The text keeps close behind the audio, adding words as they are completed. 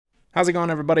How's it going,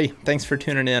 everybody? Thanks for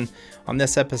tuning in. On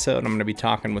this episode, I'm going to be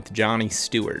talking with Johnny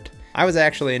Stewart. I was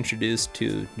actually introduced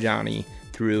to Johnny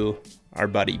through our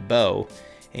buddy Bo,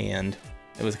 and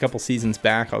it was a couple seasons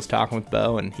back. I was talking with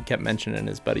Bo, and he kept mentioning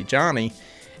his buddy Johnny,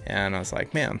 and I was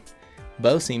like, man,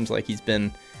 Bo seems like he's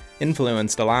been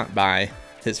influenced a lot by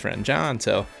his friend John,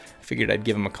 so I figured I'd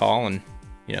give him a call and,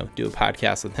 do a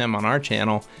podcast with him on our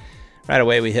channel. Right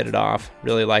away, we hit it off.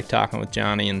 Really liked talking with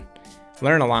Johnny and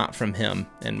learn a lot from him.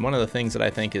 And one of the things that I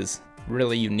think is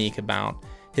really unique about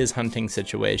his hunting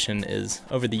situation is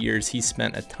over the years, he's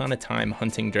spent a ton of time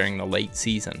hunting during the late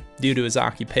season. Due to his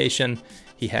occupation,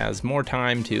 he has more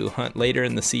time to hunt later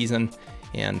in the season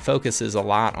and focuses a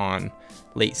lot on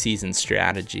late season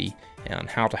strategy and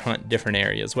how to hunt different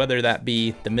areas, whether that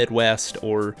be the Midwest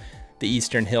or the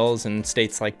Eastern Hills in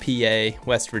states like PA,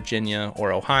 West Virginia,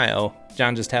 or Ohio.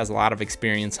 John just has a lot of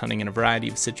experience hunting in a variety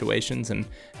of situations and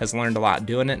has learned a lot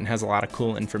doing it and has a lot of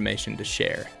cool information to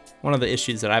share. One of the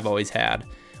issues that I've always had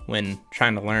when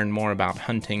trying to learn more about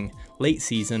hunting late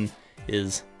season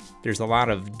is there's a lot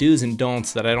of do's and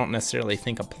don'ts that I don't necessarily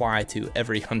think apply to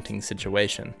every hunting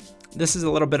situation. This is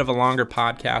a little bit of a longer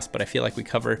podcast, but I feel like we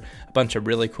cover a bunch of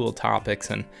really cool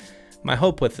topics, and my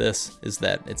hope with this is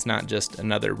that it's not just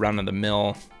another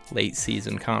run-of-the-mill late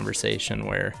season conversation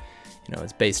where,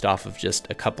 it's based off of just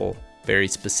a couple very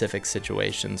specific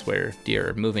situations where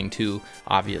deer are moving to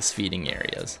obvious feeding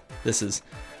areas. This is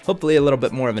hopefully a little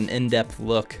bit more of an in-depth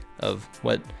look of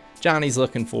what Johnny's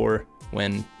looking for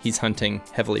when he's hunting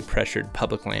heavily pressured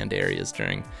public land areas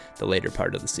during the later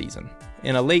part of the season.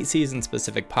 In a late season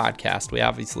specific podcast, we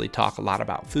obviously talk a lot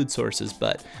about food sources,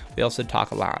 but we also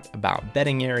talk a lot about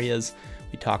bedding areas.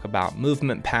 We talk about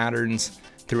movement patterns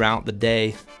throughout the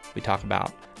day. We talk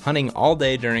about hunting all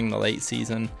day during the late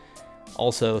season.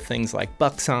 Also things like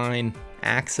buck sign,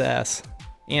 access,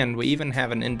 and we even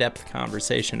have an in-depth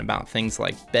conversation about things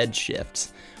like bed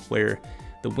shifts, where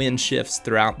the wind shifts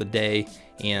throughout the day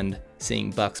and seeing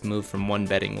bucks move from one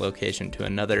bedding location to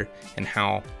another and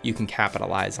how you can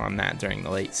capitalize on that during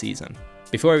the late season.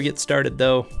 Before we get started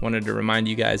though, wanted to remind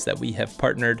you guys that we have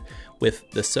partnered with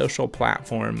the social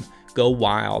platform Go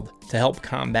Wild to help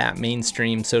combat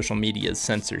mainstream social media's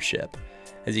censorship.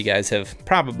 As you guys have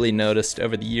probably noticed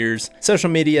over the years, social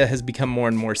media has become more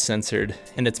and more censored,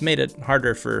 and it's made it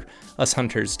harder for us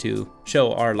hunters to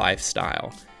show our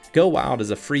lifestyle. Go Wild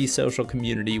is a free social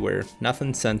community where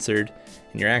nothing's censored,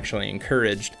 and you're actually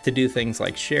encouraged to do things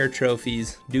like share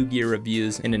trophies, do gear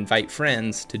reviews, and invite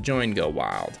friends to join Go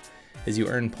Wild. As you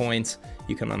earn points,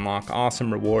 you can unlock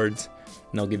awesome rewards,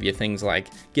 and they'll give you things like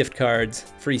gift cards,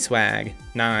 free swag,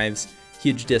 knives,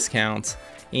 huge discounts,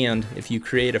 and if you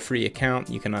create a free account,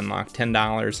 you can unlock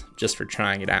 $10 just for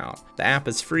trying it out. The app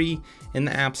is free in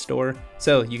the App Store,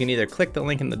 so you can either click the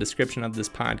link in the description of this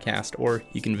podcast or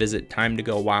you can visit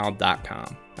timetogowild.com.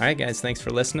 All right, guys, thanks for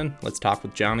listening. Let's talk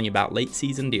with Johnny about late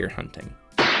season deer hunting.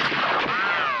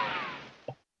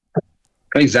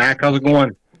 Hey, Zach, how's it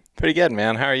going? Pretty good,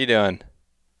 man. How are you doing?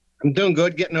 I'm doing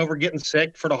good, getting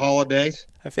sick for the holidays.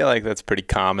 I feel like that's pretty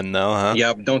common, though, huh?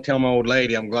 Yeah, don't tell my old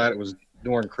lady. I'm glad it was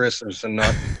during Christmas and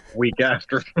not a week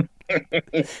after.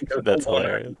 That's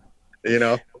hilarious.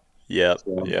 Yep,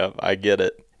 I get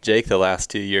it. Jake, the last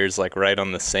 2 years, like right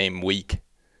on the same week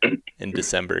in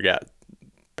December, got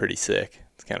pretty sick.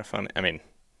 It's kind of funny. I mean,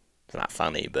 it's not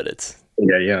funny, but it's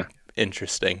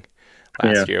interesting.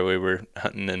 Last year we were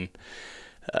hunting in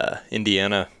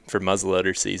Indiana for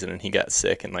muzzleloader season, and he got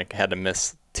sick and like had to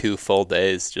miss 2 full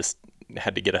days. Just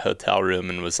had to get a hotel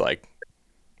room and was like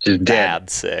just bad dead.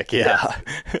 Sick. Yeah.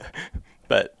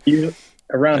 But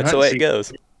around that's the way it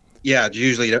goes. Yeah, it's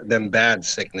usually them bad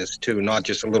sickness too, not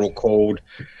just a little cold.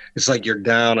 It's like you're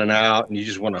down and out and you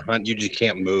just want to hunt. You just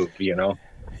can't move,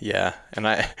 Yeah, and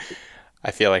I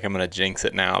feel like I'm going to jinx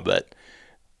it now, but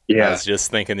yeah. I was just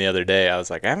thinking the other day, I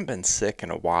was like, I haven't been sick in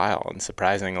a while, and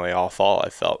surprisingly all fall I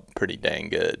felt pretty dang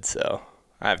good, so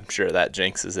I'm sure that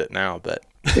jinxes it now, but...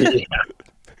 Yeah.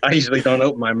 I usually don't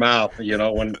open my mouth,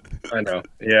 when I know.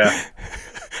 Yeah.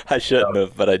 I shouldn't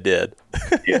have, but I did.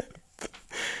 Yeah.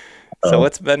 So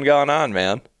what's been going on,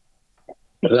 man?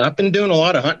 I've been doing a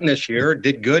lot of hunting this year.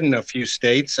 Did good in a few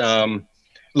states.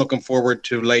 Looking forward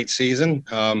to late season.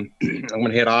 I'm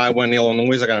going to hit Iowa and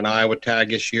Illinois. I got an Iowa tag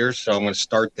this year, so I'm going to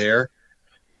start there,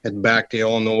 head back to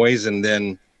Illinois, and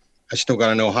then I still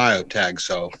got an Ohio tag.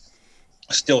 So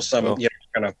still some,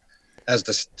 kind of as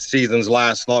the seasons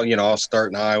last long, I'll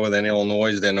start in Iowa, then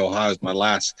Illinois, then Ohio's my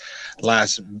last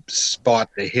spot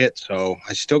to hit. So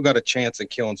I still got a chance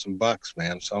at killing some bucks,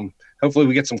 man. So hopefully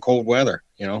we get some cold weather,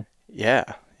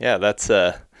 Yeah, that's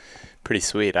pretty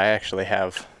sweet. I actually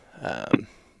have, I'm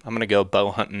going to go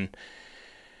bow hunting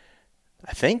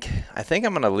I think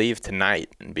I'm gonna leave tonight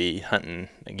and be hunting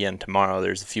again tomorrow.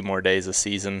 There's a few more days of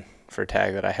season for a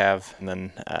tag that I have, and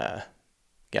then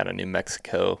got a New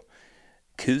Mexico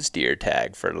coos deer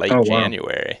tag for late Oh, wow.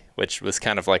 January, which was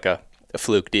kind of like a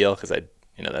fluke deal because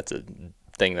that's a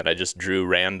thing that I just drew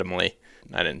randomly.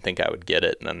 I didn't think I would get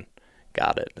it, and then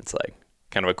got it. It's like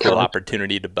kind of a cool Oh,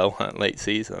 opportunity to bow hunt late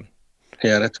season.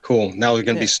 yeah, that's cool. Now there's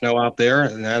going to be Yeah. snow out there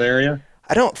in that area?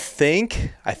 I don't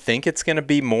think. I think it's going to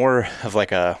be more of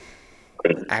like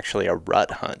actually a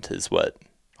rut hunt is what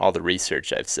all the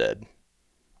research I've said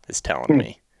is telling Hmm.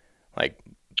 me. Like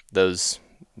those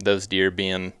deer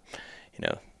being,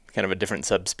 kind of a different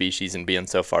subspecies and being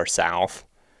so far south.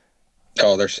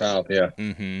 Oh, they're south, yeah.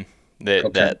 That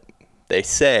Okay. that they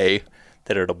say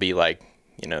that it'll be like,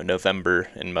 November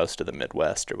in most of the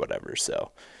Midwest or whatever.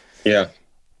 So Yeah.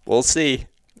 we'll see.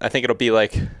 I think it'll be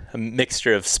like a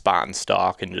mixture of spot and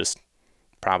stalk and just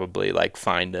probably like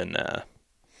finding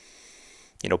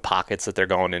pockets that they're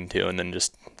going into and then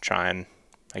just trying,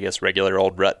 I guess, regular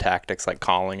old rut tactics like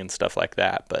calling and stuff like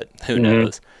that. But who Hmm.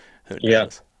 knows? Who Yeah.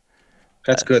 knows?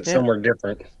 That's good. Yeah. Somewhere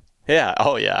different. Yeah.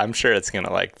 Oh yeah. I'm sure it's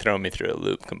gonna like throw me through a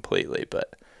loop completely.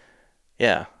 But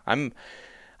yeah, I'm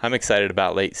excited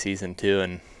about late season too,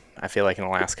 and I feel like in the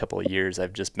last couple of years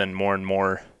I've just been more and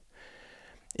more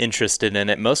interested in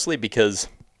it, mostly because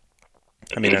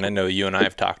and I know you and I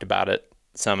have talked about it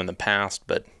some in the past,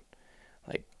 but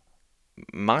like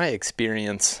my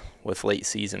experience with late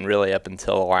season really up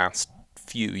until the last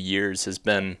few years has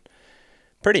been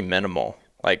pretty minimal.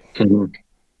 Like, Hmm.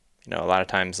 a lot of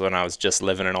times when I was just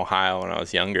living in Ohio when I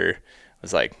was younger, it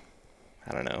was like,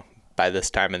 I don't know, by this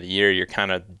time of the year, you're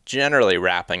kind of generally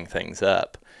wrapping things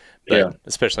up. But Yeah.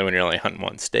 especially when you're only hunting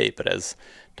one state. But as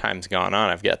time's gone on,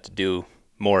 I've got to do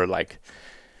more like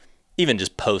even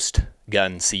just post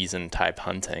gun season type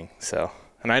hunting. So,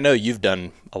 and I know you've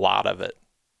done a lot of it.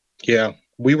 Yeah.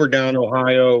 We were down in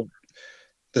Ohio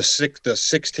the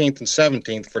 16th and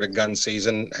 17th for the gun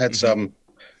season. Had Hmm. some,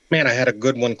 man, I had a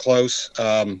good one close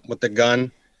with the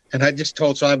gun. And I just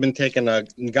told, so I've been taking a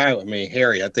guy with me,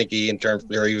 Harry. I think he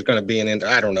or he was going to be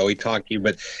I don't know. He talked to you,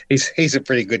 but he's a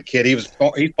pretty good kid. He's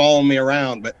following me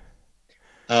around, but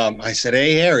I said,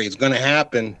 "Hey, Harry, it's going to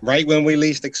happen right when we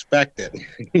least expect it."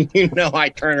 I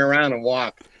turn around and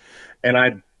walk, and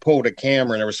I pulled a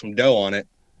camera, and there was some doe on it.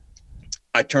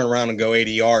 I turn around and go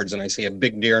 80 yards, and I see a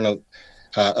big deer and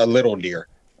a little deer.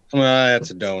 Well,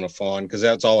 that's a doe and a fawn because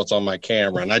that's all that's on my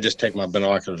camera. And I just take my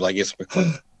binoculars, like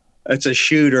it's a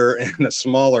shooter and a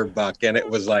smaller buck, and it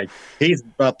was like he's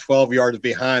about 12 yards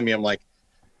behind me. I'm like,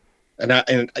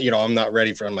 I'm not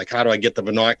ready for. I'm like, how do I get the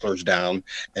binoculars down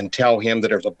and tell him that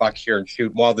there's a buck here and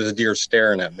shoot while there's a deer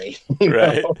staring at me? you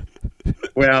know? Right.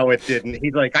 Well, it didn't.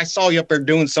 He's like, I saw you up there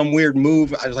doing some weird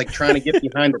move. I was like trying to get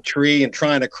behind a tree and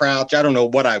trying to crouch. I don't know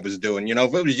what I was doing. If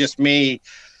it was just me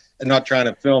and not trying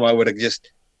to film, I would have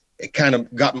just it kind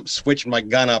of got switched my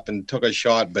gun up and took a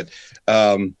shot. But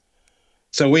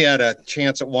so we had a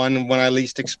chance at one when I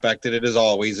least expected it, as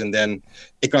always. And then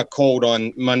it got cold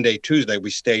on Monday, Tuesday. We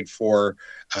stayed for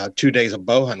 2 days of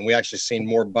bow hunting. We actually seen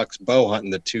more bucks bow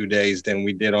hunting the 2 days than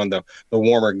we did on the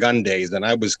warmer gun days. And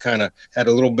I was kind of had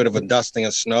a little bit of a dusting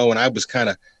of snow, and I was kind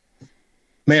of,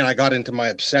 man, I got into my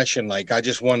obsession. Like I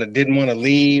just didn't want to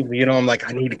leave. I'm like,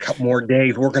 I need a couple more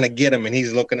days. We're gonna get him. And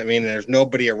he's looking at me, and there's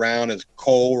nobody around. It's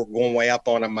cold. We're going way up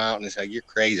on a mountain. He's like, you're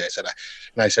crazy.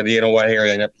 I said, you know what,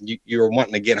 Harry, you were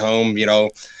wanting to get home,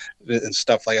 and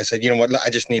stuff like. I said, you know what,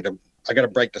 I got to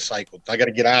break the cycle. I got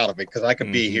to get out of it because I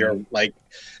could be Hmm. here like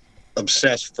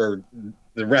obsessed for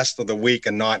the rest of the week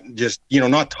and not just,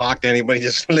 not talk to anybody,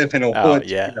 just live in a Oh woods,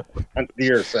 yeah. hunt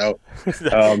deer. So,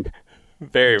 um,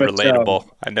 Very but relatable.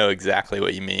 I know exactly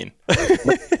what you mean.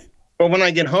 But when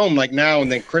I get home, like now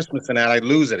and then Christmas and that, I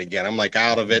lose it again. I'm like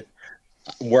out of it.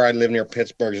 Where I live near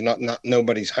Pittsburgh, is not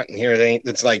nobody's hunting here.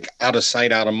 It's like out of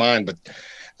sight, out of mind. But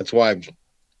that's why it's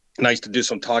nice to do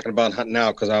some talking about hunting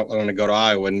now because I'm going to go to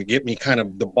Iowa and get me kind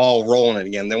of the ball rolling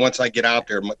again. Then once I get out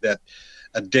there, that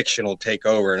addiction will take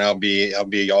over and I'll be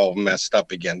all messed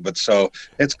up again. But so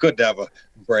it's good to have a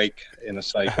break in a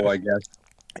cycle, I guess.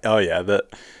 Oh yeah,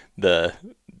 the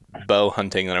bow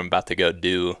hunting that I'm about to go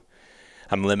do,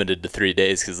 I'm limited to 3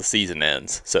 days because the season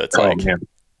ends. So it's Oh like man,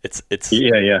 it's it's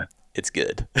yeah, yeah, it's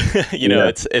good. yeah,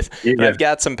 It's and yeah. I've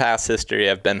got some past history.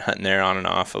 I've been hunting there on and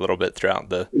off a little bit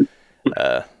throughout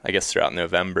I guess throughout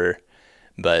November,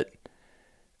 but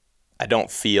I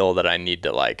don't feel that I need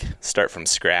to like start from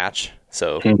scratch.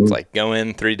 So it's Mm-hmm. like go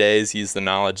in 3 days, use the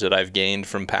knowledge that I've gained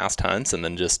from past hunts, and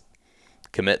then just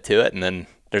commit to it. And then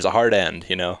there's a hard end.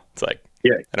 It's like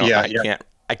Yeah, yeah, I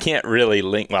yeah. can't really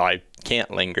link. Well, I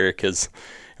can't linger because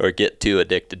or get too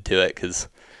addicted to it because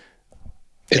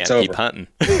It's can't keep over. hunting.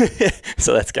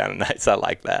 So that's kind of nice. I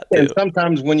like that And too.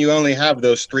 sometimes when you only have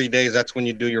those 3 days, that's when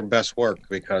you do your best work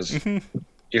because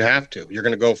you have to. You're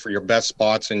going to go for your best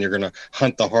spots and you're going to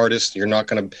hunt the hardest. You're not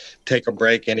going to take a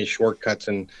break, any shortcuts,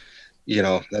 and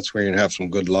that's where you're going to have some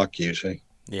good luck usually.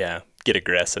 Yeah, get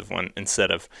aggressive one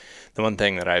instead of the one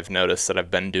thing that I've noticed that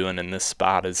I've been doing in this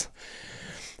spot is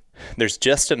there's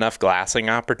just enough glassing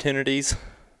opportunities,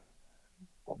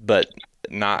 but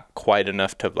not quite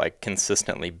enough to like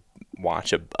consistently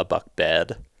watch a buck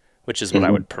bed, which is what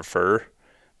I would prefer.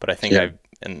 But I think Yeah.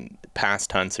 in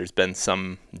past hunts, there's been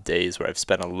some days where I've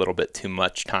spent a little bit too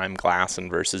much time glassing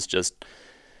versus just,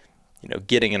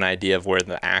 getting an idea of where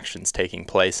the action's taking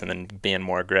place and then being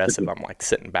more aggressive. I'm like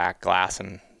sitting back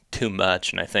glassing too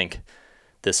much. And I think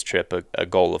this trip, a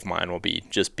goal of mine will be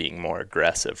just being more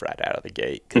aggressive right out of the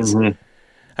gate. Because,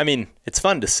 I mean, it's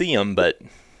fun to see them, but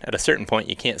at a certain point,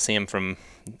 you can't see them from,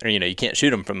 or, you can't shoot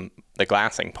them from the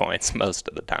glassing points most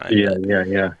of the time. Yeah, But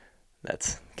yeah.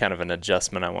 that's kind of an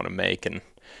adjustment I want to make. And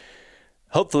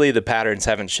hopefully the patterns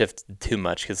haven't shifted too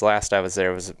much because last I was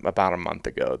there was about a month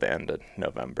ago, the end of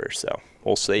November. So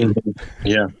we'll see.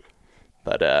 Yeah.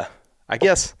 But I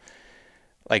guess,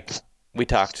 like, we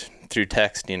talked through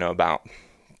text, about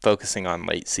focusing on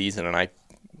late season. And I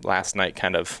last night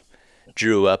kind of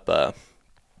drew up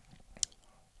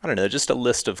just a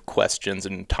list of questions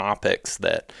and topics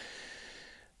that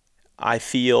I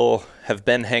feel have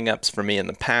been hangups for me in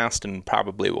the past and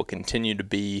probably will continue to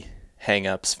be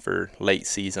hangups for late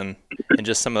season, and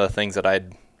just some of the things that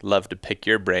I'd love to pick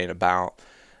your brain about.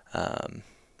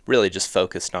 Really just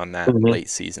focused on that late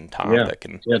season topic.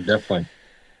 And Yeah, definitely.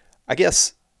 I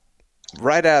guess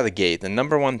right out of the gate, the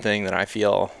number one thing that I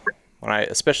feel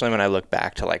especially when I look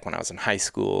back to like when I was in high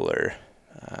school or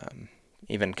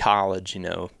even college,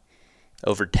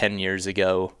 over 10 years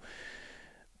ago,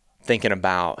 thinking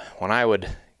about when I would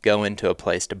go into a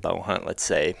place to bow hunt, let's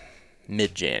say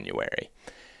mid-January,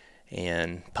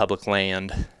 and public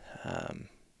land,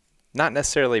 not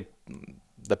necessarily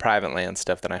the private land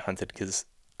stuff that I hunted because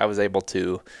I was able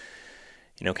to,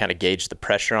 kind of gauge the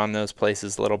pressure on those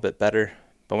places a little bit better.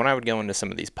 But when I would go into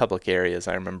some of these public areas,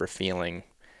 I remember feeling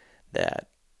that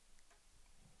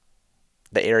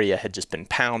the area had just been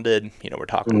pounded. We're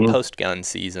talking post-gun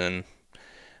season,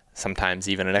 sometimes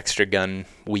even an extra gun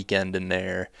weekend in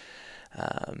there.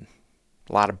 A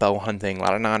lot of bow hunting, a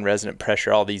lot of non-resident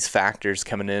pressure, all these factors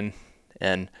coming in.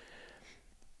 And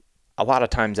a lot of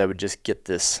times I would just get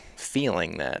this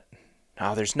feeling that,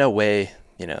 there's no way,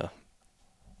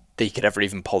 that you could ever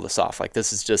even pull this off. Like,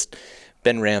 this has just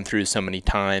been ran through so many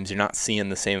times. You're not seeing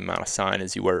the same amount of sign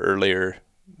as you were earlier,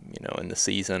 in the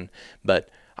season. But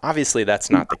obviously that's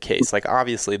not the case. Like,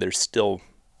 obviously there's still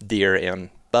deer and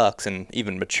bucks and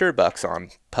even mature bucks on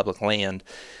public land.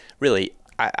 Really,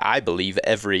 I believe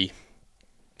every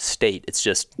state, it's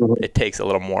just, it takes a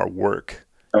little more work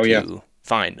to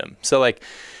find them. So, like,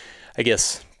 I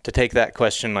guess to take that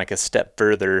question like a step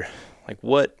further, like,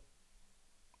 what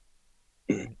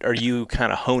are you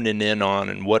kind of honing in on,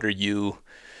 and what are you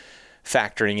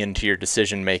factoring into your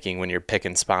decision making when you're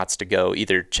picking spots to go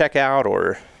either check out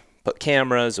or put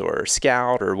cameras or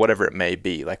scout or whatever it may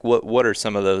be? Like, what are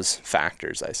some of those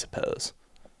factors, I suppose?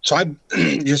 So I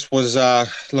just was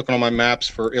looking on my maps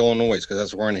for Illinois because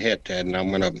that's where I'm hit, Ted, and I'm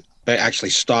going to actually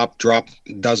stop, drop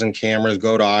a dozen cameras,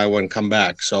 go to Iowa, and come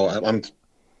back. So I'm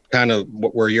kind of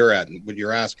where you're at. What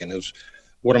you're asking is,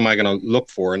 what am I going to look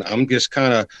for? And I'm just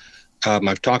kind of,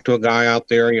 I've talked to a guy out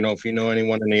there, if you know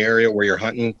anyone in the area where you're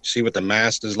hunting, see what the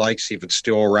mast is like, see if it's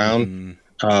still around.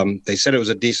 They said it was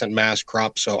a decent mast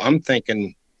crop. So I'm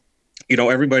thinking,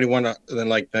 everybody want to,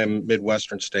 like them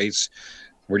Midwestern states,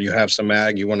 where you have some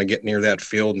ag, you want to get near that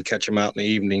field and catch them out in the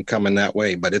evening coming that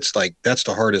way. But it's like, that's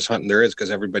the hardest hunting there is because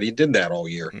everybody did that all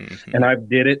year. And I've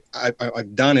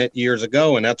done it years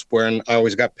ago, and that's when I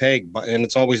always got pegged. And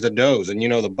it's always the does. And,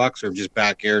 the bucks are just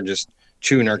back here just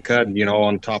chewing our cud,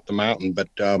 on top of the mountain. But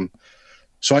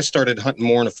so I started hunting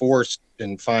more in the forest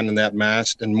and finding that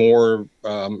mast and more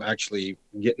actually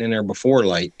getting in there before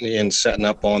light and setting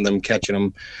up on them, catching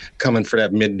them, coming for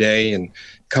that midday and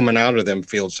coming out of them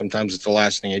fields. Sometimes it's the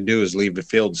last thing I do is leave the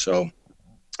field. So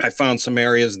I found some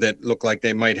areas that look like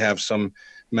they might have some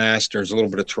mast. There's a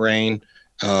little bit of terrain.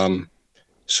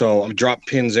 So I'm drop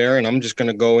pins there, and I'm just going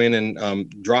to go in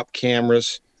and drop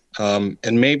cameras. And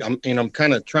maybe I'm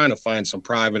kind of trying to find some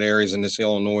private areas in this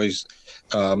Illinois,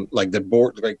 like the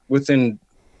board, like within,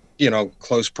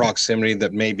 close proximity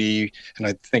that maybe, and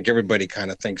I think everybody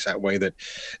kind of thinks that way, that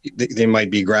they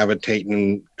might be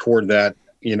gravitating toward that,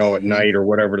 at night or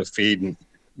whatever to feed and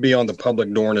be on the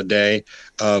public during the day.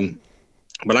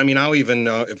 But I mean, I'll even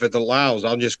if it allows,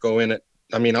 I'll just go in at.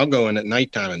 I mean, I'll go in at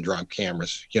nighttime and drop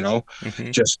cameras.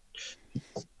 Mm-hmm. Just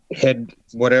head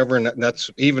whatever, and that's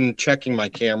even checking my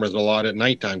cameras a lot at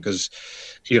nighttime because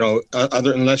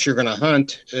other unless you're going to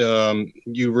hunt,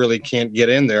 you really can't get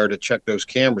in there to check those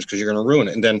cameras because you're going to ruin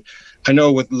it. And then I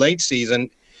know with late season,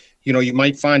 you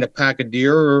might find a pack of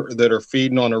deer that are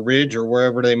feeding on a ridge or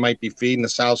wherever they might be feeding, the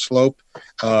south slope.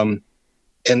 um,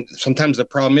 and sometimes the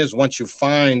problem is once you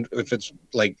find, if it's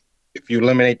like, if you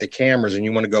eliminate the cameras and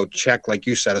you want to go check, like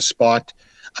you said, a spot.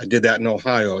 I did that in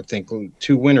Ohio, I think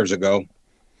 2 winters ago.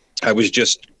 I was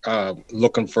just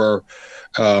looking for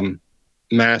um,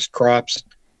 mast crops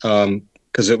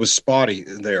because it was spotty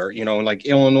there. Like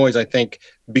Illinois, I think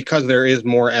because there is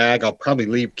more ag, I'll probably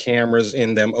leave cameras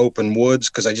in them open woods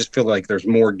because I just feel like there's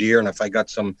more deer. And if I got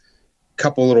some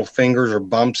couple little fingers or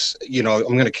bumps, I'm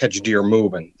going to catch deer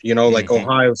moving. Like Mm-hmm.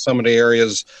 Ohio, some of the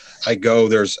areas I go,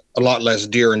 there's a lot less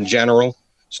deer in general.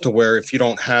 To where if you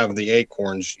don't have the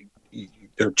acorns,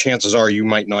 their chances are you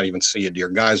might not even see a deer.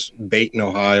 Guys bait in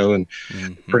Ohio and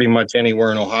Mm-hmm. pretty much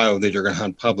anywhere in Ohio that you're going to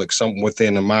hunt public, something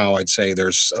within a mile, I'd say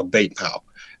there's a bait pile,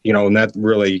 and that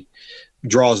really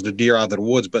draws the deer out of the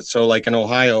woods. But so like in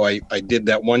Ohio, I did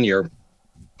that one year.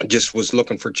 I just was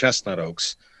looking for chestnut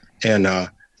oaks, and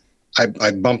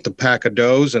I bumped a pack of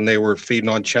does and they were feeding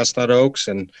on chestnut oaks,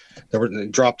 and they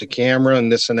dropped the camera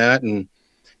and this and that. And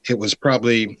it was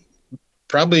probably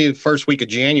the first week of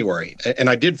January. And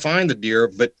I did find the deer,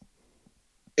 but,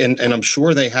 and I'm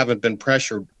sure they haven't been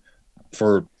pressured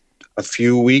for a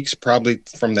few weeks, probably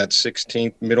from that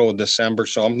 16th, middle of December.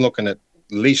 So I'm looking at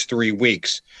least 3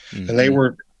 weeks, and they Mm-hmm.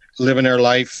 were living their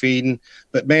life feeding.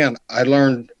 But man, I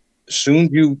learned soon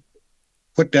you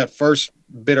put that first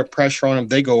bit of pressure on them,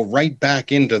 they go right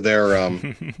back into their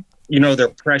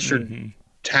pressured Mm-hmm.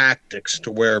 tactics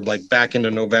to where like back into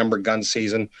November gun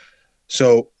season.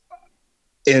 So,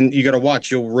 and you got to watch,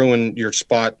 you'll ruin your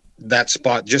spot, that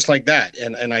spot just like that.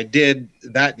 And I did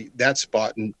that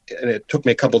spot, and it took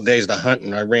me a couple of days to hunt,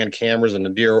 and I ran cameras and the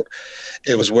deer,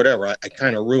 it was whatever. I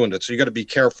kind of ruined it. So you got to be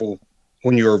careful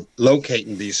when you're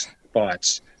locating these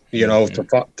spots,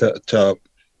 Mm-hmm. to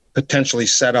potentially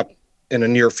set up in a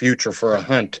near future for a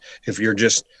hunt. If you're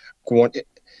just going,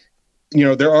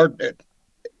 there are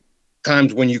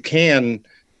times when you can,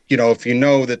 if you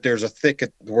know that there's a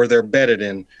thicket where they're bedded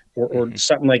in, or Mm-hmm.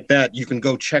 something like that, you can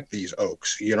go check these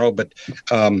oaks, but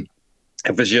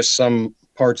if it's just some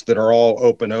parts that are all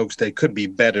open oaks, they could be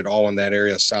bedded all in that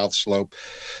area, south slope.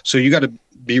 So you got to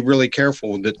be really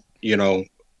careful that,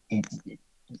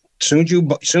 soon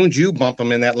as you bump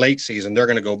them in that late season, they're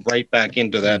going to go right back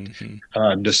into that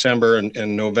Mm-hmm. December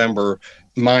and November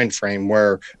mind frame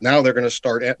where now they're going to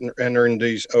start entering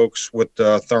these oaks with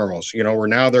thermals. Where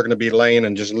now they're going to be laying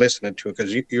and just listening to it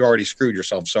because you already screwed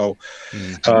yourself. So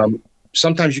Mm-hmm. um,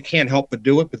 sometimes you can't help but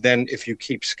do it, but then if you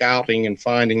keep scouting and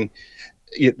finding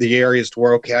the areas to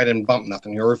where, okay, I didn't bump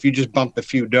nothing, or if you just bumped a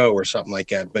few doe or something like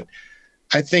that. But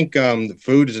I think the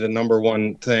food is the number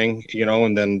one thing,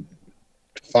 and then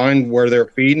find where they're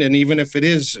feeding. And even if it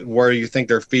is where you think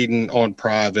they're feeding on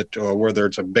private, or whether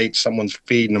it's a bait someone's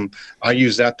feeding them, I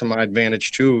use that to my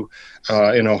advantage too.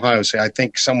 In Ohio, say I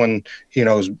think someone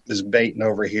is baiting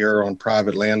over here on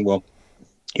private land. Well,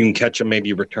 you can catch them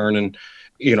maybe returning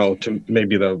to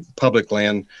maybe the public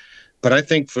land. But I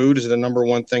think food is the number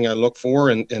one thing I look for.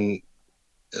 And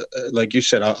like you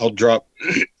said, I'll drop,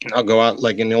 I'll go out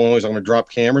like in Illinois, I'm going to drop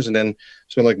cameras. And then,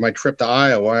 so like my trip to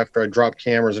Iowa, after I drop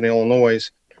cameras in Illinois,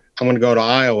 I'm going to go to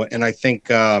Iowa. And I think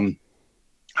I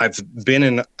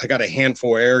got a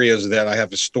handful of areas that I have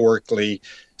historically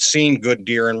seen good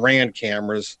deer and ran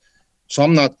cameras. So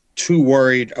I'm not too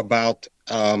worried about,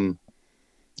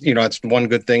 that's one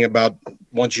good thing about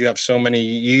once you have so many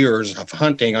years of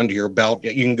hunting under your belt,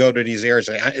 you can go to these areas.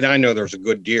 And I know there's a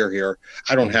good deer here.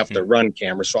 I don't have Mm-hmm. to run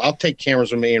cameras. So I'll take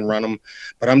cameras with me and run them,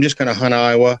 but I'm just going to hunt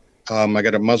Iowa. I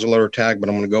got a muzzleloader tag, but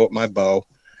I'm going to go with my bow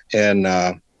and,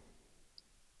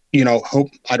 hope.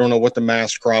 I don't know what the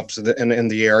mass crops in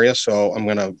the area. So I'm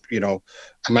going to,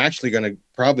 I'm actually going to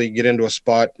probably get into a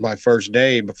spot my first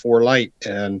day before light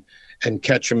and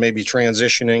catch them maybe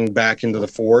transitioning back into the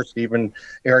forest, even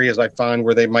areas I find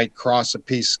where they might cross a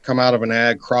piece, come out of an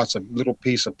ag, cross a little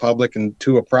piece of public and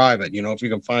to a private, if you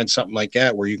can find something like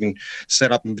that where you can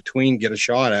set up in between, get a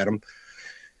shot at them.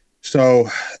 So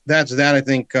that's that, I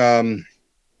think.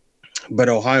 But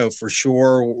Ohio for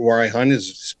sure, where I hunt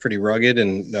is pretty rugged,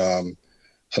 and a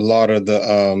lot of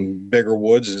the bigger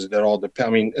woods is that all depend.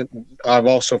 I mean, I've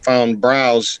also found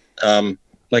browse,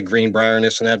 like greenbrier and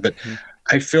this and that, but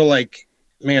I feel like,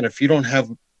 man, if you don't have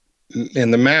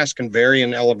and the mass can vary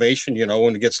in elevation,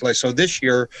 when it gets late. So this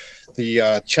year,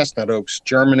 the chestnut oaks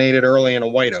germinated early in a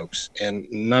white oaks, and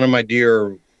none of my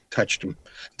deer touched them.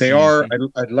 They are,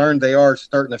 Mm-hmm. I learned they are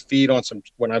starting to feed on some,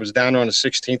 when I was down on the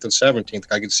 16th and 17th,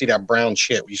 I could see that brown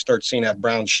shit. You start seeing that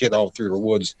brown shit all through the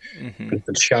woods. Mm-hmm.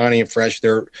 It's shiny and fresh.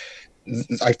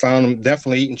 I found them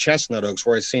definitely eating chestnut oaks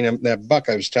where I seen him, that buck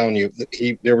I was telling you,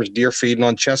 there was deer feeding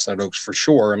on chestnut oaks for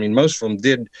sure. I mean, most of them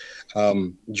did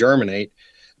germinate.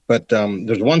 But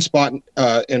there's one spot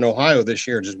in Ohio this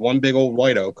year, just one big old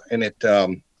white oak, and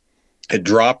it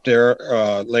dropped there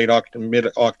mid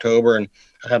October, and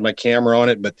I had my camera on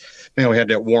it. But man, we had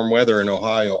that warm weather in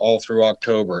Ohio all through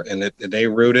October, and they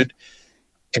rooted,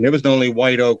 and it was the only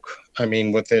white oak. I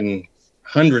mean, within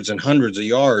hundreds and hundreds of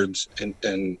yards,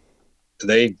 and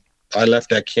they. I left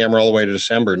that camera all the way to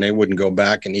December, and they wouldn't go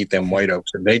back and eat them white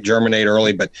oaks. And they germinate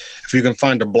early, but if you can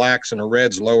find the blacks and the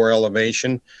reds lower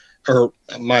elevation, or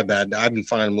my bad, I've been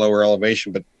finding them lower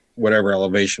elevation, but whatever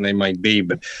elevation they might be,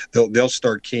 but they'll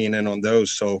start keying in on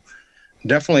those. So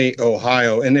definitely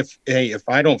Ohio. And if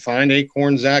I don't find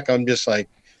acorn, Zach, I'm just like,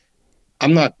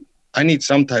 I'm not. I need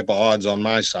some type of odds on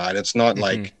my side. It's not Mm-hmm.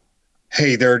 like,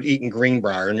 hey, they're eating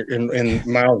greenbrier and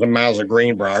miles and miles of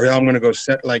greenbrier. I'm going to go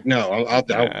set, like, no,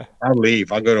 Yeah. I'll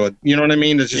leave. I'll go to you know what I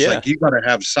mean? It's just Yeah. like, you got to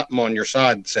have something on your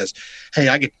side that says, hey,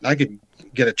 I could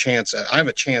get a chance. I have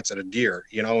a chance at a deer,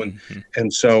 Mm-hmm.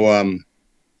 and so,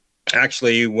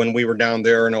 actually, when we were down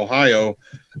there in Ohio,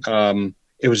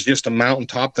 it was just a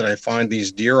mountaintop that I find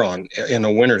these deer on in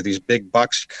the winter, these big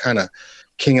bucks, kind of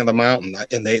king of the mountain,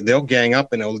 and they'll gang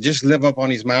up and they'll just live up on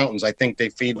these mountains. I think they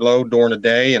feed low during the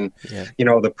day, and Yeah.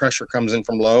 the pressure comes in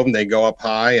from low and they go up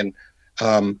high, and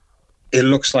um, it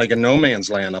looks like a no man's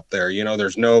land up there.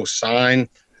 There's no sign,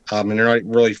 and they're not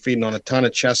really feeding on a ton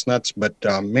of chestnuts. But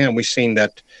man, we seen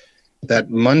that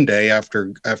Monday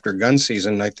after gun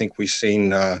season. I think we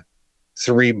seen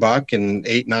 3 buck and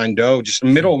 8, 9 doe, just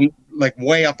middle, like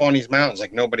way up on these mountains,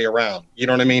 like nobody around. You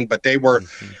know what I mean? But they were,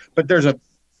 Mm-hmm. but there's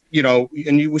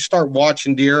and you start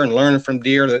watching deer and learning from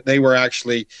deer that they were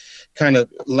actually kind of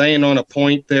laying on a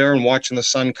point there and watching the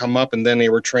sun come up, and then they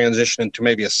were transitioning to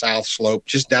maybe a south slope,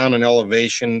 just down in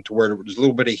elevation to where there was a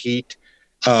little bit of heat.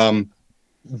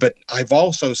 But I've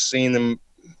also seen them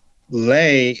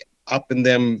lay up in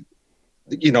them,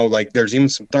 like there's even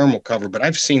some thermal cover, but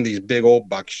I've seen these big old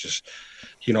bucks just,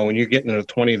 when you're getting to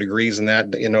 20 degrees and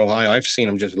that in Ohio, I've seen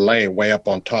them just lay way up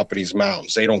on top of these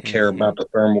mountains. They don't care Mm-hmm. about the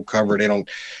thermal cover. They don't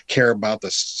care about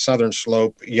the southern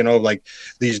slope. Like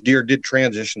these deer did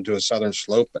transition to a southern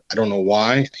slope, but I don't know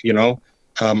why.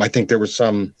 I think there was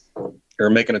they were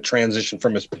making a transition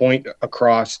from his point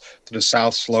across to the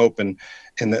south slope, and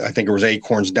I think there was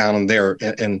acorns down in there,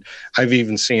 and I've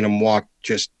even seen them walk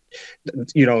just,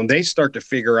 and they start to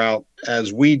figure out,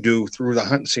 as we do through the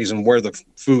hunting season, where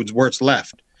it's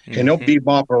left. And they'll Mm-hmm.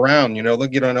 bebop around, they'll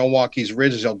get on Milwaukee's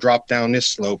ridges, they'll drop down this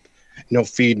slope, and they'll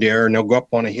feed there, and they'll go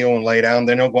up on a hill and lay down,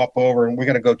 then they'll go up over, and we're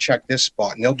going to go check this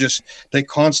spot. And they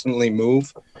constantly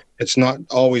move. It's not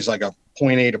always like a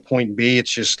point A to point B.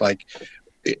 It's just like,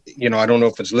 I don't know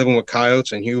if it's living with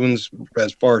coyotes and humans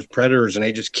as far as predators, and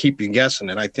they just keep you guessing.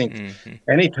 And I think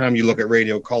Mm-hmm. anytime you look at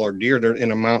radio collared deer, they're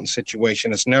in a mountain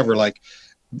situation. It's never like,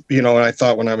 and I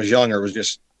thought when I was younger, it was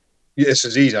just, this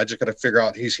is easy. I just got to figure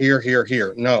out he's here, here,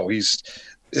 here. No,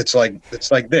 it's like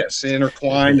this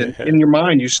intertwined, and in your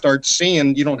mind, you start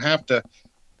seeing,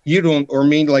 or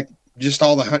mean, like just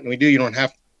all the hunting we do,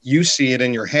 you see it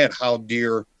in your head, how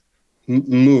deer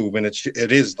move, and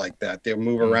it is like that. They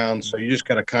move around, Mm-hmm. so you just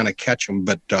got to kind of catch them.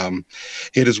 But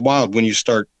it is wild when you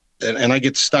start, and I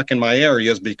get stuck in my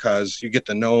areas because you get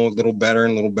to know a little better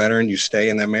and you stay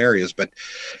in them areas. But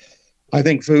I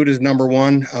think food is number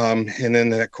one, and then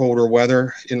that colder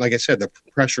weather, and like I said, the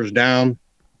pressure's down,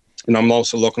 and I'm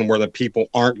also looking where the people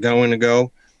aren't going to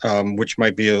go, which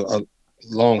might be a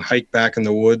long hike back in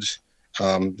the woods.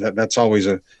 That's always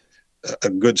a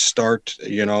good start,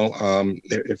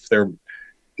 if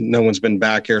no one's been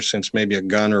back here since maybe a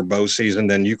gun or bow season,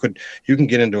 then you can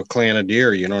get into a clan of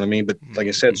deer, you know what I mean? But like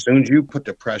I said, Mm-hmm. as soon as you put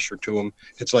the pressure to them,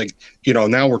 it's like,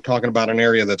 now we're talking about an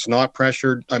area that's not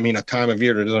pressured. I mean, a time of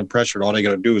year that isn't pressured, all they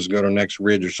got to do is go to the next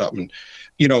ridge or something,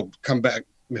 come back.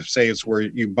 Say it's where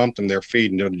you bump them their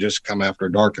feed, and they'll just come after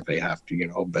dark if they have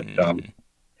to, but Mm-hmm.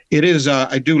 it is,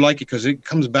 I do like it because it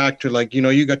comes back to, like,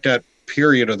 you got that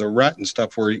period of the rut and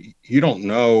stuff where you don't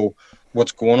know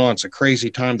what's going on. It's a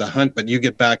crazy time to hunt, but you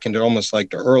get back into almost like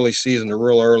the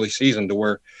real early season, to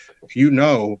where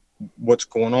what's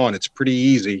going on. It's pretty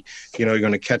easy. You're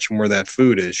going to catch them where that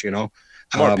food is. More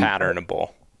Um,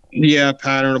 patternable. yeah, A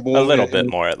patternable, little bit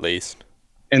more, at least.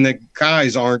 and the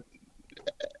guys aren't.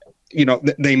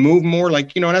 they move more.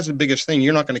 Like, and that's the biggest thing.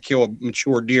 You're not going to kill a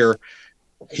mature deer.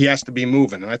 He has to be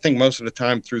moving. And I think most of the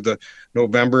time through the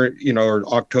November, or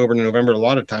October to November, a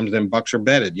lot of times then bucks are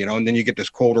bedded, and then you get this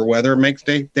colder weather. It makes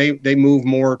they move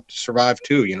more to survive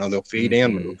too. They'll feed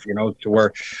and move, to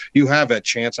where you have that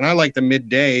chance. And I like the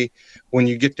midday when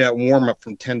you get that warm up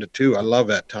from 10 to 2. I love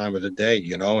that time of the day,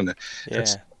 and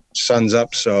it's sun's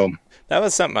up. So that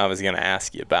was something I was going to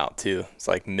ask you about too. It's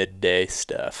like midday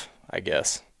stuff, I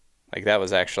guess. Like that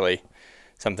was actually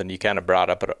something you kind of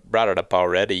brought it up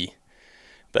already.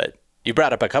 But you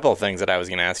brought up a couple of things that I was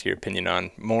going to ask your opinion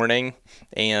on, morning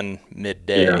and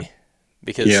midday,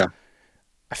 because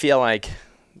I feel like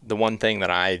the one thing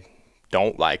that I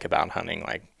don't like about hunting,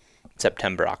 like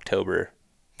September, October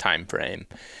time frame,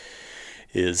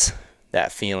 is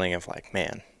that feeling of like,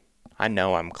 man, I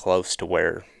know I'm close to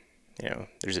where,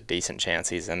 there's a decent chance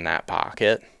he's in that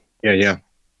pocket. Yeah.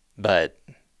 But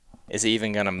is he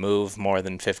even going to move more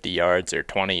than 50 yards or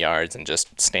 20 yards and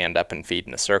just stand up and feed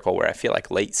in a circle? Where I feel like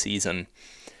late season,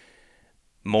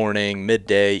 morning,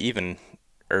 midday, even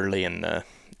early in the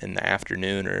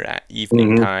afternoon or at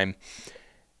evening time,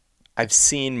 I've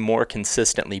seen more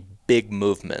consistently big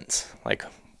movements. Like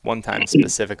one time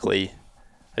specifically,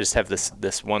 I just have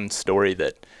this one story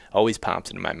that always pops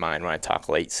into my mind when I talk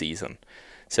late season.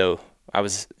 So I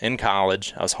was in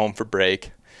college, I was home for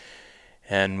break,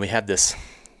 and we had this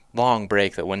long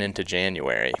break that went into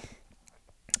January,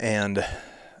 and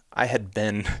I had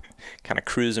been kind of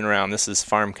cruising around. This is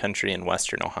farm country in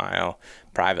western Ohio,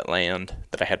 private land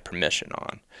that I had permission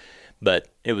on, but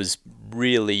it was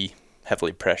really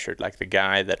heavily pressured. Like the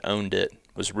guy that owned it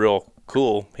was real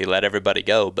cool. He let everybody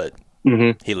go, but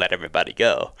he let everybody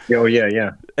go. Oh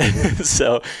yeah.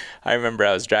 So I remember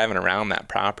I was driving around that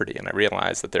property and I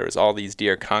realized that there was all these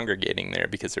deer congregating there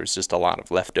because there was just a lot of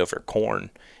leftover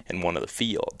corn in one of the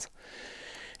fields.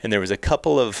 And there was a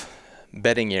couple of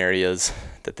bedding areas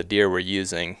that the deer were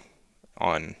using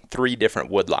on 3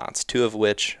 different woodlots, 2 of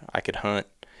which I could hunt.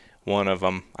 One of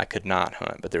them I could not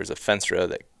hunt, but there was a fence row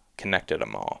that connected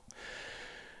them all.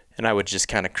 And I would just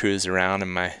kind of cruise around in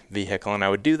my vehicle, and I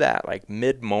would do that like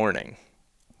mid-morning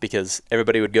because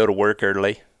everybody would go to work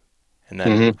early, and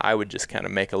then I would just kind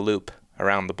of make a loop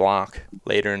around the block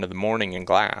later into the morning in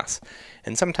glass.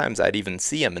 And sometimes I'd even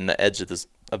see them in the edge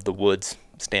of the woods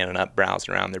standing up,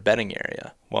 browsing around their bedding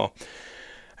area. Well,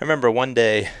 I remember one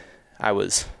day I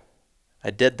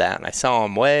did that, and I saw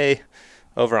them way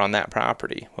over on that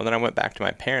property. Well, then I went back to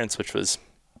my parents', which was,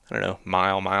 I don't know,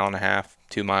 mile and a half,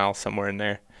 2 miles, somewhere in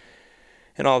there.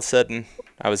 And all of a sudden,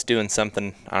 I was doing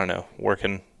something, I don't know,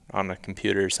 working on a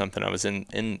computer or something. I was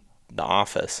in the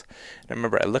office. And I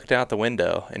remember I looked out the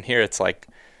window, and here it's like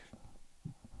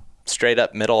straight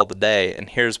up middle of the day, and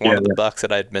here's one of the bucks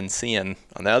that I'd been seeing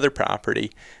on the other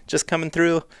property just coming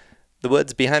through the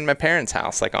woods behind my parents'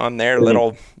 house, like on their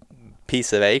little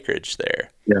piece of acreage there.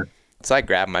 Yeah. So I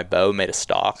grabbed my bow, made a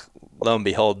stalk. Lo and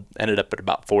behold, ended up at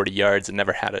about 40 yards and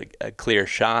never had a clear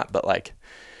shot. But like,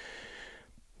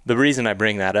 the reason I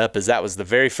bring that up is that was the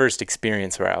very first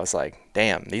experience where I was like,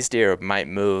 damn, these deer might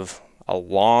move a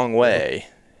long way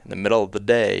in the middle of the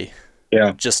day.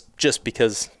 Yeah. Just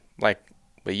because, like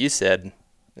what you said,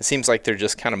 it seems like they're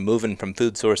just kind of moving from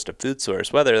food source to food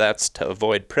source, whether that's to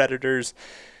avoid predators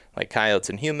like coyotes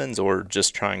and humans or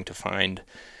just trying to find,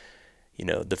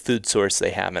 the food source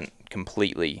they haven't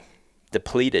completely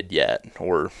depleted yet,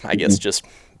 or I guess just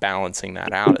balancing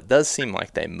that out. It does seem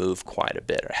like they move quite a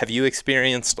bit. Have you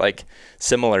experienced like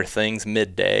similar things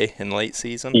midday in late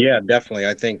season? Yeah,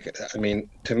 definitely.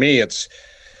 To me, it's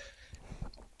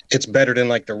better than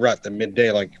like the rut, the midday,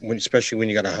 like especially when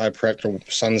you got a high pressure,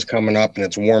 sun's coming up and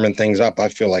it's warming things up. I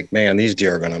feel like, man, these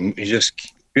deer are it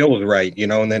just feels right,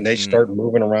 and then they start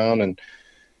moving around. And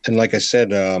like I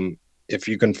said, if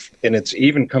you can, and it's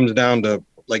even comes down to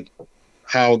like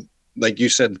how, like you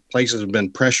said, places have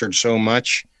been pressured so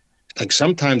much. Like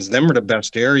sometimes them are the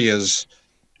best areas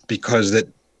because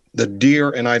the deer,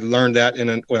 and I learned that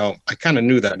I kind of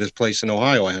knew that this place in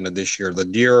Ohio I hunted this year, the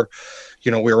deer,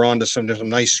 we were on to some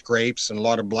nice scrapes and a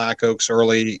lot of black oaks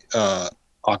early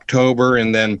October.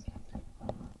 And then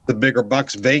the bigger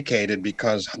bucks vacated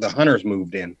because the hunters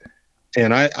moved in.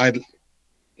 And I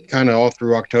kind of all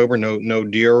through October, no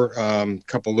deer,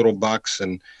 couple little bucks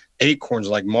and acorns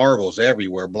like marbles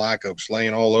everywhere, black oaks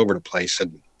laying all over the place.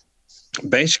 And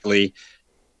basically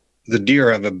the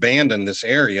deer have abandoned this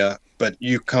area, but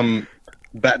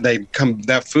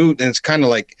that food, and it's kind of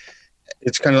like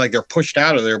they're pushed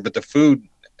out of there, but the food,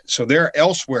 so they're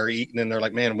elsewhere eating, and they're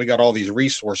like, man, we got all these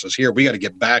resources here we got to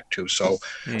get back to. So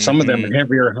some of them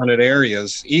heavier hunted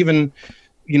areas, even,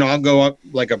 I'll go up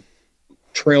like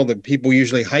trail that people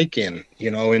usually hike in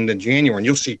the January, and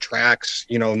you'll see tracks,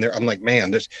 and I'm like,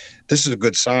 man, this is a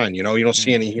good sign. You don't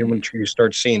see any Hmm. human trees,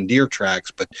 start seeing deer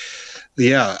tracks. But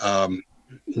yeah,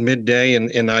 midday,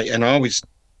 and I always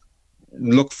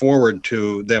look forward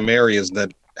to them areas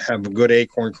that have a good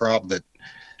acorn crop that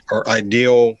are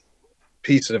ideal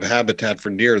pieces of habitat for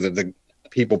deer that the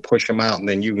people push them out, and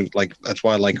then you can, like, that's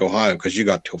why I like Ohio, because you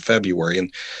got till February,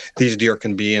 and these deer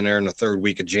can be in there in the third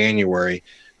week of January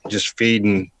just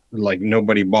feeding, like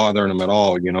nobody bothering them at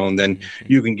all, and then Hmm.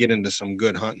 you can get into some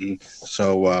good hunting.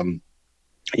 So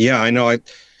yeah, I know I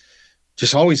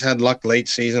just always had luck late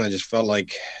season. I just felt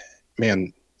like,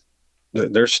 man,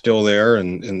 they're still there,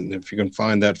 and if you can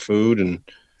find that food, and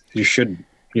you should,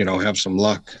 have some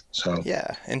luck. So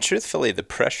Yeah, and truthfully, the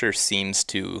pressure seems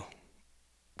to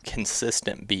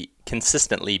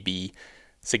consistently be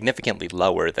significantly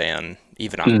lower than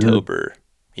even mhm. October,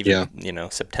 even Yeah,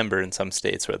 September in some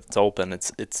states where it's open.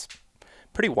 It's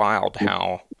pretty wild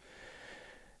how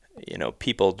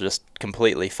people just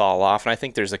completely fall off, and I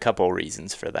think there's a couple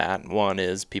reasons for that. One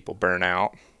is people burn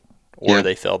out or yeah.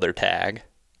 they fill their tag.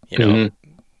 You know, Hmm.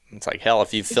 it's like hell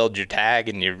if you've filled your tag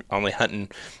and you're only hunting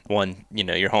one,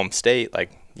 your home state,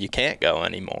 like you can't go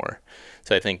anymore.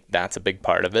 So I think that's a big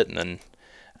part of it, and then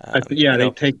Yeah, they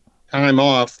take time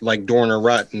off like during a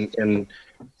rut, and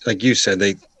like you said,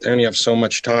 they only have so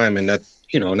much time, and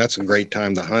and that's a great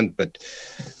time to hunt. But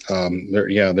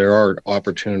there are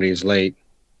opportunities late.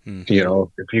 hmm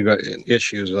If you got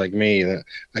issues like me, that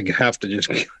I have to just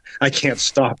I can't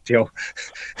stop till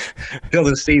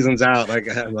the season's out.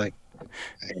 I'm like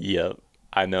Yep,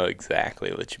 I know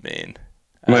exactly what you mean.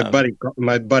 my Um, buddy,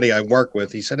 my buddy I work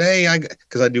with. He said, "Hey,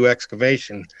 because I do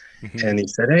excavation." mhm. And he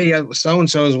said, "Hey, so and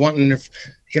so is wanting if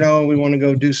we want to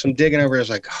go do some digging over." I was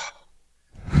like, oh.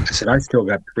 I said, "I still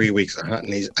got 3 weeks of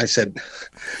hunting." I said,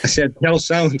 "Tell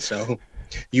so and so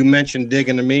you mentioned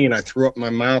digging to me," and I threw up my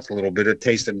mouth a little bit. It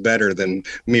tasted better than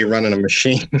me running a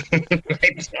machine.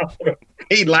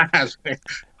 He laughs.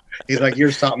 He's like,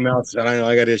 "You're something else." And I know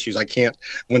I got issues. I can't.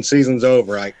 When season's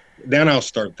over, then I'll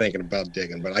start thinking about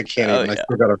digging. But I can't Oh even. I yeah.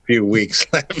 still got a few weeks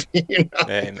left.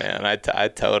 Hey man, I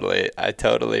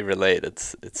totally relate.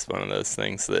 It's one of those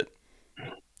things that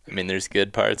there's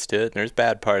good parts to it, and there's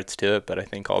bad parts to it, but I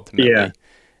think Yeah, ultimately,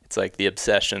 it's like the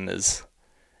obsession is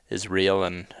real,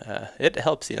 and it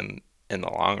helps you in the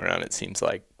long run. It seems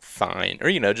like fine,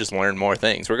 or just learn more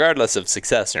things, regardless of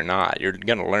success or not. You're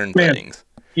gonna learn man. things.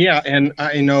 Yeah, and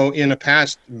I know in the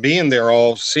past, being there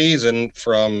all season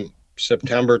from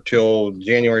September till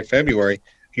January, February,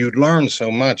 you'd learn so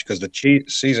much because the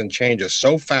season changes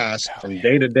so fast Oh from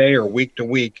day yeah. to day or week to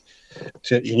week.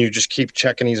 And you just keep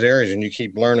checking these areas, and you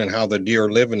keep learning how the deer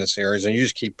live in this areas, and you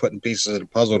just keep putting pieces of the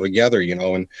puzzle together.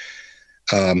 And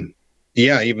um,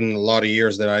 yeah, even a lot of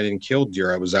years that I didn't kill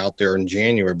deer, I was out there in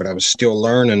January, but I was still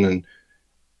learning and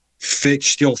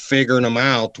still figuring them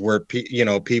out where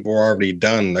people are already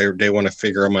done. They want to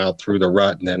figure them out through the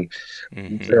rut, and then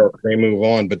Hmm. they move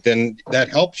on. But then that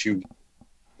helps you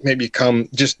maybe come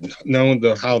just know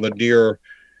how the deer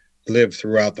live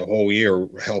throughout the whole year,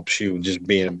 helps you just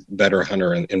be a better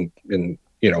hunter, and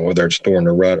whether it's during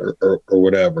the rut or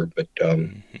whatever. But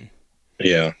Hmm.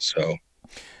 yeah, so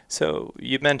So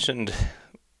you mentioned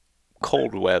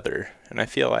cold weather, and I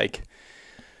feel like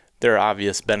there are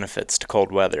obvious benefits to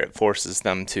cold weather. It forces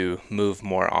them to move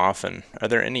more often. Are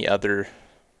there any other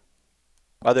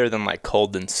than like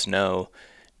cold and snow?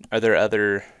 Are there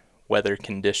other weather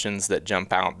conditions that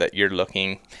jump out that you're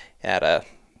looking at a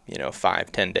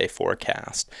 5-10 day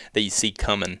forecast that you see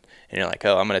coming, and you're like,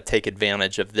 oh, I'm going to take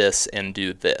advantage of this and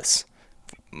do this?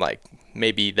 Like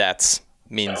maybe that's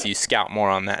means you scout more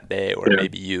on that day, or yeah.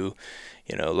 maybe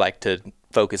like to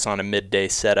focus on a midday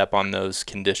setup on those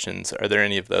conditions. Are there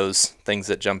any of those things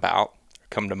that jump out or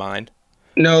come to mind?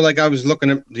 No, like I was looking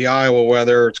at the Iowa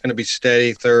weather. It's going to be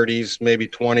steady 30s, maybe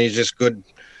 20s, just good.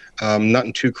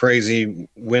 Nothing too crazy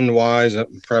wind wise.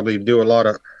 Probably do a lot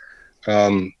of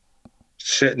um,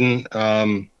 sitting.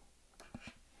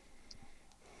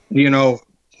 You know,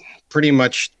 pretty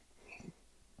much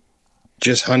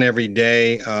just hunt every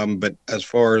day. But as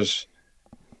far as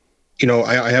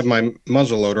I have my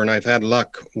muzzle loader, and I've had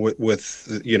luck with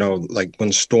like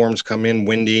when storms come in,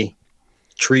 windy,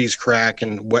 trees crack,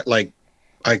 and wet. Like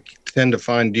I tend to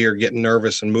find deer getting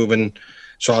nervous and moving,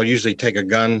 so I'll usually take a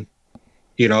gun,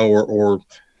 or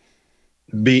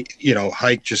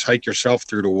hike yourself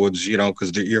through the woods,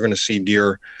 because you're going to see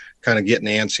deer kind of getting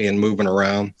antsy and moving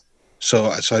around.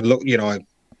 So I look,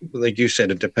 like you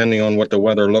said, depending on what the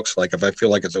weather looks like. If I feel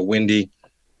like it's a windy,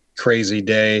 crazy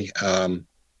day,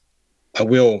 I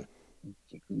will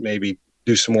maybe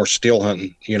do some more steel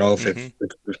hunting, Mm-hmm.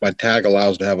 if my tag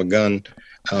allows to have a gun.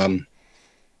 Um,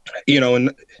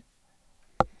 and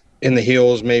in the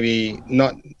hills, maybe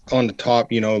not on the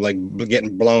top, like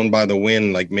getting blown by the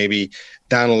wind, like maybe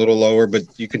down a little lower, but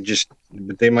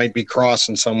but they might be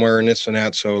crossing somewhere and this and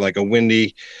that. So like a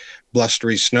windy,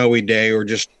 blustery, snowy day, or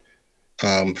just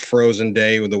frozen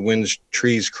day with the winds,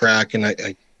 trees crack. And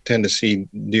I tend to see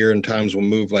deer in times will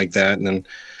move like that. And then,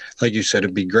 like you said,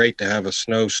 it'd be great to have a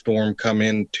snowstorm come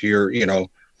into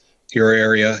your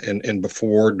area and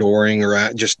before, during, or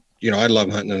at just, I love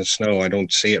hunting in the snow. I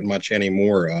don't see it much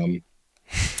anymore. Yeah,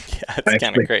 it's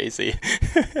kind of Actually, crazy.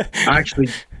 actually,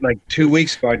 like 2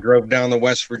 weeks ago, I drove down to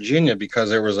West Virginia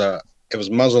because it was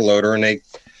muzzleloader, and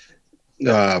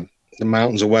uh, the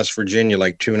mountains of West Virginia,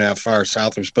 like 2.5 hours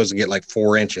south, I'm supposed to get like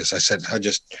 4 inches.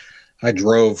 I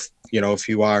drove, a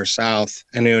few hours south,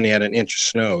 and they only had an inch of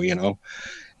snow, and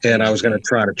I was going Mm-hmm. to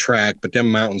try to track, but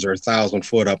them mountains are 1,000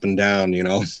 foot up and down,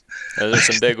 Those are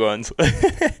some big ones.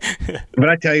 But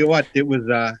I tell you what, it was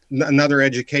another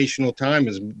educational time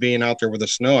is being out there with the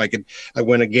snow. I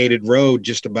went a gated road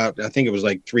just about, I think it was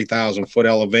like 3,000 foot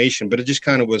elevation, but it just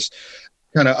kind of was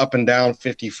kind of up and down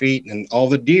 50 feet. And all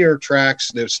the deer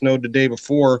tracks that snowed the day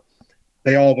before,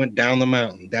 they all went down the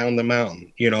mountain,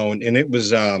 and it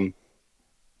was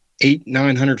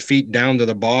 900 feet down to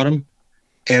the bottom.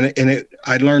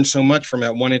 I learned so much from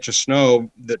that 1 inch of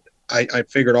snow that I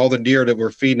figured all the deer that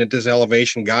were feeding at this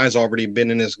elevation, guys already been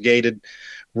in this gated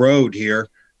road here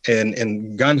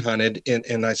and gun hunted.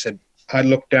 And I said, I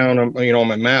looked down on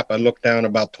my map, I looked down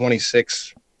about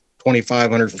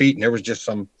 2,500 feet, and there was just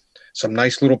some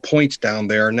nice little points down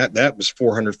there. And that was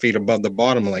 400 feet above the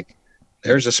bottom. I'm like,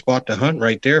 there's a spot to hunt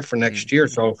right there for next year.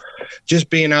 Mm-hmm. So just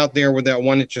being out there with that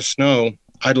 1 inch of snow,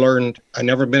 I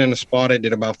never been in a spot. I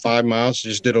did about 5 miles,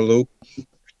 just did a loop,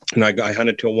 and I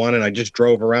hunted till one, and I just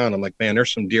drove around. I'm like, man,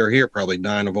 there's some deer here probably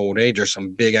dying of old age, or some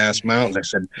big ass mountains. I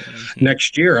said, Mm-hmm.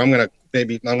 next year I'm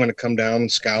gonna come down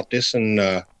and scout this, and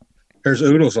there's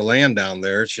oodles of land down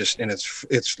there. It's just, and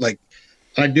it's like,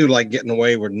 I do like getting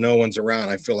away where no one's around.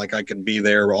 I feel like I could be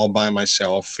there all by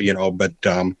myself,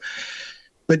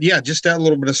 but yeah, just that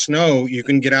little bit of snow, you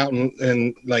can get out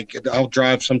and like I'll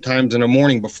drive sometimes in the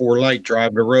morning before light,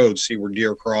 drive the road, see where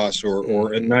deer cross, or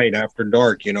at Mm-hmm. night after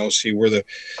dark, see where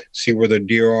the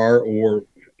deer are. Or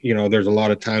there's a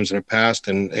lot of times in the past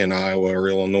in Iowa or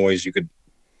Illinois, you could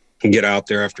get out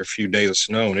there after a few days of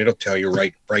snow, and it'll tell you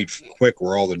right quick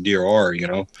where all the deer are,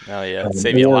 Oh yeah,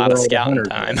 save you a or lot of where all the scouting hunters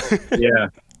time. are. Yeah.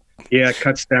 Yeah, it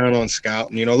cuts down on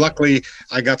scouting. Luckily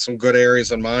I got some good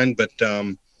areas in mind, but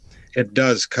it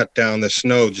does cut down. The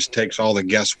snow just takes all the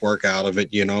guesswork out of it,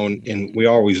 and we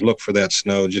always look for that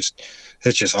snow. It's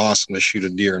just awesome to shoot a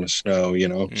deer in the snow,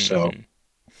 so. Mm-hmm.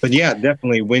 But yeah,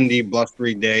 definitely windy,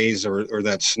 blustery days, or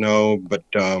that snow. But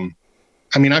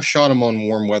I mean, I've shot them on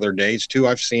warm weather days too.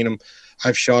 I've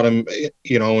shot them,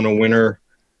 in the winter,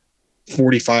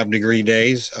 45-degree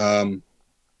days.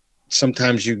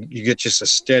 Sometimes you get just a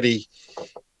steady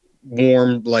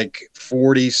warm, like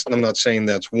 40s. I'm not saying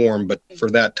that's warm, but for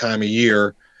that time of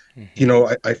year,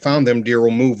 Mm-hmm. I found them deer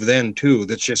will move then too.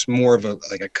 That's just more of a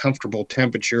comfortable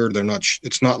temperature. They're not.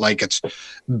 It's not like it's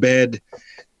bed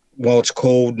while it's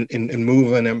cold and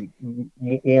moving. And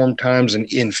warm times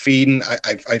and in feeding,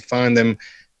 I find them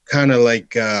kind of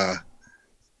like how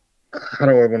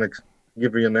do I want to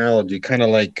give you an analogy? Kind of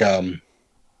like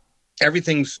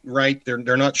everything's right. They're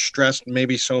not stressed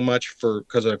maybe so much for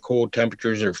because of cold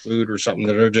temperatures or food or something.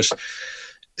 That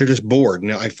they're just bored.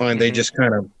 Now I find they Mm-hmm. just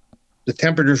kind of, the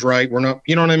temperature's right. We're not,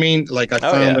 you know what I mean? Like I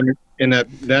Oh found yeah. them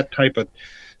in that type of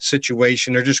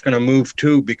situation. They're just going to move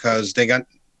too because they got,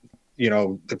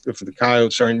 if the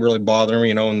coyotes aren't really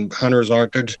bothering, and hunters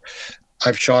aren't.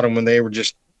 I've shot them when they were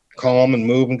just calm and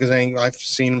moving because I've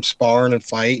seen them sparring and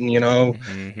fighting,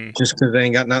 Mm-hmm. just because they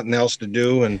ain't got nothing else to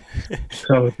do. And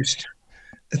so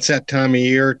it's that time of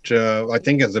year I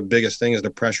think is the biggest thing is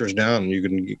the pressure's down and you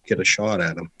can get a shot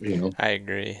at them. I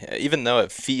agree. Even though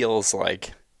it feels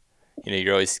like,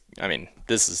 you're always, I mean,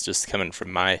 this is just coming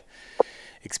from my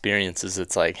experiences.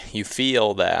 It's like you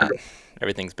feel that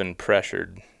everything's been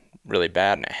pressured really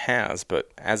bad, and it has,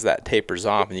 but as that tapers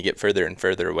off and you get further and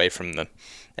further away from the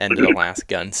end of the last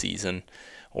gun season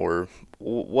or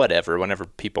whatever, whenever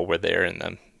people were there in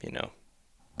the,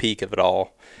 peak of it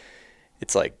all,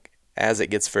 it's like as it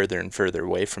gets further and further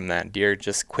away from that, deer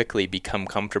just quickly become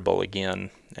comfortable again.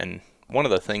 And one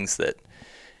of the things that,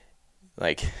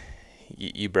 like,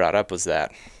 you brought up was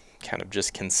that kind of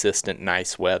just consistent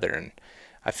nice weather, and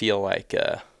I feel like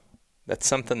that's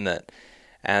something that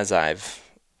as I've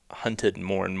hunted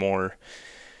more and more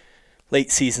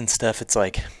late season stuff, it's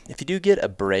like if you do get a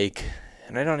break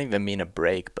and I don't even mean a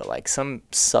break, but like some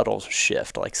subtle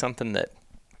shift, like something that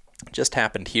just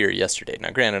happened here yesterday.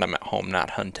 Now, granted, I'm at home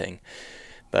not hunting,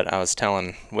 but I was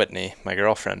telling Whitney, my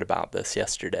girlfriend, about this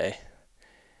yesterday.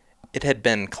 It had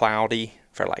been cloudy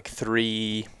for like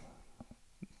 3,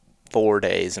 4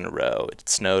 days in a row. It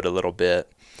snowed a little bit.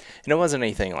 And it wasn't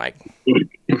anything like,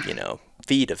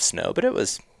 feet of snow, but it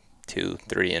was 2,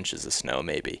 3 inches of snow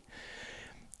maybe.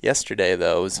 Yesterday,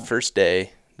 though, was the first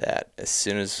day that as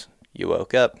soon as you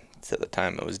woke up, to the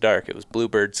time it was dark, it was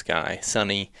bluebird sky,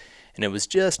 sunny, and it was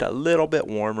just a little bit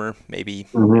warmer, maybe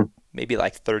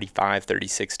like 35,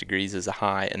 36 degrees is a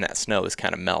high, and that snow is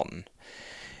kind of melting.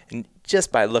 And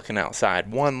just by looking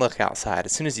outside, one look outside,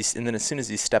 as soon as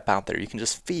you step out there, you can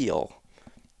just feel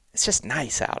it's just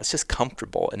nice out. It's just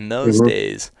comfortable. And those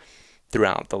days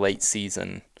throughout the late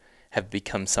season have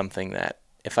become something that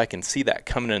if I can see that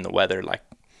coming in the weather, like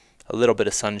a little bit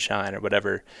of sunshine or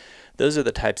whatever, those are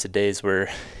the types of days where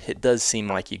it does seem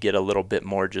like you get a little bit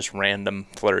more just random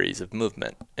flurries of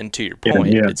movement. And to your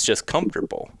point, it's just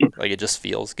comfortable. Like it just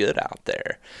feels good out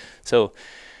there. So,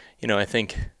 I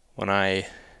think when I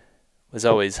was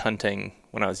always hunting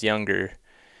when I was younger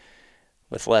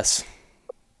with less,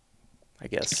 I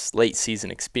guess, late season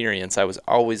experience, I was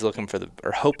always looking for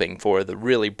hoping for the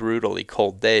really brutally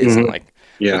cold days. And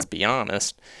let's be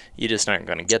honest, you just aren't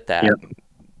going to get that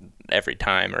every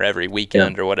time or every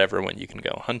weekend or whatever when you can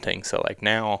go hunting. So like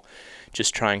now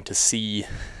just trying to see,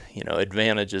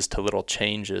 advantages to little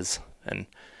changes. And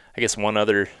I guess one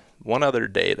other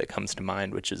day that comes to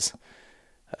mind, which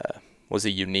was a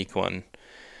unique one,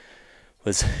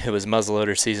 it was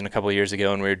muzzleloader season a couple of years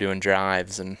ago, and we were doing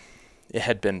drives, and it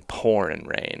had been pouring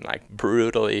rain, like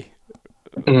brutally,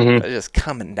 just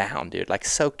coming down, dude, like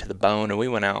soaked to the bone. And we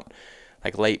went out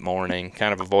like late morning,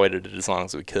 kind of avoided it as long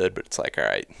as we could, but it's like, all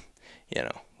right,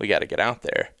 we got to get out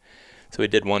there. So we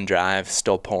did one drive,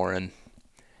 still pouring,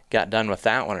 got done with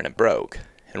that one, and it broke.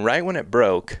 And right when it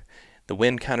broke, the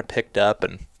wind kind of picked up,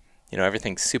 and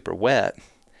everything's super wet.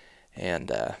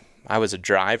 And I was a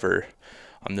driver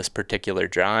on this particular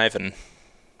drive, and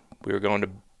we were going to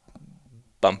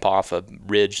bump off a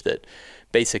ridge that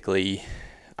basically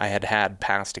I had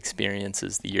past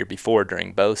experiences the year before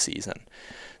during bow season.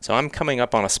 So I'm coming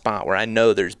up on a spot where I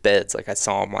know there's beds, like I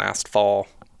saw them last fall,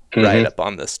 right up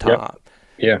on this top.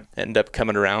 End up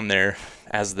coming around there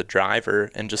as the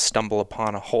driver and just stumble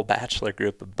upon a whole bachelor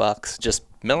group of bucks just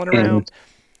milling around,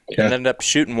 and ended up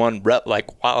shooting one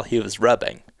while he was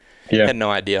rubbing. Had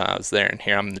no idea I was there, and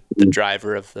here I'm the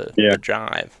driver of the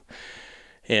drive.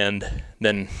 And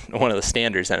then one of the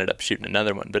standers ended up shooting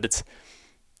another one. But it's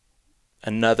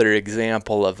another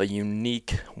example of a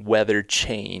unique weather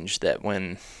change that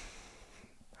when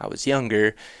I was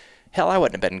younger, hell, I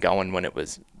wouldn't have been going when it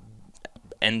was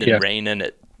ending raining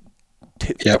at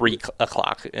 3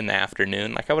 o'clock in the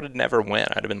afternoon. Like I would have never went.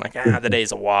 I'd have been like, the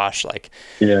day's a wash. Like,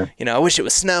 I wish it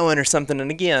was snowing or something. And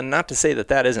again, not to say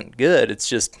that isn't good. It's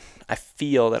just, I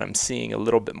feel that I'm seeing a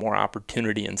little bit more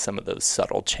opportunity in some of those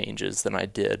subtle changes than I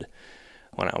did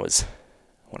when I was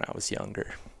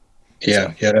younger.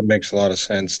 Yeah, that makes a lot of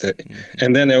sense.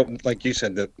 And then, like you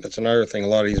said, that's another thing. A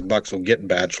lot of these bucks will get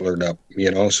bachelored up,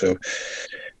 so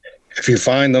if you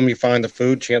find them, you find the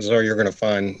food, chances are you're going to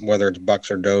find, whether it's bucks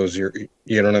or does, you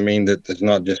know what I mean? That it's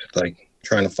not just like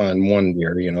trying to find one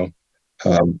deer,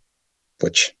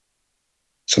 which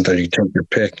sometimes you take your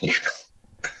pick.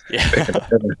 Yeah.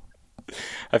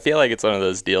 I feel like it's one of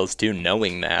those deals too,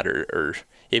 knowing that, or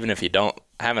even if you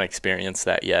haven't experienced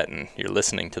that yet and you're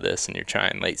listening to this and you're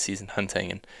trying late season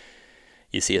hunting and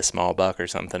you see a small buck or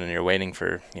something and you're waiting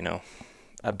for,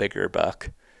 a bigger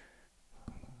buck,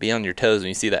 be on your toes when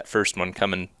you see that first one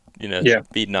coming,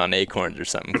 feeding on acorns or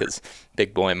something, because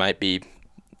big boy might be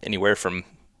anywhere from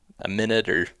a minute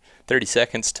or 30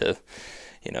 seconds to,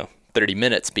 30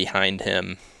 minutes behind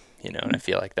him, and I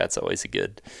feel like that's always a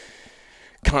good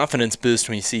confidence boost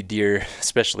when you see deer,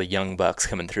 especially young bucks,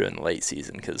 coming through in the late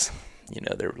season, because,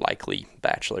 they're likely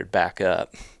bachelored back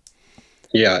up.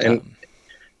 Yeah, and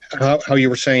how you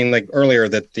were saying like earlier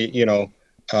that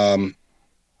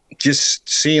just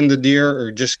seeing the deer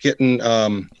or just getting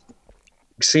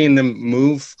seeing them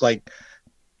move, like,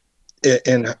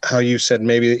 and how you said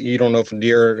maybe you don't know if a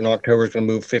deer in October is going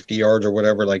to move 50 yards or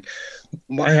whatever. Like,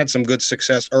 I had some good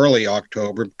success early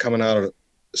October coming out of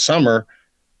summer,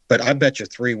 but I bet you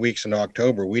 3 weeks in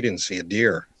October we didn't see a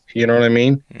deer. You know what I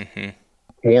mean?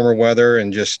 Warmer weather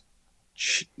and just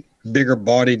bigger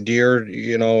bodied deer,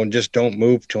 and just don't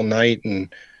move till night.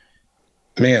 And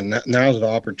man, now's the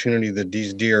opportunity that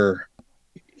these deer,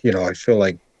 I feel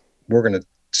like we're going to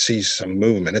see some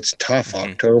movement. It's tough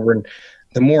October. And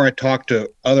the more I talk to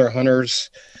other hunters,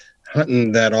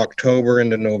 hunting that October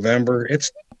into November,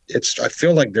 I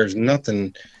feel like there's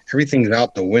nothing, everything's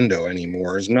out the window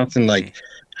anymore. There's nothing like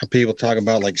how people talk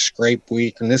about like scrape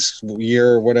week and this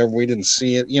year or whatever, we didn't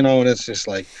see it, and it's just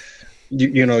like,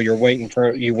 you're waiting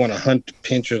for, you want to hunt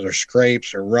pinches or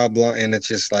scrapes or rub, and it's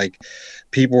just like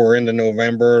people were into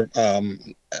November.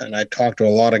 And I talked to a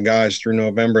lot of guys through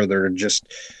November that are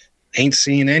just ain't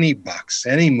seeing any bucks,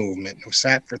 any movement.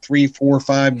 Sat for 3, 4,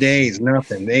 5 days,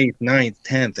 nothing. 8th, 9th,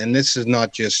 10th. And this is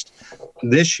not just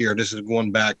this year. This is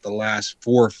going back the last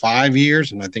 4 or 5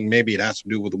 years. And I think maybe it has to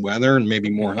do with the weather and maybe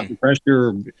more hunting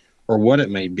pressure or what it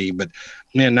may be. But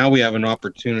man, now we have an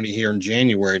opportunity here in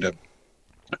January to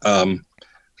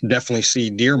definitely see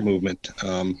deer movement.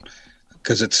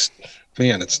 Because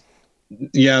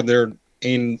there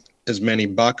ain't as many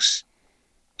bucks,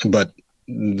 but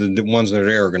the ones that are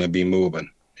there are going to be moving.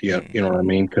 Yeah, you know what I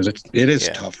mean? Because it is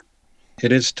tough.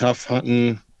 It is tough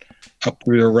hunting up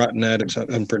through the rut net. It's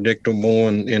unpredictable,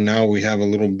 and now we have a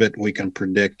little bit we can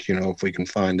predict, if we can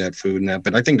find that food and that.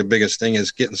 But I think the biggest thing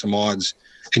is getting some odds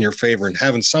in your favor and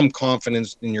having some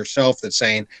confidence in yourself that's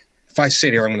saying, if I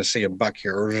sit here, I'm going to see a buck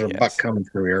here, or there's a buck coming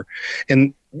through here.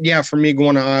 And yeah, for me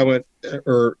going to Iowa,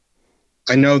 or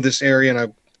I know this area and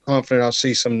I'm confident I'll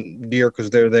see some deer because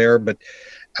they're there, but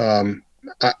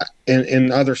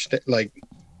in other states like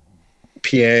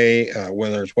PA,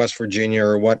 whether it's West Virginia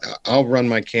or what, I'll run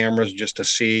my cameras just to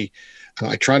see.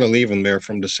 I try to leave them there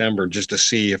from December just to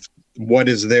see if what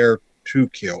is there to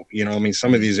kill.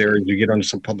 Some of these areas you get onto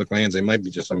some public lands, they might be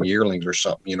just some yearlings or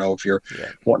something. If you're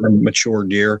wanting a mature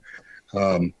deer.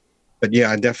 But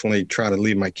yeah, I definitely try to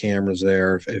leave my cameras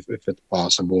there if it's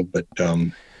possible. But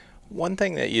one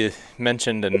thing that you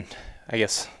mentioned, and I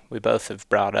guess we both have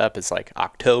brought up, is like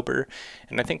October.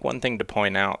 And I think one thing to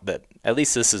point out, that at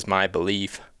least this is my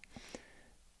belief,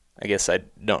 I guess I'm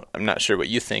not sure what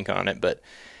you think on it, but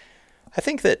I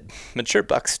think that mature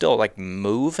bucks still like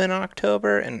move in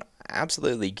October, and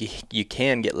absolutely you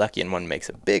can get lucky and one makes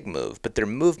a big move, but their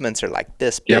movements are like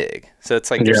this big. So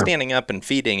it's like they're standing up and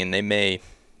feeding, and they may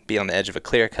be on the edge of a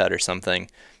clear cut or something,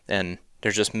 and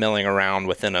they're just milling around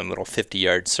within a little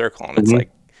 50-yard circle, and it's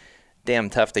like damn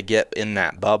tough to get in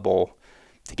that bubble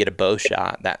to get a bow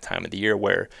shot that time of the year.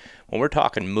 Where when we're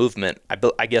talking movement,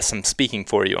 I guess I'm speaking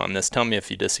for you on this, tell me if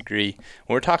you disagree,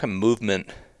 when we're talking movement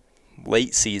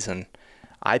late season,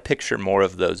 I picture more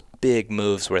of those big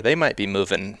moves where they might be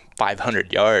moving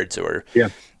 500 yards or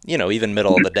even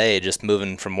middle of the day, just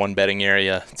moving from one bedding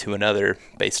area to another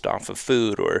based off of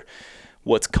food or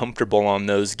what's comfortable on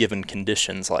those given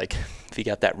conditions. Like if you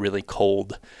got that really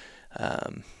cold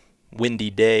windy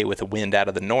day with a wind out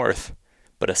of the north,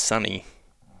 but a sunny,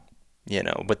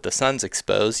 with the sun's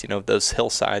exposed, those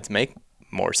hillsides make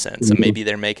more sense. And maybe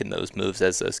they're making those moves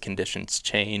as those conditions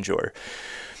change or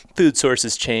food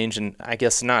sources change. And I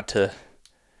guess not to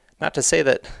say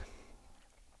that,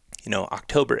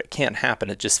 October, it can't happen.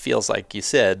 It just feels like you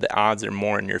said, the odds are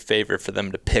more in your favor for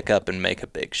them to pick up and make a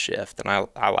big shift. And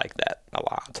I like that a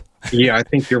lot. Yeah, I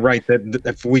think you're right. That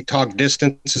if we talk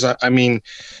distances,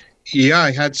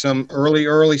 I had some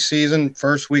early season,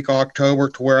 first week of October,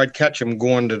 to where I'd catch them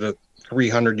going to the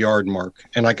 300-yard mark,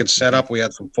 and I could set up. We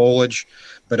had some foliage,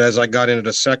 but as I got into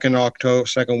the second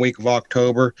week of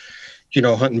October,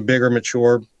 hunting bigger,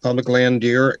 mature public land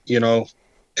deer,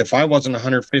 if I wasn't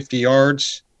 150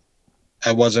 yards,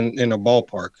 I wasn't in a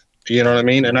ballpark. You know what I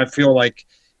mean? And I feel like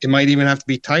it might even have to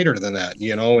be tighter than that,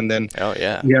 and then,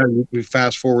 we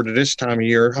fast forward to this time of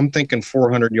year, I'm thinking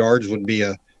 400 yards would be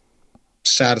a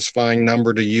satisfying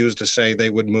number to use to say they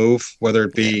would move, whether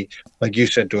it be, like you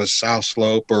said, to a south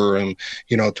slope or,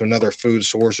 to another food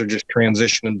source or just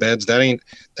transitioning beds. That ain't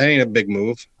a big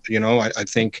move. I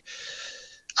think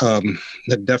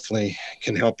that definitely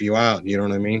can help you out. You know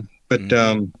what I mean? But,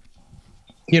 and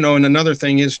another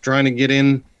thing is trying to get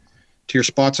in to your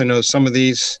spots. I know some of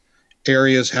these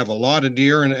areas have a lot of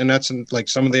deer, and that's like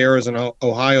some of the areas in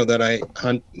Ohio that I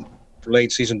hunt for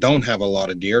late season don't have a lot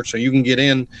of deer. So you can get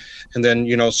in, and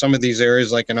then, some of these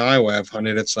areas like in Iowa I've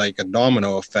hunted, it's like a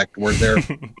domino effect where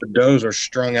the does are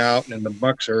strung out and the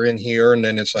bucks are in here, and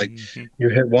then it's like you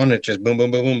hit one, it just boom,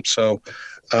 boom, boom, boom. So,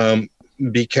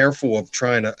 be careful of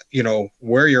trying to,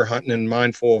 where you're hunting and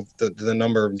mindful of the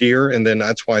number of deer. And then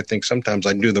that's why I think sometimes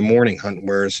I do the morning hunt,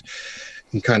 whereas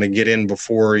you kind of get in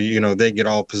before, they get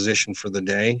all positioned for the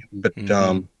day. But,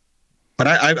 but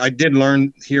I did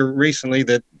learn here recently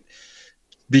that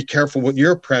be careful with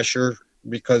your pressure,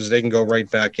 because they can go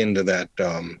right back into that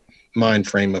mind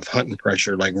frame of hunting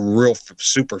pressure, like real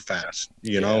super fast,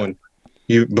 and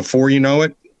before you know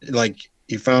it, like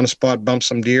you found a spot, bumped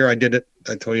some deer. I did it.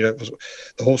 I told you that was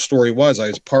the whole story. I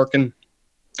was parking in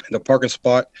the parking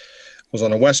spot was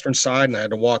on the western side, and I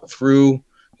had to walk through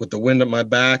with the wind at my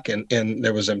back, and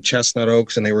there was them chestnut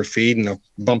oaks, and they were feeding. I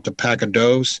bumped a pack of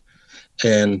does,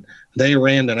 and they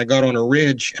ran, and I got on a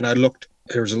ridge, and I looked.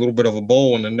 There was a little bit of a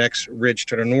bowl, and the next ridge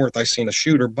to the north, I seen a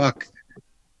shooter buck,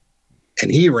 and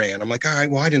he ran. I'm like, all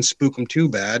right, well, I didn't spook him too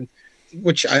bad,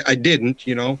 which I didn't,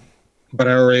 but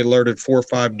I already alerted 4 or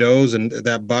 5 does and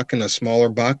that buck and a smaller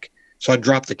buck. So I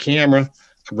dropped the camera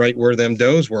right where them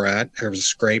does were at. There was a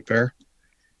scrape there.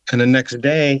 And the next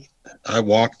day, I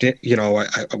walked it,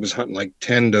 I was hunting like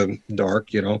 10 to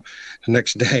dark, the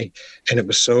next day. And it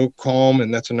was so calm.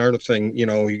 And that's another thing,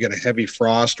 you get a heavy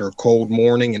frost or a cold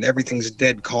morning and everything's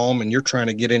dead calm and you're trying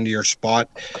to get into your spot.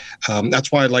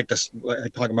 That's why I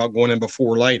talk about going in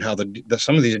before light, how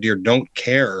some of these deer don't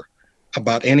care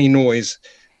about any noise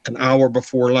an hour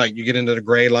before light. You get into the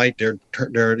gray light,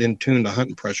 they're in tune to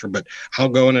hunting pressure. But I'll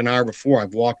go in an hour before.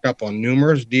 I've walked up on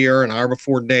numerous deer an hour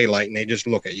before daylight, and they just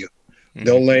look at you. Mm-hmm.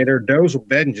 They'll lay there, does will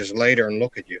bed and just lay there and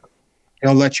look at you.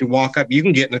 They'll let you walk up. You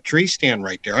can get in a tree stand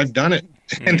right there. I've done it,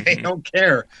 and they don't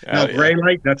care. Now, gray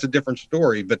light, that's a different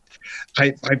story. But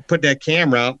I put that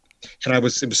camera out, and it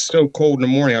was so cold in the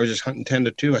morning. I was just hunting 10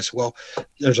 to 2. I said, well,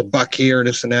 there's a buck here,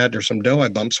 this and that. There's some doe I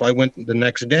bumped. So I went the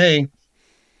next day.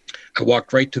 I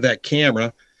walked right to that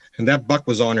camera, and that buck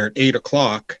was on there at 8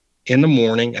 o'clock in the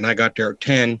morning, and I got there at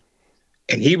 10,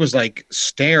 and he was like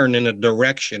staring in a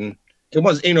direction. It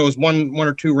was, it was one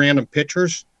or two random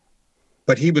pictures,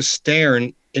 but he was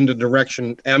staring in the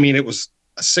direction. I mean, it was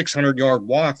a 600-yard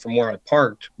walk from where I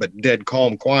parked, but dead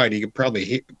calm, quiet. He could probably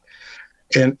hit.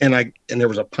 And there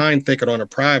was a pine thicket on a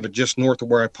private just north of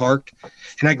where I parked,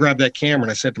 and I grabbed that camera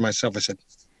and I said to myself, I said,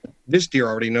 this deer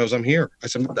already knows I'm here. I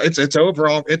said, it's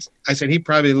overall. I said, he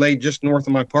probably laid just north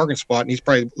of my parking spot and he's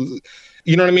probably,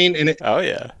 you know what I mean? And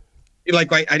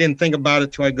like, I didn't think about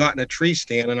it till I got in a tree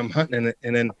stand and I'm hunting it.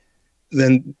 And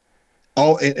then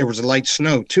it was a light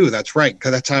snow too. That's right.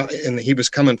 Cause that's how, and he was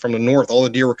coming from the north. All the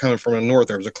deer were coming from the north.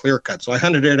 There was a clear cut. So I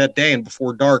hunted there that day, and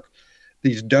before dark,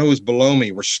 these does below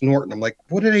me were snorting. I'm like,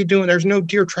 what are they doing? There's no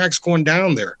deer tracks going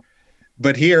down there.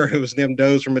 But here it was them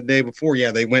does from the day before.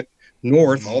 Yeah. They went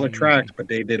north, all the tracks, but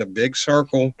they did a big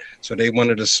circle, so they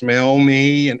wanted to smell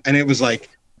me, and it was like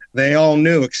they all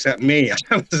knew except me.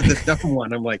 I was the dumb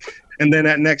one. I'm like, and then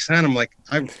that next time I'm like,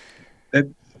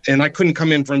 and I couldn't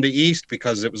come in from the east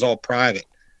because it was all private.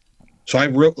 So I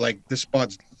wrote like, this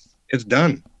spot's, it's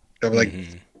done. They were like,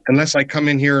 unless I come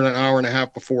in here in an hour and a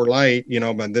half before light,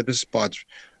 but this spot's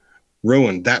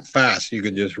ruined that fast. You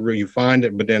could just you find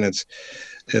it, but then it's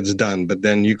done. But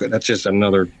then that's just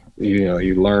another,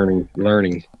 you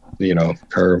learning,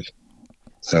 curve.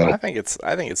 So I think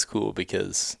it's cool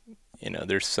because,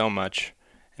 there's so much,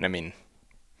 and I mean,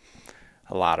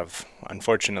 a lot of,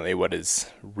 unfortunately, what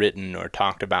is written or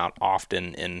talked about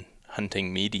often in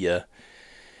hunting media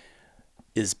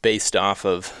is based off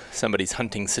of somebody's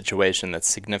hunting situation that's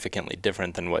significantly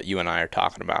different than what you and I are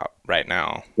talking about right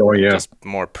now. Oh, yeah. Just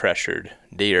more pressured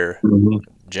deer,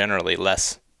 generally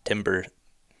less timber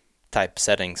type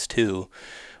settings too,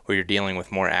 where you're dealing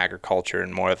with more agriculture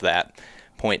and more of that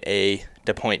point A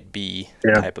to point B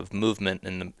type of movement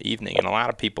in the evening. And a lot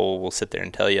of people will sit there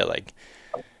and tell you, like,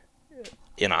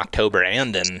 in October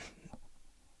and in,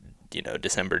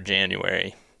 December,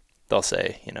 January, they'll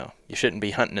say, you shouldn't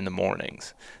be hunting in the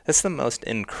mornings. That's the most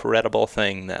incredible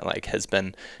thing that, like, has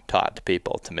been taught to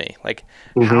people, to me. Like,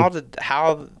 how the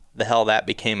hell that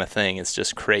became a thing is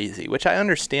just crazy, which I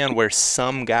understand where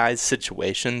some guys'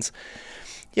 situations,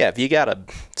 if you got a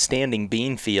standing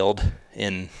bean field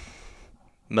in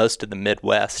most of the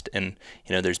Midwest and,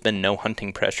 there's been no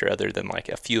hunting pressure other than like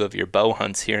a few of your bow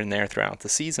hunts here and there throughout the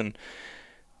season.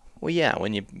 Well, yeah,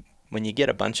 when you get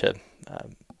a bunch of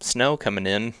snow coming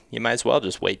in, you might as well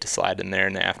just wait to slide in there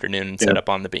in the afternoon and set up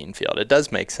on the bean field. It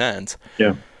does make sense.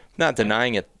 Yeah. Not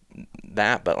denying it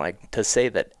that, but like to say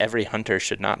that every hunter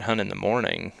should not hunt in the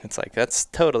morning, it's like that's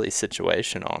totally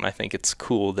situational. And I think it's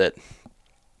cool that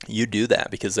you do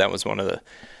that, because that was one of the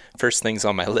first things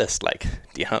on my list. Like,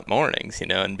 do you hunt mornings?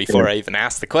 And before I even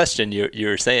asked the question, you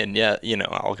were saying,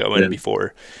 I'll go in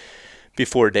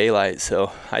before daylight.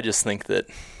 So I just think that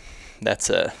that's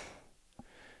a,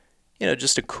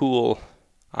 just a cool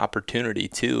opportunity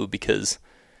too, because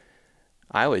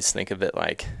I always think of it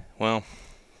like, well,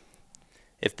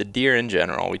 if the deer in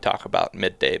general, we talk about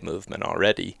midday movement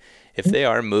already, if they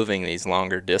are moving these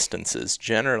longer distances,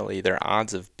 generally their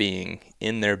odds of being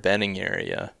in their bedding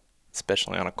area,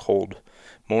 especially on a cold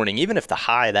morning, even if the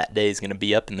high that day is going to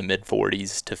be up in the mid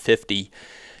 40s to 50,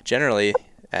 generally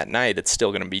at night it's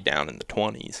still going to be down in the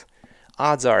 20s.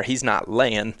 Odds are he's not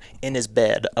laying in his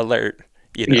bed alert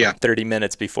Yeah, 30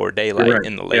 minutes before you're daylight right.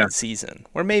 in the Yeah. late season.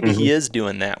 Or maybe Hmm. he is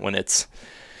doing that when it's,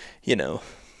 you know,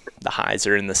 the highs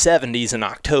are in the 70s in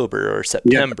October or Yeah.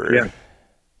 Yeah. September.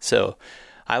 So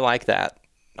I like that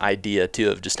idea too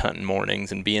of just hunting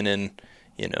mornings and being in,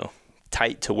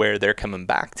 tight to where they're coming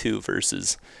back to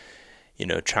versus,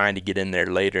 trying to get in there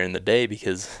later in the day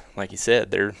because, like you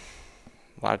said, a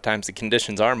lot of times the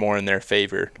conditions are more in their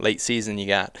favor. Late season, you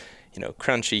got,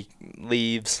 crunchy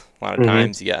leaves. A lot of Hmm.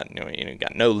 times you got, you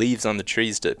got no leaves on the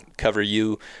trees to cover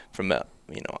you from a,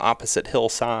 opposite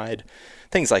hillside,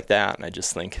 things like that. And I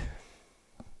just think,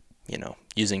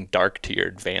 using dark to your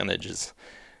advantage is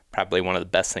probably one of the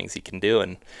best things you can do.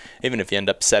 And even if you end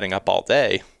up setting up all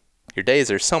day, your days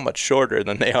are so much shorter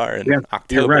than they are in Yeah. You're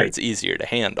October. right. It's easier to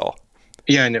handle.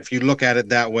 Yeah, and if you look at it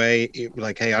that way,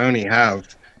 like, hey, I only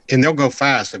have, and they'll go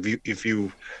fast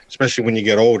especially when you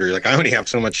get older. Like, I only have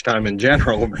so much time in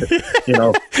general, but, you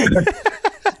know,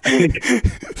 you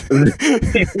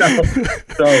know,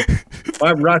 so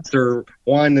my ruts are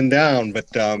winding down. But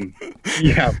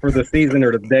yeah, for the season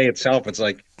or the day itself, it's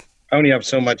like I only have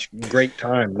so much great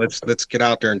time. Let's get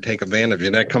out there and take advantage.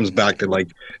 And that comes back to like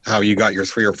how you got your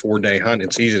 3 or 4 day hunt.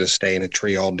 It's easy to stay in a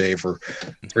tree all day for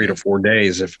 3 to 4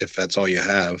 days if that's all you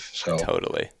have. So,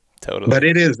 Totally. but Totally.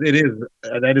 it is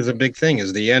that is a big thing.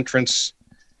 Is the entrance.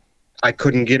 I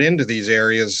couldn't get into these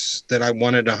areas that I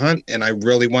wanted to hunt, and I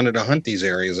really wanted to hunt these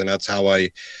areas, and that's how I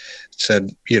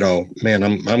said, man,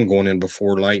 I'm going in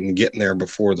before light and getting there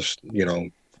before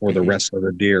for the Hmm. rest of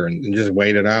the deer, and just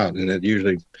wait it out, and it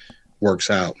usually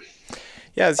works out.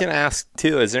 Yeah, I was going to ask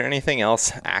too, is there anything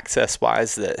else access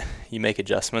wise that you make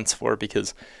adjustments for?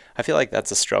 Because I feel like that's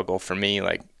a struggle for me.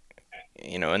 Like,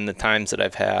 in the times that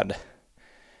I've had,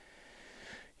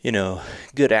 you know,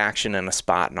 good action in a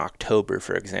spot in October,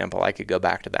 for example, I could go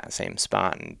back to that same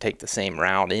spot and take the same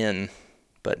route in,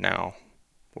 but now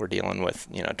we're dealing with,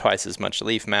 twice as much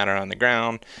leaf matter on the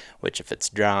ground, which if it's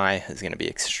dry is going to be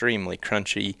extremely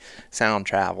crunchy. Sound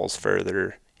travels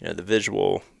further. The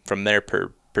visual from their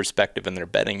perspective in their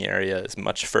bedding area is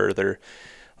much further.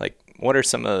 Like, what are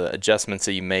some of the adjustments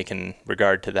that you make in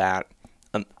regard to that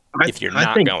I if you're I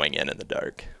not think, going in the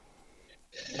dark?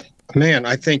 man,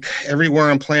 I think everywhere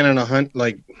I'm planning a hunt,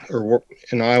 like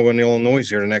in Iowa and Illinois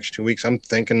here the next 2 weeks, I'm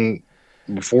thinking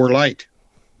before light.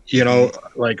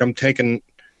 Mm-hmm. Like I'm taking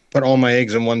put all my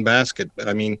eggs in one basket.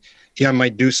 I mean, yeah, I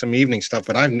might do some evening stuff,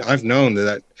 but I've known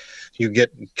that you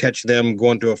catch them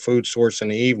going to a food source in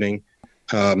the evening.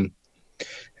 Um,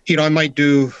 I might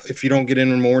do, if you don't get in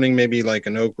the morning, maybe like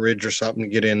an Oak Ridge or something,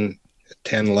 get in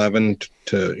 10, 11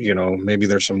 to, maybe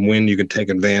there's some wind you could take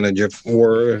advantage of,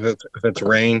 or if it's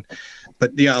rain.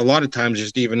 But yeah, a lot of times,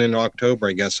 just even in October,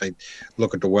 I guess I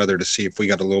look at the weather to see if we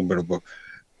got a little bit of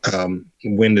a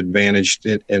wind advantage.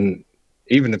 And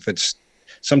even if it's,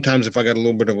 sometimes if I got a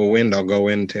little bit of a wind, I'll go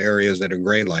into areas that are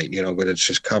gray light, but it's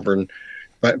just covering,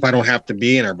 but if I don't have to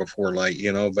be in there before light,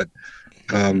 but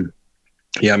um,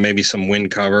 yeah, maybe some wind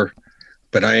cover.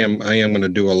 But I am going to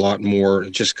do a lot more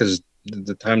just because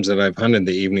the times that I've hunted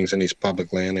the evenings in these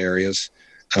public land areas,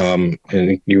 and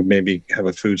you maybe have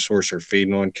a food source or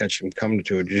feeding on, catch them coming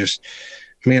to it. Just,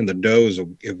 man, the does will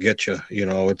get you.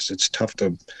 It's tough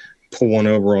to pull one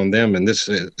over on them, and this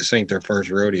ain't their first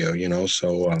rodeo.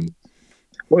 So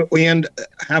we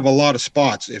have a lot of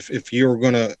spots. If you're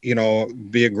gonna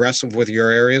be aggressive with your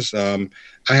areas, I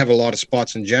have a lot of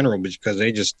spots in general because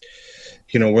they just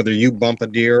whether you bump a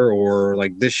deer or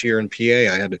like this year in PA,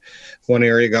 I had one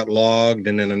area got logged,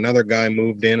 and then another guy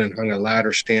moved in and hung a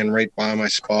ladder stand right by my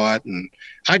spot, and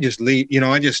I just leave.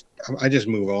 I just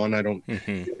move on. I don't.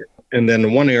 Mm-hmm. And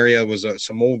then one area was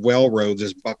some old well roads.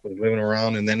 This buck was living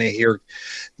around, and then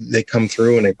they come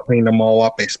through and they clean them all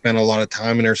up. They spent a lot of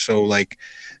time in there, so like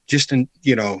just and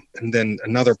then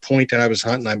another point that I was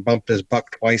hunting, I bumped this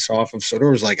buck twice off of. So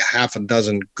there was like a half a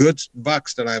dozen good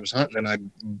bucks that I was hunting, and I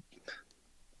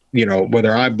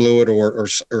whether I blew it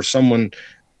or someone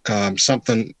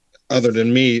something other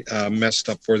than me messed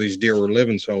up where these deer were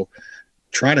living. So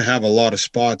try to have a lot of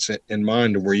spots in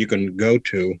mind where you can go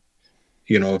to.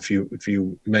 If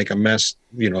you make a mess,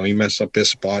 you mess up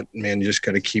this spot, man, you just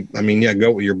got to keep. I mean, yeah,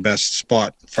 go with your best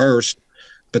spot first,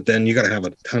 but then you got to have a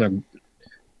ton of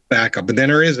backup. But then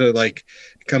there is it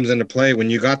comes into play when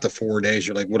you got the 4 days.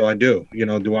 You're like, what do I do?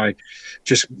 Do I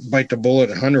just bite the bullet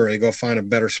and hunt, or I go find a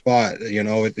better spot?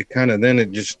 It kind of, then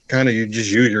it just kind of, you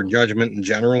just use your judgment in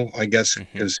general, I guess,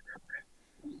 Mm-hmm. because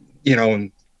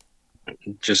and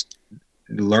just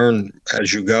learn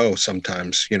as you go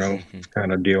sometimes, Mm-hmm.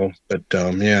 kind of deal. But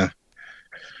yeah.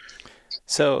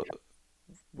 So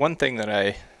one thing that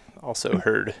I also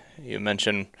heard you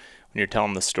mention when you're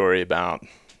telling the story about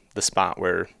the spot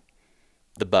where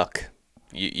the buck,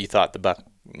 you thought the buck,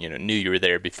 knew you were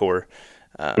there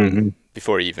Hmm.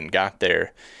 before you even got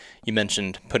there. You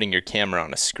mentioned putting your camera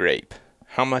on a scrape.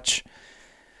 How much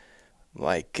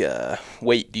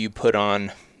weight do you put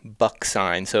on buck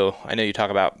sign? So I know you talk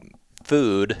about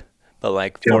food, but Yeah,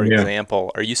 for yeah.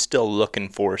 example, are you still looking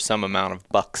for some amount of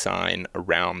buck sign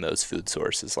around those food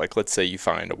sources? Like let's say you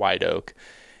find a white oak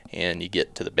and you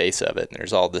get to the base of it and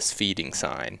there's all this feeding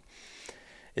sign.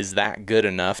 Is that good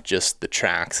enough, just the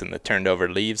tracks and the turned over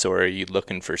leaves, or are you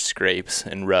looking for scrapes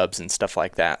and rubs and stuff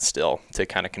like that still to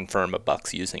kind of confirm a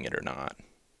buck's using it or not?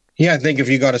 Yeah, I think if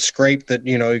you got a scrape that,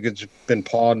 it's been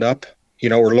pawed up,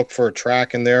 or look for a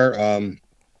track in there.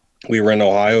 We were in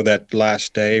Ohio that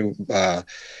last day,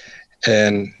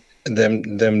 and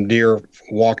them deer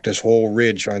walked this whole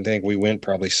ridge. I think we went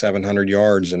probably 700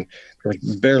 yards, and there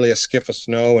was barely a skiff of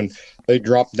snow, and they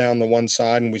dropped down the one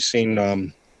side, and we seen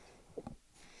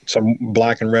some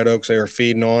black and red oaks they were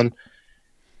feeding on.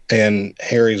 And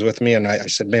Harry's with me, and I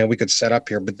said, "Man, we could set up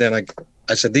here." But then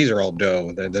I said, "These are all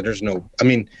doe. There's no. I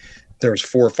mean, there was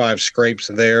 4 or 5 scrapes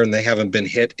there, and they haven't been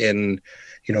hit in.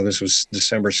 This was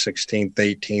December 16th,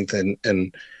 18th,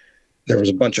 and there was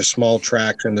a bunch of small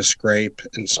tracks in the scrape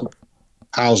and some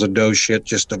piles of doe shit,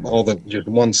 just of all the just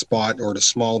one spot or the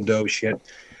small doe shit.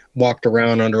 Walked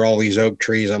around under all these oak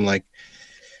trees. I'm like,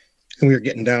 and we were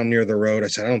getting down near the road. I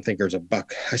said, I don't think there's a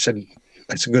buck. I said,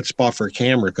 it's a good spot for a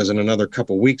camera because in another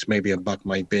couple of weeks, maybe a buck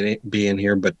might be in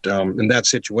here. But in that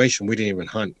situation, we didn't even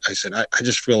hunt. I said, I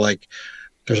just feel like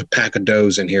there's a pack of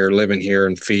does in here, living here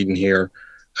and feeding here.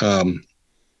 Um,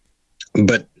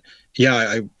 but yeah,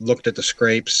 I looked at the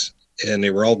scrapes and they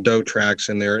were all doe tracks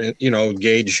in there. And,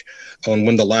 gauge on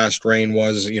when the last rain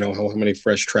was, how many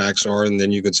fresh tracks are. And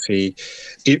then you could see,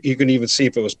 you can even see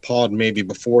if it was pawed maybe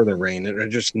before the rain.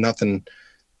 And just nothing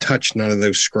touched none of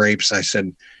those scrapes. I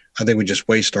said, I think we just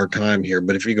waste our time here.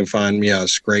 But if you can find me a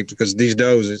scrape, because these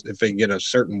does, if they get a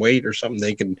certain weight or something,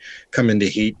 they can come into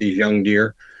heat, these young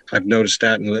deer. I've noticed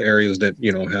that in the areas that,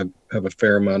 have a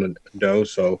fair amount of doe.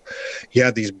 So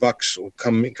yeah, these bucks will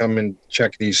come and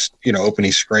check these, open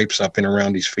these scrapes up in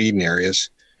around these feeding areas.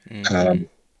 Mm-hmm. Um,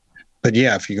 but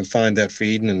yeah, if you can find that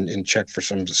feeding and check for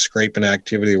some scraping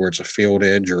activity where it's a field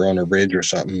edge or on a ridge or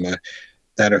something,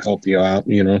 that'll help you out.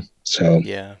 So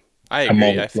Yeah, I I'm agree.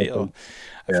 always I feel looking.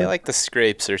 I Yeah. feel like the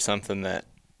scrapes are something that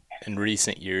in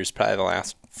recent years, probably the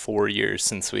last 4 years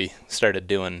since we started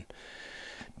doing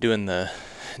the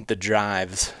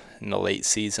drives in the late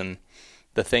season,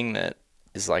 the thing that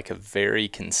is like a very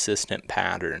consistent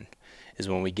pattern is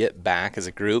when we get back as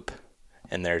a group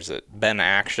and been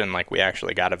action, like we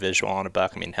actually got a visual on a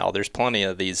buck. I mean, hell, there's plenty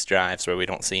of these drives where we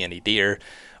don't see any deer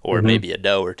or Hmm. maybe a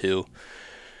doe or two.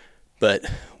 But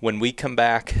when we come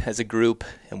back as a group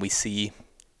and we see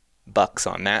bucks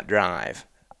on that drive,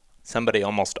 somebody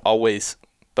almost always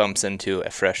bumps into a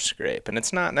fresh scrape. And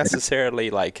it's not necessarily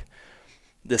like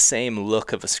the same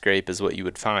look of a scrape as what you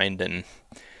would find in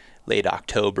late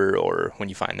October or when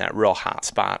you find that real hot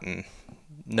spot in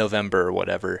November or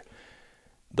whatever.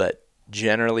 But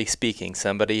generally speaking,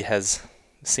 somebody has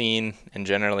seen and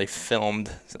generally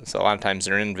filmed. So a lot of times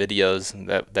they're in videos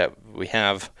that we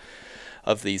have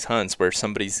of these hunts where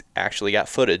somebody's actually got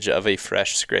footage of a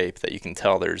fresh scrape that you can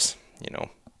tell there's,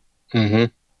 Hmm.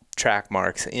 track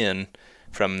marks in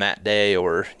from that day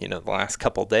or, the last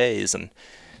couple days. And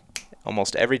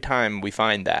almost every time we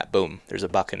find that, boom, there's a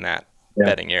buck in that Yeah.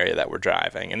 bedding area that we're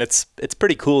driving. And it's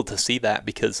pretty cool to see that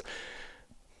because,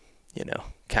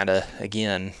 kind of,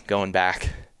 again, going back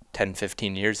 10,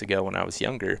 15 years ago when I was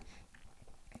younger,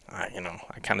 I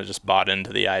kind of just bought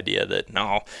into the idea that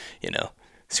no,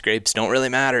 scrapes don't really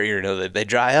matter. They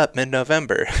dry up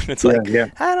mid-November. It's Yeah. like Yeah.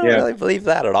 I don't Yeah. really believe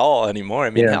that at all anymore. I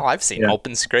mean, Yeah. hell, I've seen Yeah.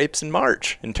 open scrapes in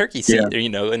March in turkey Yeah. season,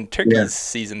 in Yeah. turkey's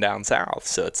season down south.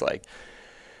 So it's like,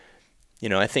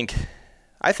 I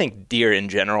think deer in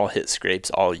general hit scrapes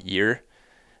all year,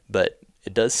 but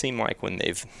it does seem like when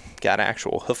they've got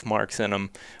actual hoof marks in them,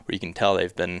 where you can tell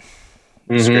they've been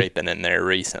Hmm. scraping in there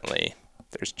recently,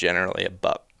 there's generally a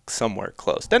buck somewhere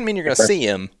close. Doesn't mean you're going to see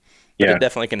him, but Yeah. it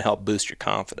definitely can help boost your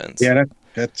confidence. Yeah.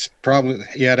 That's probably,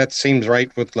 yeah, that seems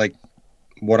right with like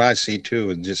what I see too.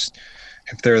 And just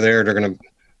if they're there, they're going to,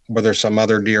 whether some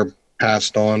other deer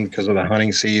passed on because of the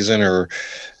hunting season or,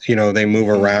 they move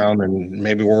Mm-hmm. around and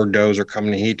maybe more does are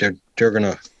coming to heat, they're going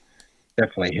to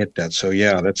definitely hit that. So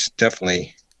yeah, that's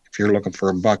definitely, if you're looking for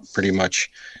a buck pretty much,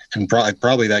 and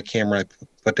probably that camera I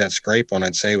put that scrape on,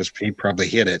 I'd say he probably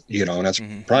hit it, and that's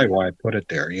Mm-hmm. probably why I put it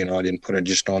there. I didn't put it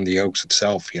just on the oaks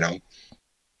itself.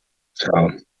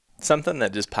 So Something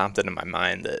that just popped into my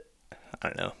mind that I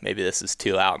don't know, maybe this is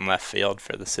too out in left field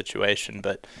for the situation,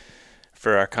 but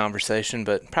for our conversation,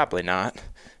 but probably not.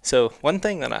 So one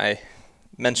thing that I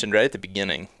mentioned right at the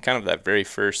beginning, kind of that very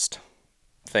first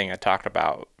thing I talked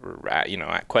about, or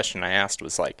a question I asked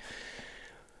was like,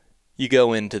 you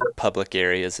go into public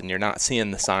areas and you're not seeing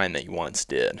the sign that you once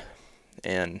did.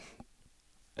 And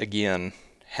again,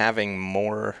 having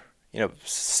more,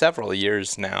 several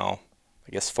years now,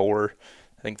 I guess 4,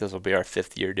 I think this will be our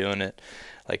 5th year doing it,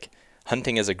 like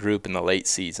hunting as a group in the late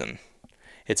season.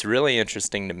 It's really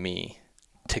interesting to me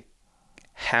to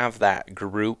have that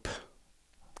group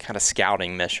kind of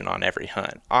scouting mission on every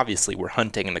hunt. Obviously, we're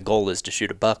hunting and the goal is to shoot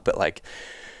a buck, but like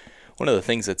one of the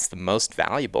things that's the most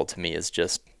valuable to me is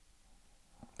just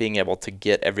being able to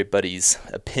get everybody's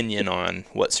opinion on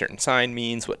what certain sign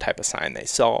means, what type of sign they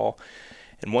saw.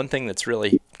 And one thing that's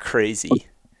really crazy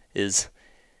is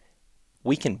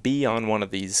we can be on one of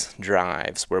these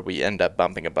drives where we end up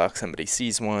bumping a buck. Somebody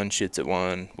sees one, shoots at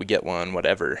one, we get one,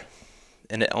 whatever.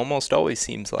 And it almost always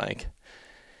seems like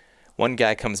one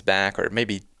guy comes back, or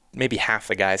maybe half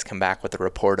the guys come back with a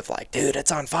report of like, dude,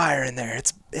 it's on fire in there,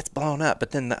 it's blown up.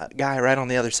 But then the guy right on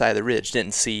the other side of the ridge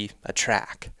didn't see a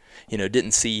track,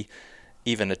 didn't see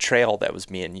even a trail that was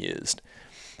being used.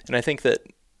 And I think that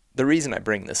the reason I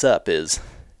bring this up is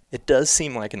it does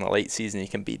seem like in the late season you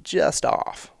can be just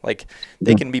off. Like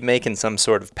they can be making some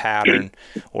sort of pattern,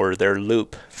 or their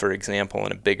loop, for example,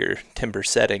 in a bigger timber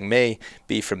setting may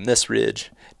be from this ridge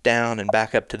down and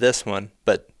back up to this one,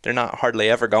 but they're not hardly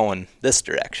ever going this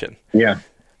direction. Yeah.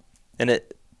 And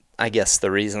I guess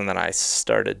the reason that I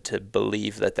started to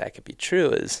believe that could be true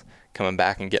is coming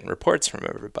back and getting reports from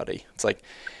everybody. It's like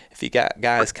if you got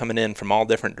guys coming in from all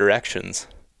different directions,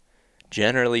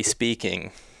 generally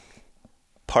speaking,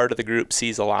 part of the group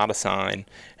sees a lot of sign,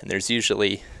 and there's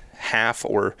usually half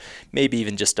or maybe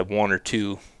even just a 1 or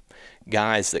 2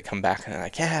 guys that come back and are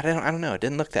like, yeah, I don't know, it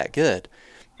didn't look that good.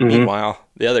 Mm-hmm. Meanwhile,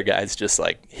 the other guy's just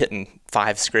like hitting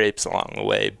 5 scrapes along the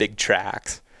way, big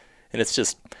tracks. And it's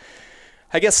just,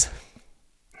 I guess,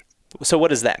 so what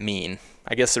does that mean?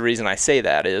 I guess the reason I say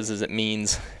that is it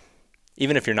means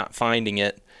even if you're not finding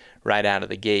it right out of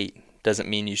the gate, doesn't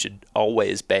mean you should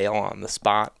always bail on the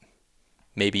spot.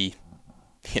 Maybe,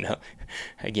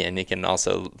 again, you can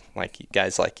also, like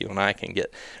guys like you and I can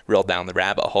get real down the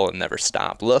rabbit hole and never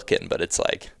stop looking, but it's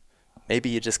like, maybe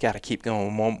you just got to keep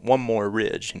going one more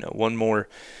ridge, one more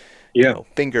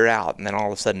finger out, and then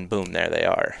all of a sudden, boom, there they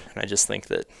are. And I just think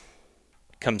that it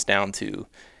comes down to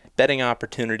bedding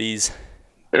opportunities,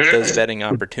 those bedding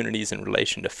opportunities in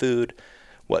relation to food,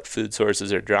 what food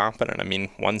sources are dropping. And I mean,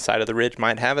 one side of the ridge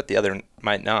might have it, the other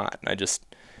might not. And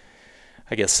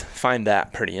I guess find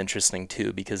that pretty interesting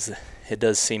too, because it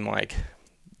does seem like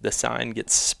the sign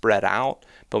gets spread out,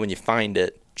 but when you find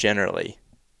it, generally,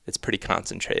 it's pretty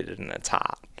concentrated and it's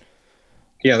hot.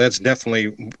 Yeah, that's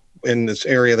definitely in this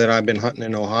area that I've been hunting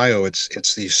in Ohio.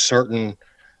 It's these certain,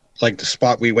 like the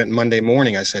spot we went Monday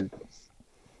morning. I said,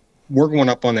 we're going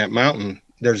up on that mountain.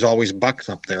 There's always bucks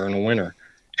up there in the winter.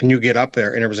 And you get up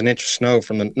there and there was an inch of snow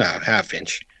half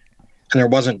inch. And there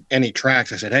wasn't any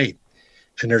tracks. I said, hey,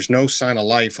 and there's no sign of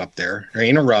life up there. There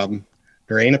ain't a rub.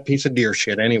 There ain't a piece of deer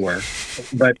shit anywhere.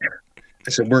 But I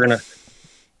said,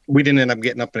 we didn't end up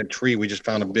getting up in a tree. We just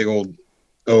found a big old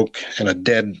oak and a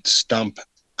dead stump.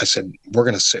 I said, we're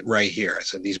going to sit right here. I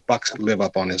said, these bucks live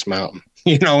up on this mountain,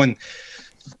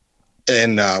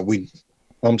 and we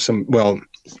bumped some, well,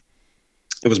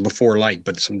 it was before light,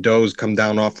 but some does come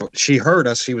down off. She heard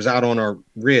us. She was out on our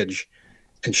ridge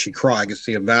and she cried. I could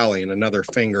see a valley and another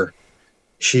finger.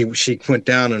 She went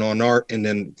down and on our, and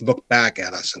then looked back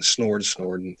at us and snored.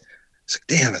 And I said,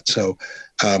 damn it. So,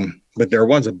 but there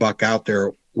was a buck out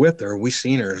there with her. We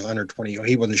seen her 120.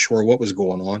 He wasn't sure what was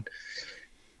going on.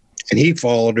 And he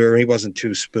followed her. He wasn't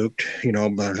too spooked,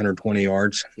 about 120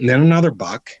 yards. And then another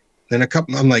buck. Then a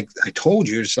couple, I'm like, I told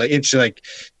you, it's like,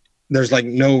 there's like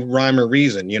no rhyme or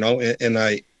reason, and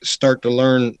I start to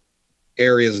learn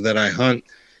areas that I hunt.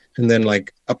 And then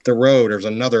like up the road, there's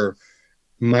another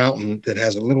mountain that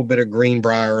has a little bit of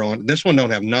greenbrier on. This one don't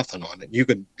have nothing on it. You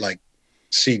could like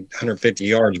see 150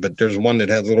 yards, but there's one that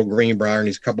has a little greenbrier and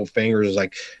these couple fingers.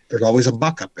 Like there's always a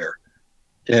buck up there.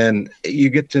 And you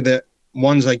get to the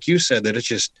ones like you said that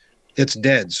it's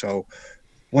dead. So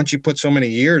once you put so many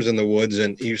years in the woods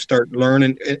and you start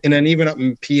learning, and then even up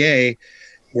in PA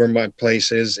where my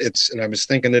place is, and I was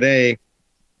thinking today,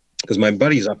 because my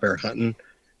buddy's up there hunting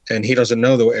and he doesn't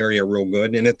know the area real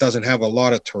good, and it doesn't have a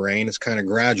lot of terrain. It's kind of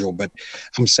gradual, but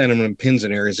I'm sending him pins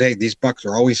in areas. Hey, these bucks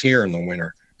are always here in the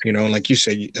winter, and like you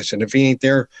said, I said, if he ain't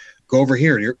there, go over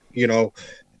here.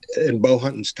 And bow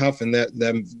hunting's tough in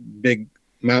them big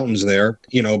mountains there,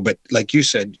 but like you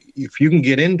said, if you can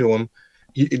get into them,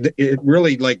 it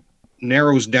really, like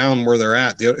narrows down where they're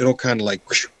at. It'll kind of like,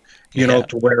 Yeah.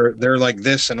 to where they're like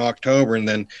this in October, and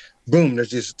then boom,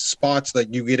 there's these spots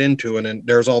that you get into, and then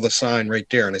there's all the sign right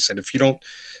there. And I said, if you don't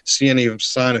see any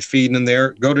sign of feeding in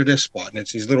there, go to this spot. And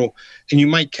it's these little, and you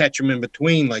might catch them in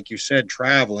between, like you said,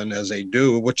 traveling as they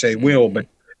do, which they will, Mm-hmm. but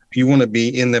you want to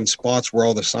be in them spots where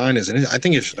all the sign is. And I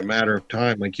think it's just a matter of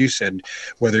time, like you said,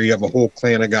 whether you have a whole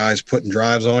clan of guys putting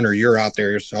drives on, or you're out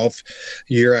there yourself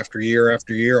year after year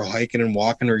after year, hiking and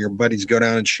walking, or your buddies go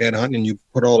down and shed hunting, and you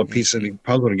put all the pieces of Mm-hmm. the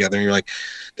puzzle together, and you're like,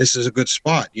 this is a good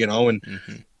spot, and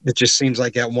Mm-hmm. it just seems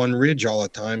like that one ridge all the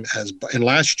time has. And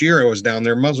last year I was down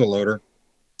there muzzleloader,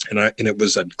 and it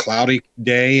was a cloudy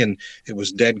day, and it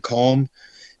was dead calm,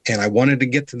 and I wanted to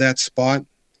get to that spot.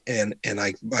 And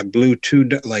I blew two,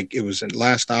 like it was the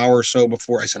last hour or so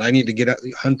before. I said, I need to get out,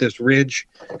 hunt this ridge.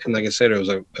 And like I said, it was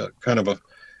a kind of a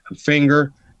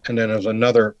finger. And then there was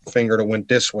another finger that went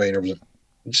this way. And there was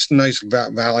just a nice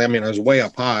valley. I mean, I was way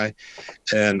up high.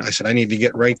 And I said, I need to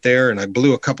get right there. And I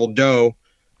blew a couple doe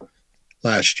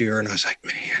last year. And I was like,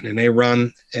 man, and they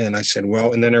run. And I said,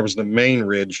 well, and then there was the main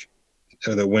ridge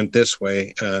that went this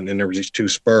way. And then there was these two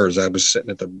spurs. I was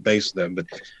sitting at the base of them.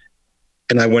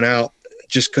 And I went out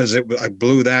just because I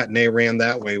blew that, and they ran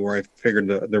that way where I figured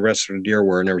the rest of the deer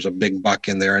were, and there was a big buck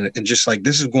in there. And just like,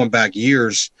 this is going back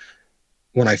years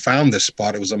when I found this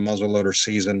spot. It was a muzzleloader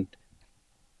season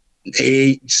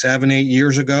 7, 8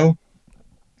 years ago,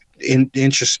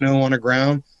 inch of snow on the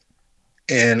ground.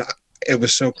 And it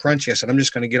was so crunchy. I said, I'm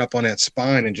just going to get up on that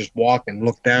spine and just walk and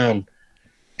look down.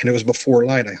 And it was before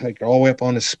light. I hiked all the way up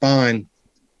on the spine,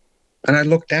 and I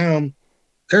looked down.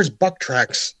 There's buck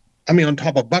tracks. I mean, on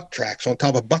top of buck tracks, on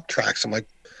top of buck tracks. I'm like,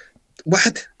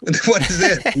 what? What is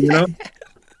this?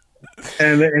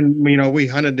 And we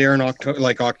hunted there in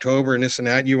October and this and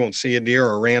that. You won't see a deer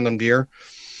or a random deer.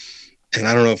 And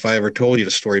I don't know if I ever told you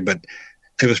the story, but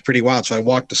it was pretty wild. So I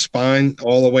walked the spine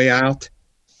all the way out,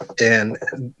 and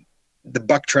the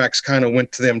buck tracks kind of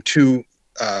went to them two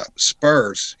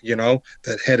spurs,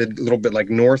 that headed a little bit like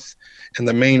north, and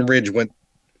the main ridge went,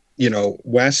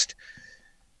 west.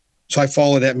 So I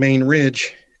followed that main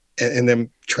ridge, and then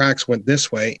tracks went this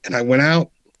way. And I went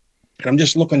out, and I'm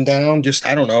just looking down.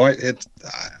 I don't know,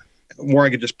 where I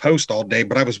could just post all day.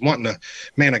 But I was wanting to,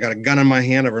 man, I got a gun in my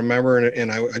hand, I remember,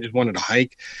 and I just wanted to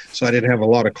hike. So I didn't have a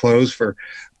lot of clothes for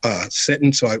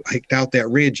sitting. So I hiked out that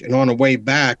ridge. And on the way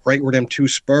back, right where them two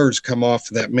spurs come off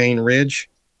that main ridge,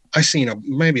 I seen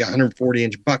maybe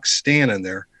 140-inch buck standing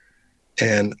there.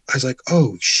 And I was like,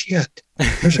 oh, shit.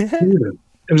 There's a deer.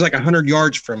 It was like 100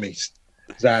 yards from me,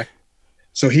 Zach.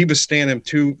 So he was standing,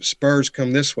 two spurs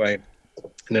come this way. And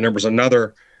then there was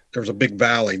a big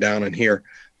valley down in here.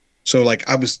 So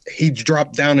he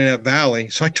dropped down in that valley.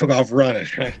 So I took off running.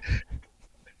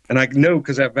 And I know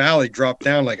because that valley dropped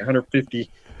down like 150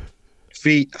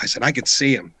 feet. I said, I could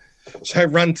see him. So I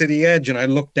run to the edge and I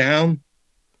look down.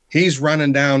 He's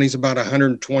running down. He's about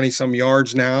 120 some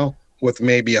yards now with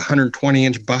maybe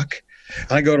 120-inch buck.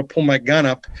 I go to pull my gun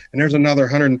up, and there's another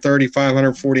 135,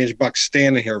 140-inch buck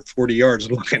standing here 40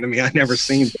 yards looking at me. I never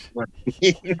seen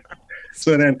this.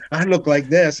 So then I look like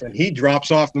this, and he drops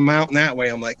off the mountain that way.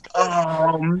 I'm like,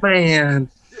 oh, man.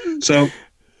 So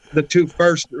the two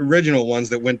first original ones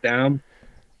that went down,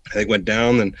 they went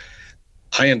down, and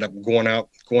I end up going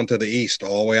to the east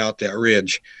all the way out that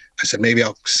ridge. I said, maybe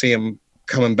I'll see him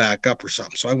coming back up or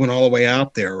something. So I went all the way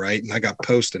out there, right? And I got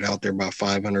posted out there about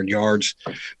 500 yards.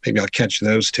 Maybe I'll catch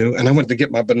those two. And I went to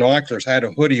get my binoculars. I had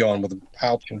a hoodie on with a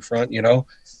pouch in front, I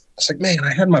was like, man,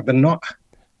 I had my binoculars.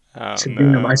 Oh, I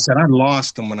no. said, I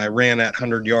lost them when I ran that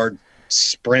 100-yard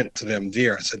sprint to them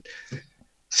deer. I said,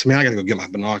 man, I got to go get my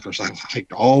binoculars. I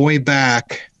hiked all the way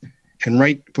back. And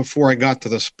right before I got to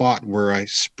the spot where I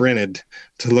sprinted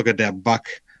to look at that buck,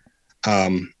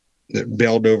 that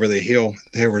bailed over the hill,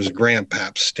 there was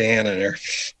Grandpap standing there.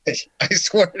 I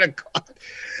swear to God.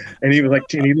 And he was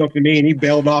like, and he looked at me and he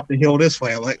bailed off the hill this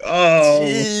way. I'm like, oh,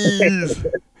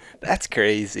 Jeez. That's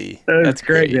crazy. that's That's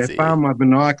crazy. I crazy. found my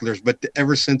binoculars, but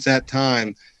ever since that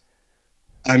time,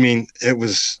 I mean, it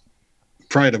was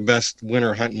probably the best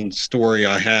winter hunting story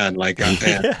I had. Like, I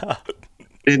Yeah.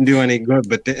 didn't do any good,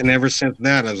 and ever since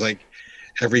that, I was like,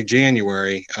 every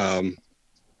January,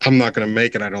 I'm not going to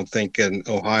make it, I don't think, in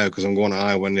Ohio because I'm going to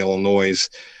Iowa and Illinois.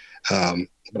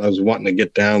 But I was wanting to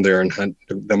get down there and hunt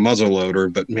the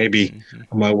muzzleloader, but maybe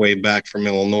on my way back from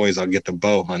Illinois, I'll get the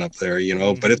bow hunt up there,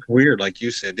 But it's weird, like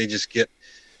you said, they just get,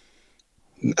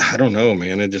 I don't know,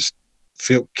 man. They just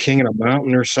feel king of a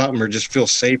mountain or something, or just feel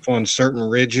safe on certain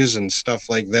ridges and stuff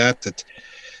like that,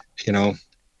 you know.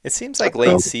 It seems like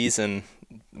late season,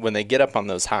 when they get up on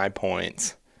those high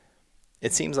points,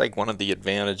 it seems like one of the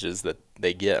advantages that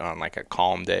they get on like a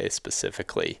calm day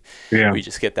specifically, Yeah. where you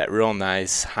just get that real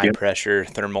nice high Yep. pressure,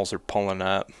 thermals are pulling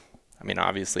up. I mean,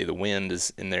 obviously the wind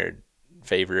is in their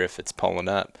favor if it's pulling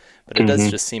up, but it does Hmm.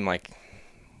 just seem like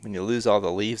when you lose all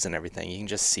the leaves and everything, you can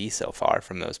just see so far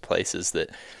from those places that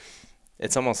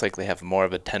it's almost like they have more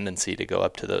of a tendency to go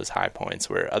up to those high points,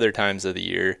 where other times of the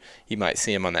year you might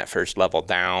see them on that first level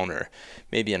down or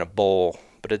maybe in a bowl.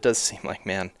 But it does seem like,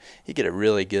 man, you get a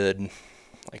really good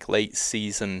like late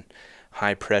season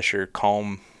high pressure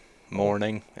calm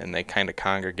morning, and they kind of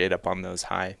congregate up on those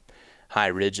high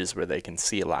ridges where they can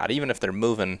see a lot, even if they're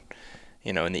moving,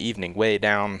 in the evening way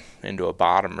down into a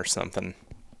bottom or something.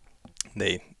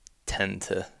 They tend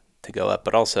to go up.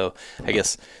 But also, I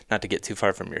guess, not to get too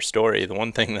far from your story, the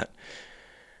one thing that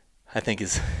I think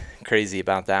is crazy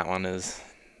about that one is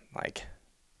like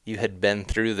you had been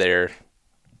through there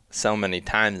so many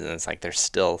times, and it's like there's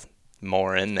still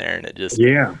more in there, and it just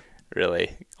Yeah.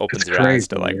 really It's opens your eyes crazy,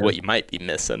 to like man. what you might be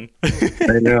missing.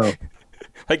 I know.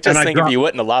 Like And just think if you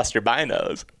wouldn't have lost your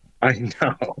binos. I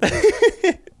know.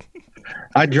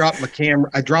 I dropped my camera.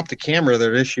 I dropped the camera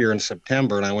there this year in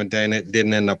September, and I went down. It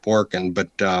didn't end up working, but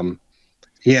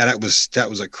yeah, that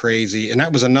was a crazy, and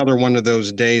that was another one of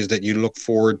those days that you look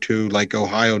forward to. Like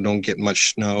Ohio don't get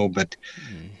much snow, but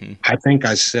Hmm. I think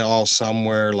I saw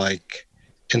somewhere like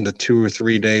in the 2 or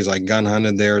 3 days I gun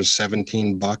hunted there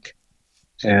 17 buck,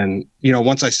 and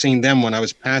once I seen them when I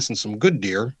was passing some good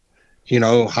deer,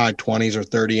 high 20s or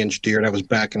 30-inch deer. That was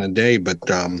back in the day, but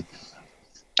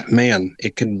man,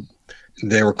 it could.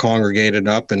 They were congregated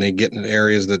up and they get in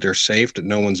areas that they're safe that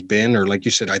no one's been, or like you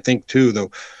said, I think too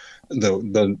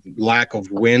the lack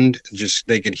of wind, just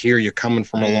they could hear you coming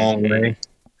from a long Hmm. way.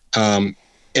 Um,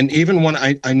 and even when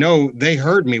I know they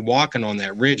heard me walking on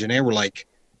that ridge, and they were like,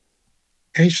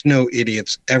 "There's no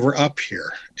idiots ever up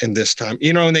here in this time,"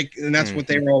 and that's what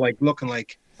they Hmm. were all like, looking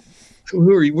like. Who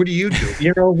are you? What do you do?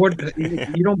 What?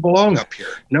 You don't belong up here.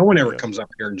 No one ever Yeah. comes up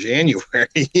here in January.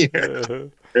 Uh-huh.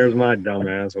 There's my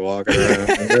dumbass walking around.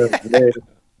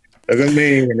 Look at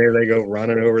me, and there they go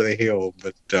running over the hill.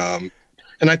 But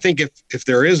and I think if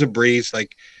there is a breeze,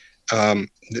 like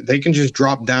they can just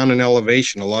drop down in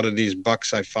elevation. A lot of these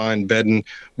bucks I find bedding,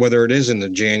 whether it is in the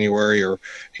January or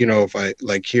if I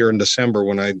like here in December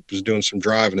when I was doing some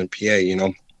driving in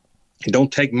PA, it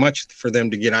don't take much for them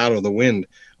to get out of the wind.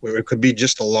 Where it could be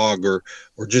just a log or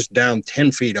just down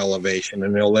 10 feet elevation,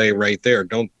 and they'll lay right there.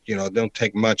 Don't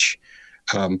take much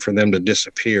for them to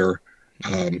disappear.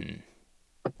 Um, Hmm.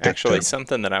 but Actually,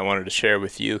 something that I wanted to share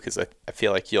with you because I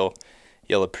feel like you'll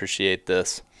appreciate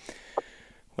this.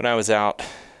 When I was out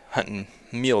hunting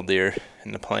mule deer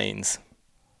in the plains,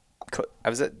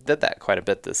 did that quite a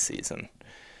bit this season,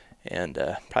 and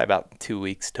probably about 2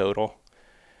 weeks total.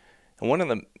 And one of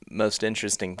the most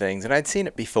interesting things, and I'd seen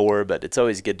it before, but it's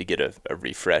always good to get a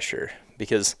refresher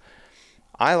because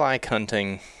I like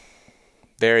hunting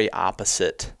very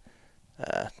opposite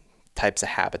uh, types of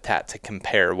habitat to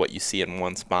compare what you see in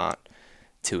one spot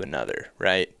to another,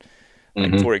 right?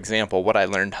 Like, mhm. for example, what I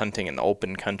learned hunting in the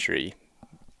open country,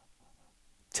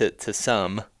 to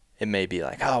some, it may be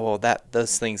like, oh, well,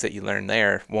 those things that you learn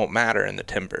there won't matter in the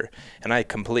timber. And I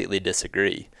completely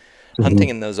disagree. Hunting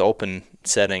Mhm. in those open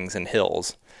settings and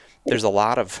hills, there's a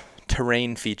lot of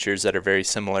terrain features that are very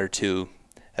similar to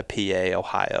a PA,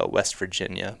 Ohio, West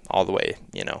Virginia, all the way,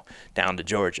 down to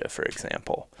Georgia, for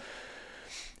example.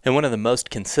 And one of the most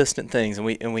consistent things,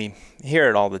 and we hear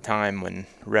it all the time when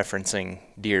referencing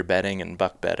deer bedding and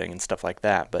buck bedding and stuff like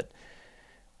that, but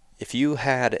if you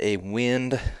had a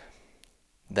wind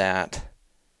that,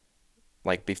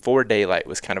 like before daylight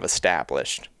was kind of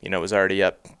established, it was already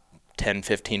up 10,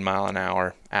 15 mile an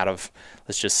hour out of,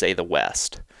 let's just say, the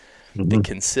west, the Mhm.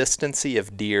 consistency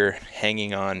of deer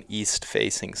hanging on east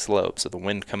facing slopes, so the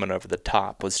wind coming over the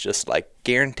top, was just like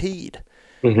guaranteed.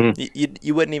 Mhm.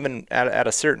 You wouldn't even, at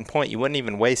a certain point, you wouldn't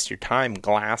even waste your time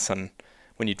glassing,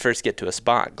 when you'd first get to a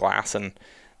spot, glassing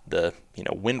the,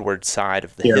 windward side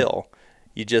of the Yeah. hill.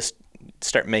 You just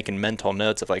start making mental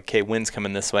notes of like, okay, wind's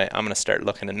coming this way. I'm going to start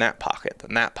looking in that pocket,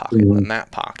 then that pocket, Mhm. then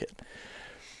that pocket.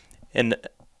 And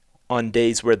on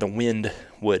days where the wind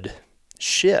would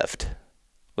shift,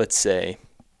 let's say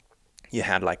you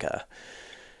had like a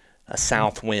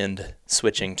south wind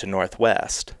switching to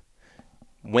northwest,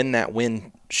 when that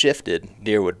wind shifted,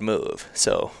 deer would move.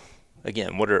 So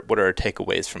again, what are our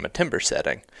takeaways from a timber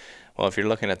setting? Well, if you're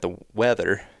looking at the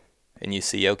weather and you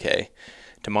see, okay,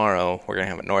 tomorrow we're going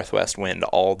to have a northwest wind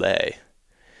all day,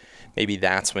 maybe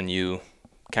that's when you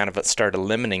kind of start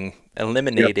eliminating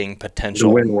Yep. The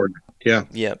potential. windward. Yeah.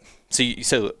 Yep.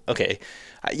 So okay,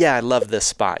 yeah, I love this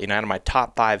spot. Out of my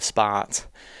top 5 spots,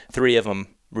 3 of them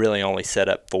really only set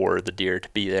up for the deer to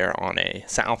be there on a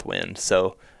south wind.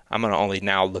 So I'm gonna only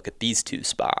now look at these 2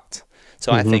 spots.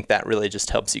 So I Mm-hmm. think that really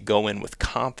just helps you go in with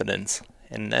confidence.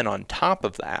 And then on top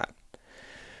of that,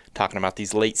 talking about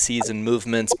these late season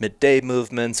movements, midday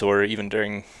movements, or even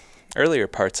during earlier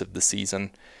parts of the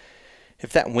season,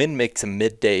 if that wind makes a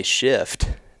midday shift,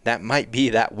 that might be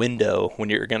that window when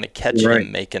you're going to catch Right.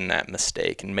 him making that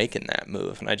mistake and making that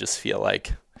move. And I just feel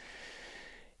like,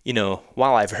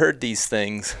 while I've heard these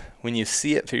things, when you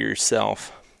see it for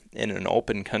yourself in an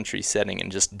open country setting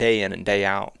and just day in and day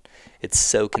out, it's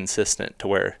so consistent to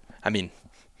where, I mean,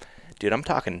 dude, I'm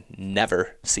talking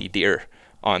never see deer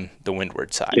on the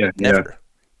windward side. Yeah. Yeah. Never.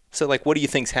 So, like, what do you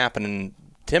think's happening in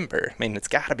timber? I mean, it's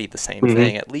got to be the same Mm-hmm.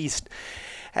 thing, at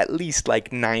least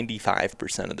like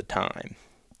 95% of the time.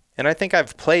 And I think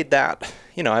I've played that,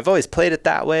 I've always played it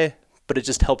that way, but it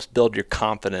just helps build your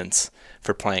confidence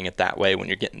for playing it that way when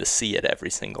you're getting to see it every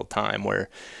single time. Where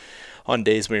on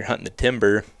days when you're hunting the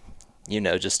timber,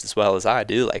 just as well as I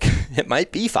do, like it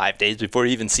might be 5 days before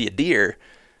you even see a deer,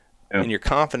 Yeah. and your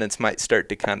confidence might start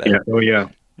to kind Yeah. of Oh, yeah.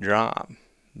 drop.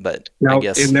 But I Now,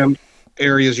 guess, in them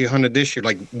areas you hunted this year,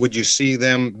 like, would you see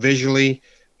them visually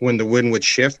when the wind would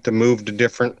shift to move to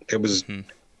different? It was mhm,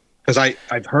 because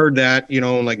I've heard that,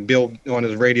 like Bill on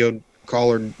his radio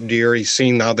caller deer, he's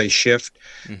seen how they shift.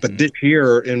 But mhm, this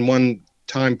year, in one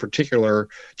time particular,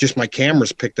 just my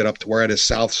cameras picked it up to where at his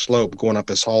south slope going up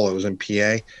his hollows in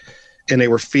PA, and they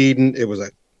were feeding. It was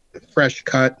a fresh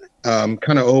cut,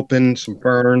 kind of open, some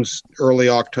ferns, early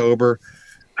October,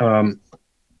 um,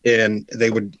 and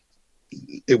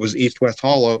it was east-west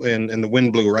hollow, and the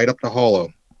wind blew right up the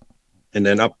hollow, and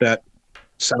then up that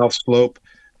south slope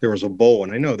there was a bowl,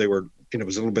 and I know they were, it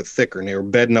was a little bit thicker, and they were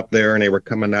bedding up there, and they were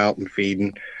coming out and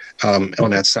feeding on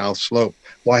that south slope.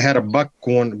 Well, I had a buck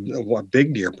going, a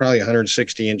big deer, probably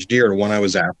 160-inch deer, the one I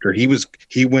was after.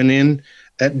 He went in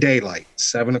at daylight,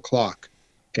 7 o'clock.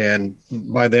 And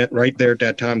by that, right there at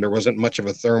that time, there wasn't much of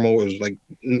a thermal. It was like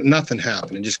nothing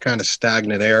happened, and just kind of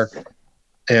stagnant air.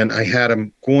 And I had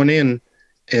him going in,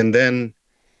 and then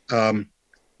um,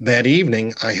 that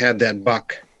evening, I had that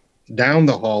buck down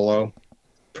the hollow,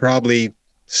 probably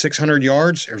 600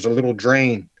 yards. There's a little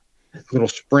drain, a little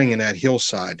spring in that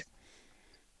hillside.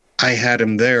 I had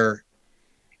him there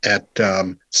at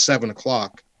 7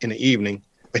 o'clock in the evening,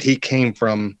 but he came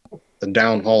from the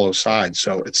down hollow side.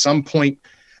 So at some point,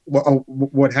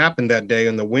 what happened that day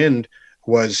in the wind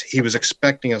was he was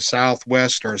expecting a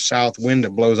southwest or a south wind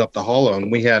that blows up the hollow,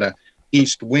 and we had a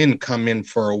east wind come in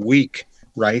for a week,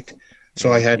 right?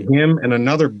 So I had mhm. him and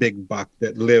another big buck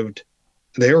that lived.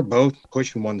 They were both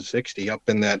pushing 160 up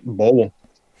in that bowl,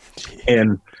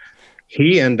 and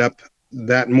he ended up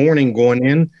that morning going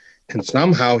in, and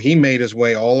somehow he made his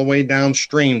way all the way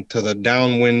downstream to the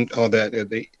downwind,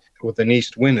 with an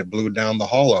east wind that blew down the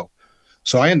hollow.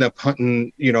 So I ended up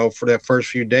hunting, for that first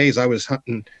few days. I was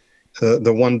hunting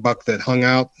the one buck that hung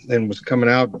out and was coming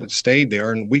out, but stayed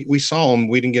there, and we saw him.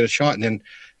 We didn't get a shot, and then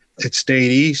it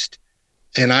stayed east,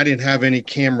 and I didn't have any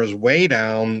cameras way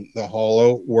down the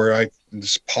hollow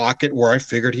this pocket where I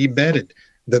figured he bedded,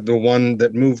 the one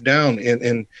that moved down,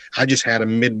 and I just had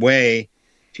him midway,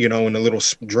 in a little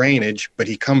drainage, but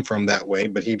he come from that way,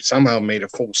 but he somehow made a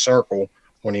full circle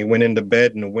when he went into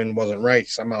bed and the wind wasn't right.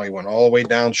 Somehow he went all the way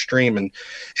downstream, and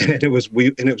it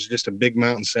was just a big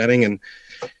mountain setting, and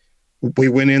we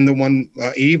went in the one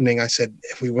evening. I said,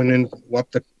 if we went in up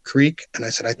the creek, and I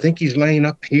said, I think he's laying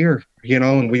up here,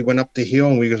 and we went up the hill,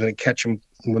 and we were going to catch him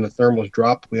when the thermals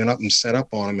dropped. We went up and set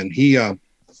up on him, and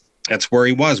that's where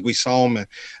he was. We saw him.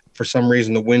 For some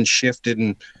reason, the wind shifted,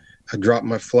 and I dropped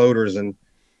my floaters, and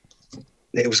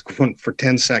it was going for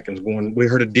 10 seconds going, we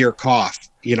heard a deer cough,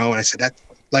 and I said, that,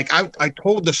 like, I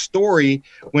told the story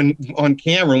when on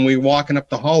camera, when we were walking up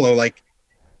the hollow, like,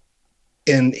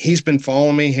 and he's been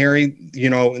following me, Harry,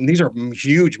 and these are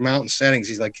huge mountain settings.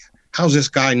 He's like, how's this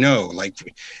guy know? Like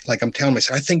I'm telling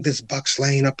myself, I think this buck's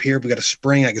laying up here. We got a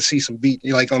spring. I can see some beat.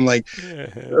 I'm like,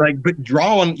 but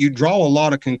you draw a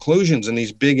lot of conclusions in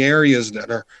these big areas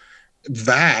that are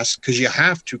vast, because you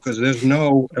have to, because there's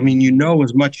no, I mean,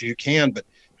 as much as you can, but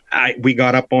we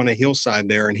got up on a hillside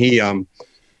there, and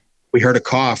we heard a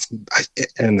cough,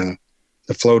 and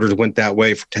the floaters went that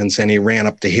way for 10 cents. He ran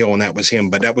up the hill, and that was him.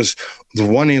 But that was the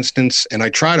one instance. And I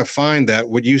try to find that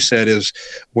what you said is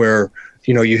where,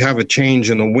 you have a change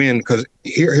in the wind, because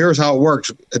here's how it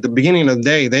works. At the beginning of the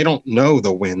day, they don't know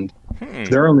the wind.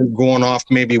 They're only going off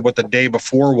maybe what the day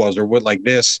before was or what like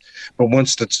this. But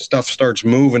once the stuff starts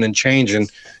moving and changing,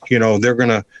 they're going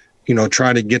to,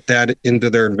 try to get that into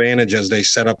their advantage as they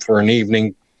set up for an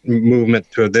evening movement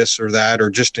to this or that, or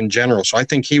just in general. So I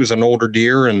think he was an older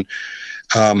deer, and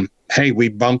hey, we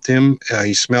bumped him.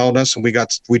 He smelled us, and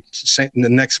the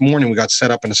next morning we got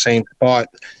set up in the same spot.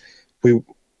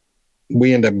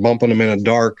 We ended up bumping him in the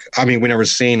dark. I mean, we never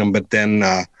seen him, but then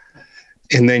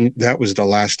and then that was the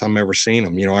last time I ever seen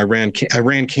him. I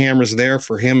ran cameras there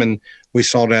for him, and we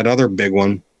saw that other big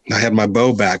one. I had my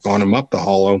bow back on him up the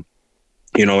hollow,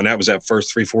 and that was that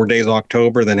first 3-4 days of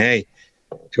October. Then hey,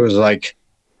 it was like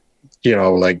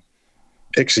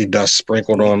pixie dust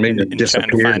sprinkled on me. And trying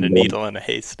to find a needle in a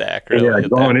haystack, really. Yeah,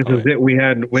 gone. This was it. We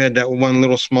had that one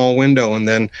little small window,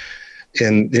 and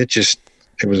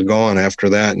it was gone after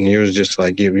that. And he was just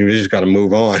like, you just got to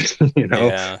move on,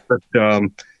 Yeah. But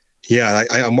yeah,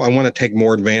 I want to take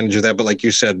more advantage of that. But like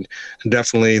you said,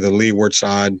 definitely the leeward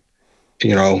side,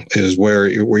 is where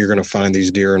you're going to find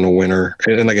these deer in the winter.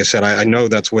 And like I said, I know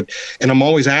that's what, and I'm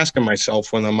always asking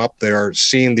myself when I'm up there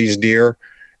seeing these deer,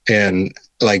 and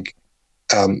like,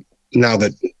 now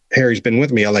that Harry's been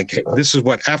with me, this is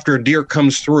what, after a deer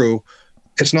comes through,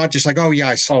 it's not just like, oh yeah,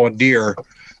 I saw a deer.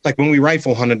 Like when we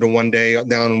rifle hunted the one day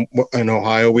down in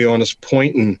Ohio, we were on this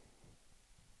point, and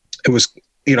it was,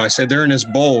 I said, they're in this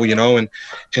bowl,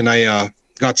 and I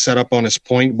got set up on this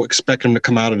point, expecting him to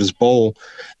come out of his bowl.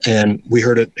 And we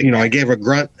heard it, I gave a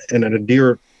grunt, and then a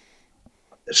deer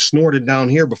snorted down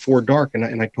here before dark.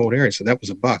 And I told Harry, I said, that was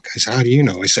a buck. I said, how do you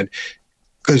know? I said,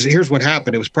 because here's what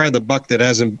happened. It was probably the buck that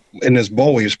has him in his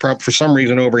bowl. He was probably for some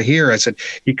reason over here. I said,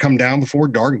 he come down before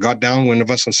dark, got downwind of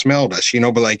us and smelled us,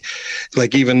 but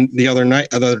like even the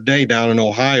other day down in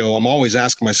Ohio, I'm always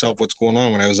asking myself what's going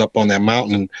on when I was up on that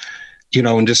mountain.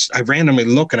 And just, I randomly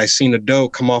look, and I seen a doe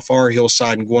come off our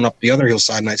hillside and going up the other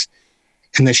hillside.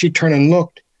 And then she turned and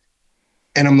looked,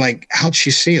 and I'm like, how'd she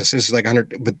see us? This is like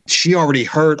 100, but she already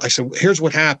heard. I said, here's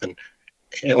what happened.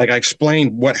 And like I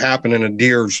explained what happened in a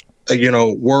deer's,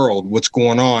 world, what's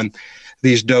going on.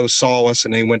 These does saw us,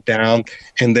 and they went down.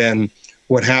 And then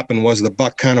what happened was the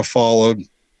buck kind of followed.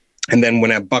 And then when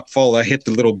that buck followed, I hit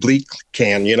the little bleak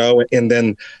can, and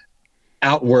then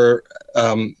out where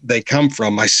they come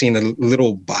from, I seen a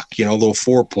little buck, a little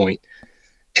 4-point,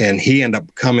 and he ended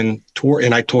up coming toward,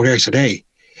 and I told her, I said, hey,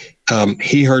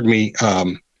 he heard me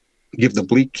give the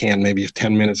bleak can maybe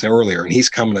 10 minutes earlier, and he's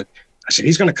coming to, I said,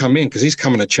 he's going to come in because he's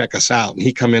coming to check us out. And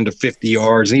he come into 50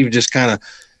 yards, and he was just kind of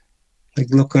like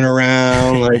looking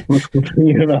around, like,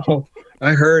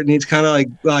 I heard, and he's kind of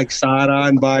like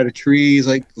side-eyeing by the trees,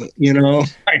 like,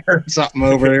 I heard something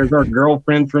over there. There's our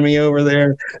girlfriend for me over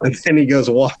there. And then he goes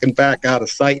walking back out of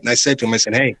sight. And I said to him, I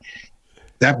said, hey,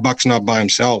 that buck's not by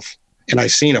himself. And I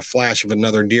seen a flash of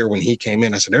another deer when he came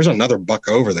in. I said, there's another buck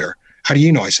over there. How do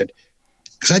you know? I said,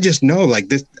 because I just know, like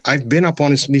this, I've been up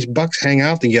on these bucks hang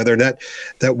out together.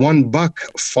 That one buck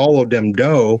followed them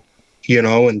doe,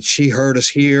 and she heard us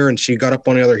here, and she got up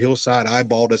on the other hillside,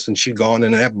 eyeballed us, and she gone,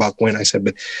 and that buck went. I said,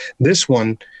 but this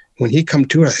one, when he come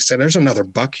to it, I said, there's another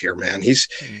buck here, man.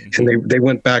 And they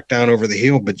went back down over the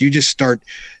hill. But you just start,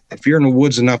 if you're in the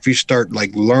woods enough, you start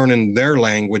like learning their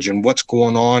language and what's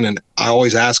going on. And I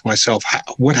always ask myself,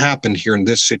 what happened here in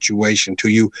this situation to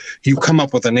you? You come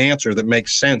up with an answer that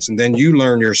makes sense. And then you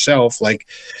learn yourself, like,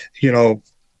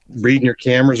 reading your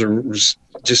cameras, or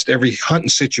just every hunting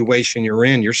situation you're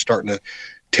in, you're starting to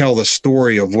tell the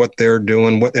story of what they're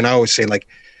doing. And I always say, like,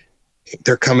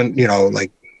 they're coming,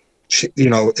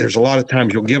 there's a lot of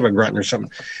times you'll give a grunt or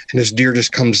something, and this deer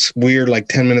just comes weird, like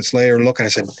 10 minutes later, look, and I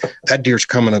said, that deer's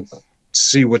coming to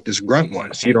see what this grunt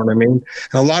was. You know what I mean?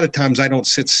 And a lot of times I don't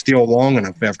sit still long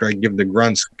enough after I give the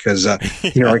grunts, because,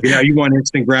 you want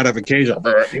instant gratification.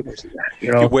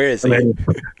 Where is he?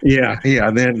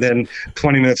 Yeah. Then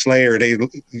 20 minutes later,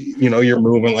 you're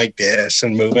moving like this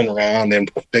and moving around, and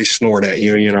they snort at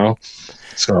you,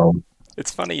 So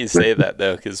it's funny you say that,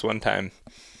 though, because one time,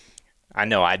 I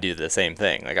know I do the same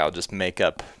thing. Like, I'll just make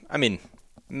up,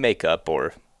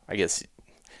 or I guess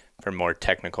for a more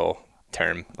technical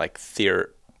term, like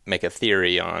make a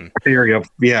theory on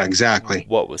yeah, exactly,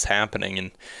 what was happening.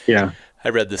 And yeah, I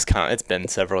read this comment, it's been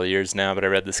several years now, but I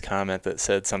read this comment that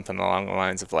said something along the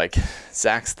lines of, like,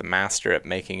 Zach's the master at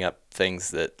making up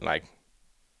things that, like,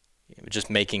 just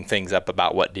making things up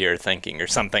about what deer are thinking or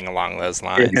something along those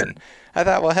lines. Yeah. And I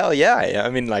thought, well, hell yeah. I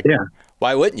mean, like,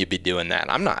 why wouldn't you be doing that?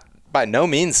 I'm not, by no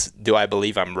means do I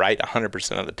believe I'm right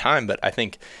 100% of the time, but I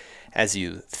think as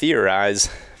you theorize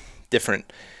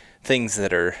different things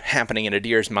that are happening in a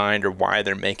deer's mind or why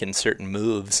they're making certain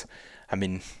moves, I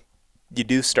mean, you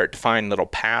do start to find little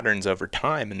patterns over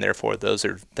time, and therefore those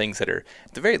are things that are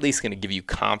at the very least going to give you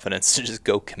confidence to just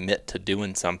go commit to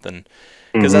doing something.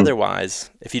 Because otherwise,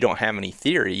 if you don't have any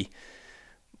theory,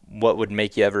 what would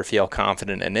make you ever feel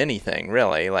confident in anything,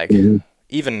 really? Like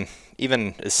even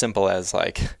as simple as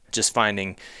like just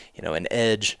finding, an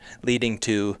edge leading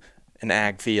to an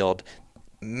ag field,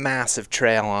 massive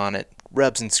trail on it,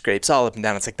 rubs and scrapes all up and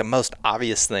down. It's like the most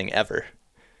obvious thing ever.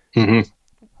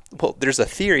 Well, there's a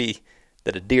theory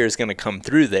that a deer is going to come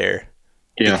through there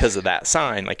because of that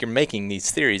sign. Like, you're making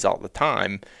these theories all the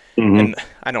time, and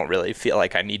I don't really feel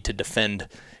like I need to defend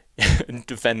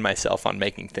myself on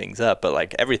making things up, but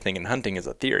like everything in hunting is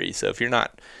a theory. So if you're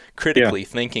not critically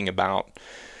thinking about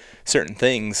certain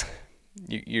things,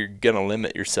 you're going to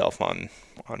limit yourself on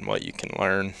what you can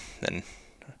learn. And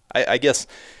I guess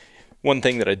one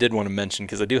thing that I did want to mention,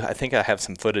 because I think I have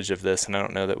some footage of this, and I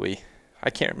don't know that I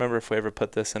can't remember if we ever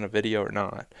put this in a video or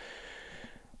not.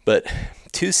 But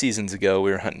 2 seasons ago, we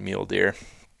were hunting mule deer,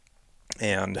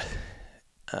 and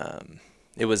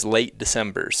it was late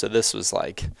December, so this was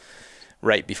like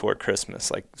right before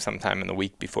Christmas, like sometime in the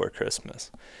week before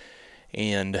Christmas.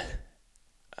 And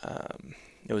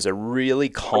it was a really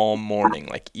calm morning,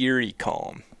 like eerie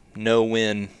calm, no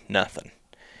wind, nothing.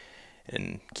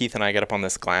 And Keith and I got up on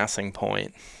this glassing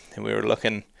point, and we were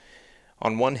looking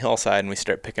on one hillside, and we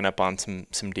start picking up on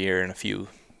some deer and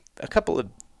a couple of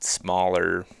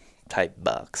smaller type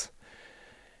bucks.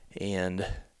 And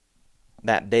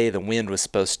that day the wind was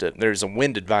there's a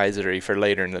wind advisory for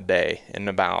later in the day, and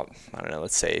about, I don't know,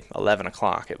 let's say 11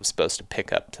 o'clock, it was supposed to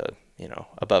pick up to,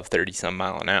 above 30 some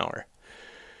mile an hour.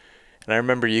 And I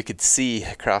remember you could see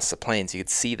across the plains, you could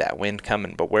see that wind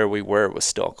coming, but where we were was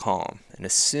still calm. And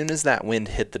as soon as that wind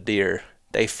hit the deer,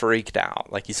 they freaked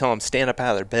out. Like, you saw them stand up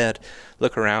out of their bed,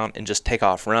 look around, and just take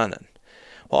off running.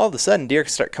 Well, all of a sudden, deer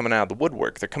start coming out of the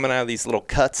woodwork. They're coming out of these little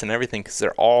cuts and everything because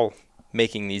they're all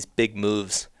making these big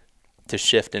moves to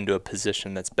shift into a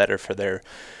position that's better for their,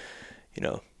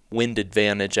 wind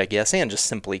advantage, I guess, and just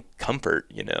simply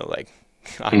comfort, like,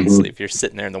 obviously, if you're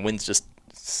sitting there and the wind's just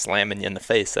slamming you in the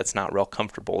face, that's not real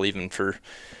comfortable even for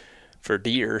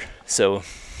deer. So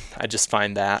I just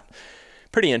find that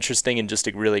pretty interesting and just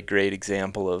a really great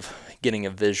example of getting a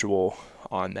visual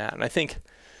on that. And I think,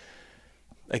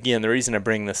 again, the reason I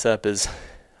bring this up is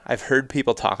I've heard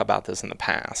people talk about this in the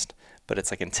past, but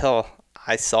it's like until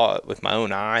I saw it with my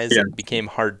own eyes, it became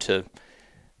hard to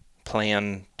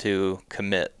plan to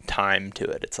commit time to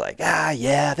it. It's like,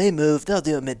 they move, they'll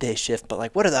do a midday shift, but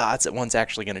like, what are the odds that one's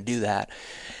actually going to do that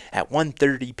at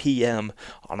 1:30 p.m.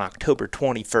 on October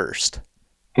 21st?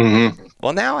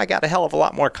 Well, now I got a hell of a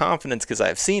lot more confidence because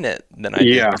I've seen it than I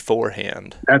did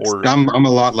beforehand. I'm a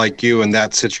lot like you in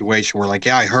that situation where, like,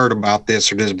 I heard about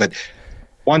this or this, but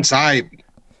once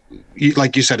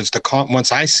like you said, it's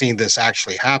once I seen this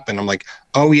actually happen, I'm like,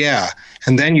 oh yeah,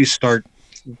 and then you start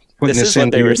putting this is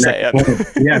what they were saying.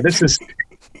 This is.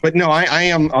 But no, I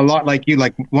am a lot like you.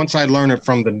 Like, once I learn it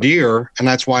from the deer, and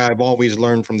that's why I've always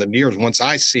learned from the deer. Once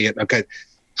I see it, okay,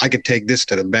 I could take this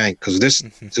to the bank because this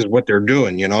is what they're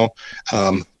doing,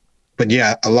 But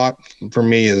yeah, a lot for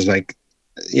me is like,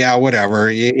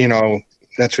 whatever,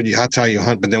 that's how you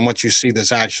hunt. But then once you see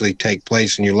this actually take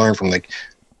place and you learn from, like,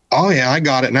 oh yeah, I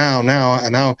got it now.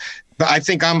 But I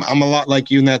think I'm a lot like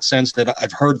you in that sense that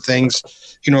I've heard things,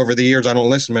 over the years. I don't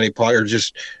listen to many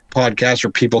podcasts or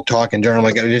people talk in general.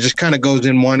 Like, it just kind of goes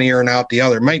in one ear and out the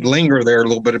other. It might linger there a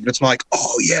little bit, but it's not like,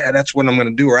 oh yeah, that's what I'm going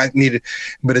to do, or I need it.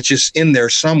 But it's just in there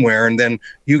somewhere. And then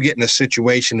you get in a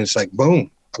situation, it's like,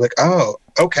 boom. I'm like, oh,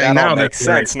 okay. That now all makes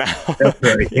sense right. now. That's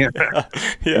right. Yeah.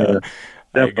 I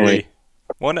definitely. agree.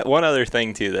 One other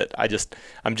thing too that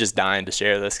I'm just dying to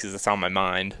share this because it's on my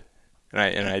mind,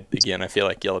 and I feel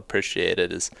like you'll appreciate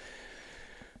it. Is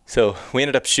so we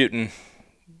ended up shooting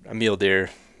a mule deer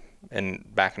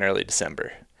back in early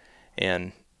December,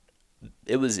 and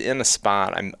it was in a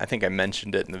spot. I think I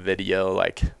mentioned it in the video.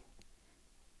 Like,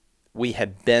 we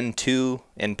had been to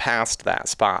and past that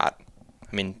spot.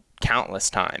 I mean, countless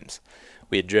times.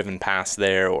 We had driven past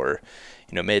there, or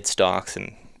made stalks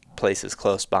and places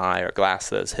close by, or glassed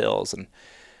those hills. And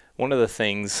one of the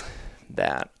things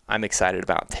that I'm excited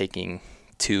about taking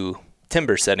to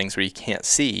timber settings where you can't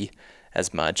see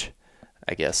as much,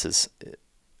 I guess, is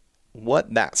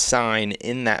what that sign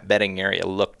in that bedding area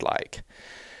looked like.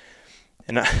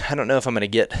 And I don't know if I'm going to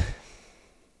get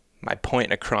my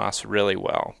point across really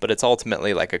well, but it's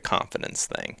ultimately like a confidence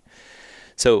thing.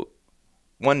 So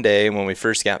one day when we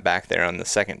first got back there on the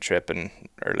second trip in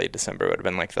early December, it would have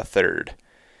been like the third,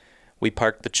 we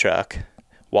parked the truck,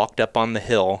 walked up on the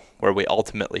hill where we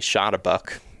ultimately shot a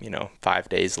buck, 5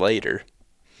 days later.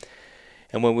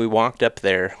 And when we walked up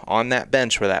there on that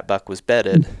bench where that buck was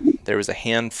bedded, there was a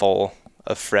handful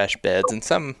of fresh beds, and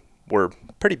some were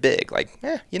pretty big. Like,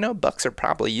 bucks are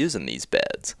probably using these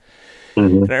beds.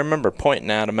 Mm-hmm. And I remember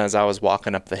pointing at him as I was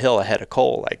walking up the hill ahead of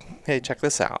Cole, like, hey, check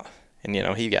this out. And,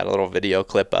 he got a little video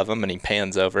clip of him, and he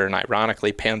pans over, and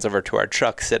ironically pans over to our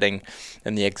truck sitting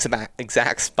in the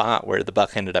exact spot where the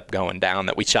buck ended up going down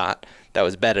that we shot that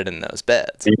was bedded in those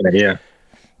beds. Yeah.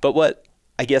 But what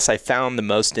I guess I found the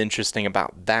most interesting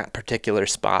about that particular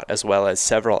spot, as well as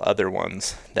several other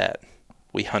ones that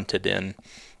we hunted in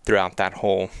throughout that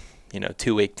whole,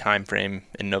 2-week time frame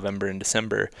in November and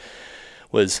December,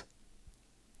 was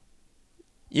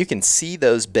you can see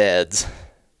those beds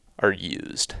are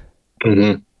used,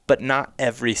 but not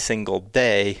every single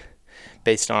day,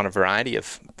 based on a variety of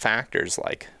factors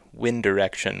like wind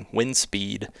direction, wind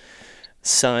speed,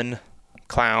 sun,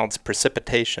 clouds,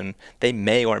 precipitation. They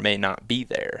may or may not be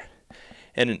there.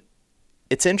 And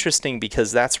it's interesting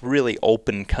because that's really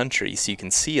open country, so you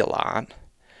can see a lot.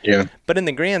 Yeah. But in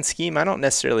the grand scheme, I don't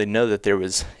necessarily know that there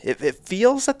was, it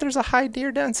feels that there's a high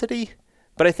deer density,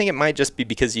 but I think it might just be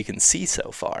because you can see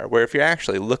so far, where if you're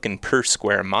actually looking per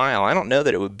square mile, I don't know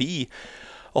that it would be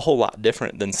a whole lot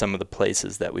different than some of the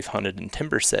places that we've hunted in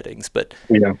timber settings. But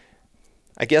Yeah.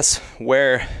 I guess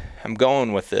where I'm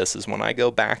going with this is when I go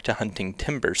back to hunting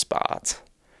timber spots,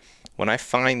 when I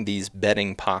find these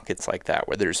bedding pockets like that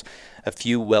where there's a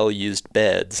few well-used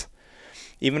beds,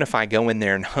 even if I go in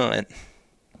there and hunt,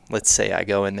 let's say I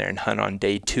go in there and hunt on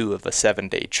day 2 of a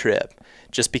 7-day trip,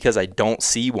 just because I don't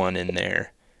see one in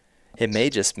there, it may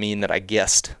just mean that I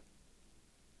guessed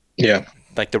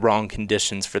like the wrong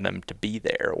conditions for them to be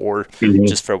there, or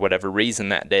just for whatever reason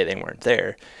that day they weren't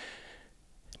there.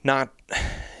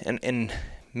 And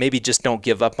maybe just don't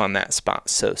give up on that spot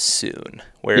so soon,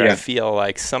 where I feel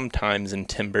like sometimes in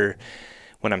timber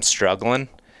when I'm struggling,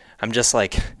 I'm just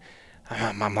like,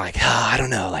 I'm like, I don't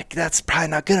know, like that's probably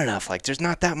not good enough. Like there's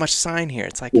not that much sign here.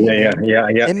 It's like,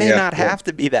 it may not have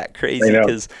to be that crazy,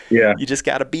 because you just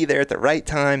got to be there at the right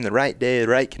time, the right day, the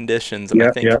right conditions. And I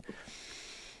think,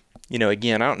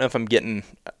 again, I don't know if I'm getting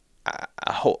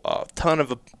a ton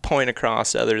of a point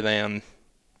across other than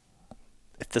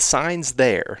if the sign's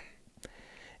there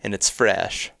and it's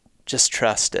fresh, just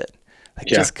trust it. Like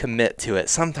just commit to it.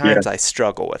 Sometimes I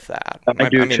struggle with that. I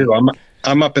do too.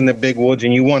 I'm up in the big woods,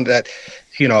 and you want that,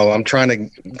 I'm trying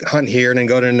to hunt here and then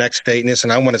go to the next state and this,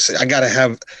 and I want to say, I got to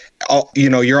have,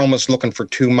 you're almost looking for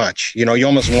too much. You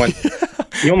almost want,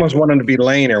 you almost want them to be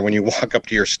laying there when you walk up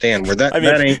to your stand, where that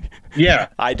ain't,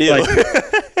 I do. Like,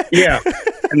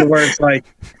 and where it's like,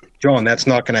 John, that's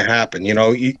not going to happen.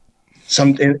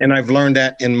 And I've learned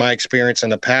that in my experience in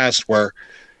the past, where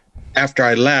after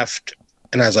I left,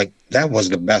 and I was like, that was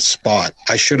the best spot.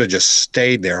 I should have just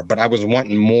stayed there, but I was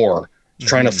wanting more,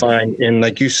 trying to find, and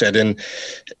like you said, in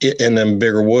them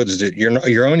bigger woods, that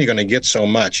you're only going to get so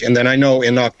much. And then I know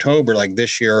in October, like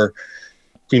this year,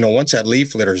 once that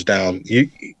leaf litter's down,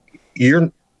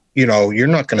 you're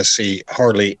not going to see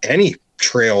hardly any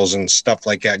trails and stuff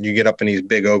like that. You get up in these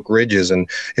big oak ridges, and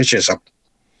it's just a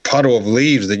puddle of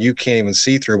leaves that you can't even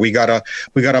see through. We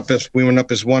went up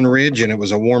this one ridge, and it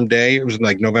was a warm day. It was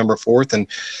like November 4th, and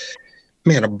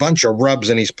man, a bunch of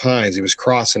rubs in these pines. He was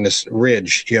crossing this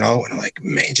ridge, and I'm like,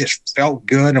 man, it just felt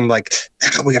good. I'm like,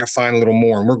 we got to find a little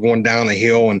more. And we're going down the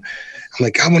hill, and I'm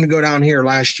like, I want to go down here.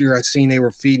 Last year I seen they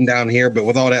were feeding down here, but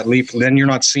with all that leaf, then you're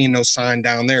not seeing no sign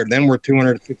down there. Then we're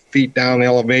 200 feet down the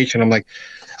elevation. I'm like,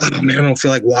 oh man, I don't feel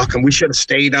like walking. We should have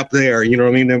stayed up there. You know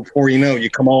what I mean? Then before you know,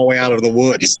 you come all the way out of the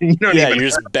woods. You're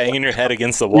just banging your head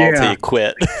against the wall till you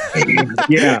quit.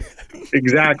 Yeah,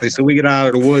 exactly. So we get out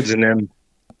of the woods, and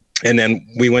then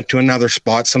we went to another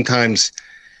spot. Sometimes,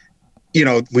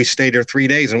 we stayed there 3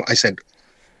 days, and I said,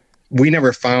 we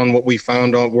never found what we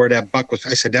found on where that buck was.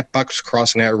 I said, that buck's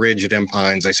crossing that ridge at them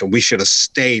pines. I said, we should have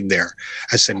stayed there.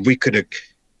 I said, we could have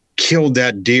killed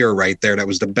that deer right there. That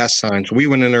was the best sign. So we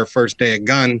went in our first day of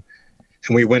gun,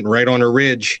 and we went right on a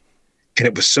ridge, and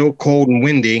it was so cold and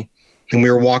windy, and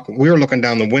we were looking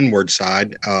down the windward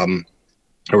side.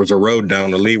 There was a road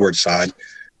down the leeward side.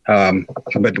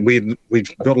 But we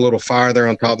built a little fire there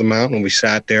on top of the mountain, and we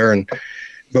sat there,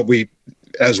 but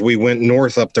as we went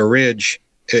north up the ridge,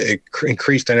 it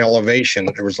increased in elevation.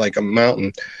 There was like a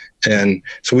mountain. And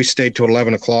so we stayed till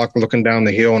 11 o'clock looking down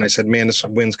the hill. And I said, man, this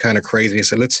wind's kind of crazy. I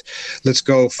said, let's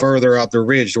go further out the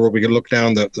ridge where we could look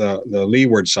down the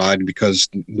leeward side, because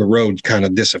the road kind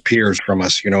of disappears from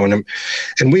us, and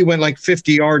we went like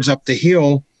 50 yards up the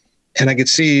hill, and I could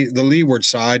see the leeward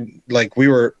side. Like we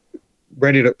were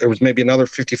there was maybe another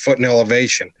 50 foot in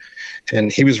elevation,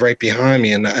 and he was right behind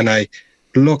me. And I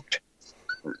looked,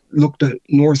 looked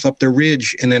north up the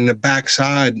ridge, and then the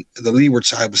backside, the leeward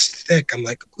side was thick. I'm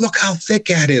like, look how thick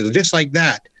that is, just like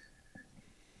that.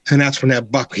 And that's when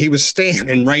that buck, he was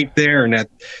standing right there in that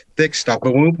thick stuff.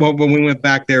 But when we went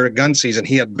back there at gun season,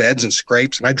 he had beds and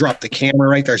scrapes, and I dropped the camera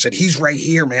right there. I said, he's right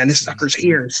here, man. This sucker's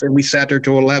here. So we sat there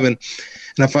till 11.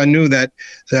 And if I knew that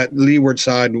leeward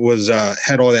side was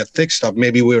had all that thick stuff,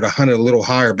 maybe we would have hunted a little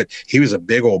higher. But he was a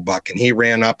big old buck, and he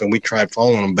ran up, and we tried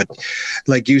following him. But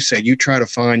like you said, you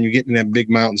get in that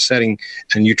big mountain setting,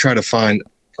 and you try to find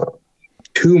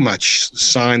too much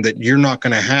sign that you're not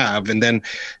going to have. And then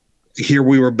here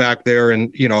we were back there,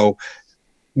 and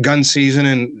gun season,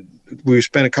 and we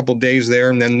spent a couple of days there,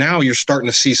 and then now you're starting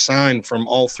to see sign from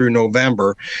all through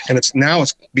November, and it's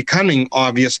becoming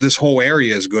obvious this whole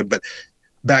area is good. But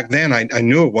back then I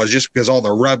knew it was just because all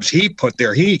the rubs he put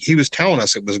there. He was telling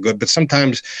us it was good, but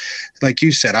sometimes, like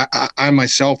you said, I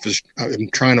myself I'm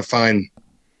trying to find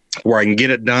where I can get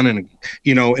it done, and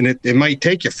it might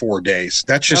take you 4 days.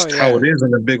 That's just how it is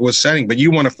in a big wood setting. But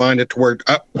you want to find it to where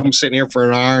I'm sitting here for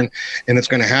an hour, and it's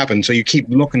going to happen. So you keep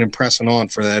looking and pressing on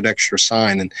for that extra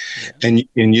sign, and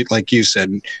you, like you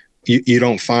said, you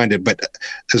don't find it. But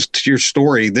as to your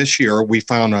story, this year we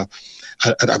found I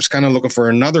was kind of looking for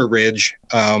another ridge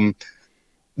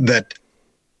that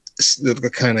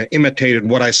kind of imitated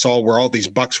what I saw where all these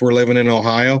bucks were living in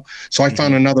Ohio. So I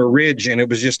found another ridge, and it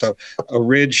was just a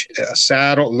ridge, a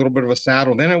saddle, a little bit of a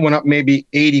saddle. Then it went up maybe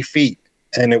 80 feet,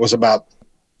 and it was about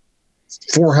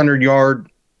 400-yard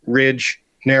ridge,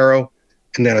 narrow,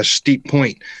 and then a steep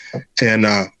point. And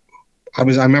I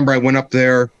remember I went up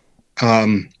there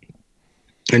and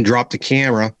dropped the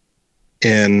camera,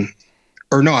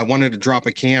 I wanted to drop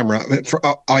a camera.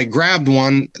 I grabbed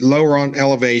one lower on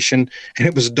elevation, and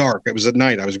it was dark. It was at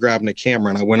night. I was grabbing a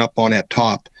camera, and I went up on that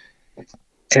top,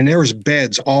 and there was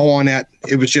beds all on that.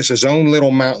 It was just his own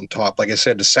little mountaintop. Like I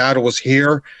said, the saddle was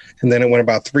here, and then it went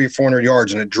about 300 or 400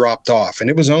 yards, and it dropped off. And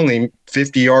it was only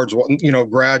 50 yards,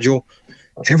 gradual.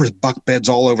 There was buck beds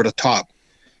all over the top.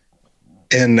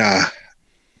 And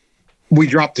we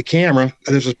dropped the camera.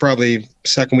 This was probably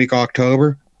second week of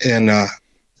October, and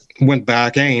went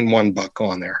back, ain't one buck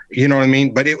on there. You know what I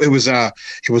mean? But it was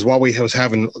while we was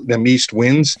having them east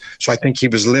winds. So I think he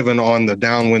was living on the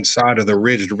downwind side of the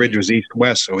ridge. The ridge was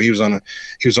east-west. So he was on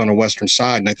the western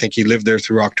side. And I think he lived there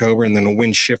through October, and then the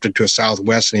wind shifted to a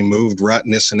southwest, and he moved rut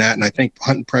and this and that. And I think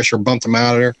hunting pressure bumped him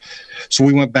out of there. So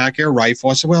we went back air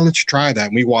rifle. I said, well, let's try that.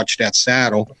 And we watched that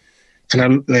saddle,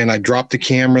 and I dropped the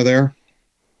camera there.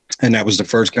 And that was the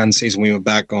first gun season. We went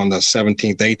back on the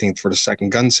 17th, 18th for the second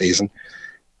gun season.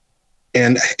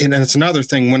 And it's another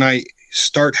thing, when I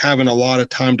start having a lot of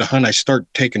time to hunt, I start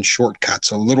taking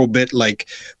shortcuts a little bit. Like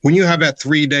when you have that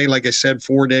 3-day, like I said,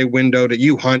 4-day window that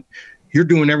you hunt, you're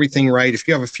doing everything right. If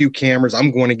you have a few cameras, I'm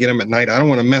going to get them at night. I don't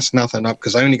want to mess nothing up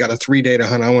because I only got a 3-day to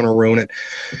hunt. I want to ruin it.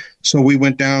 So we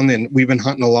went down, and we've been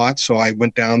hunting a lot. So I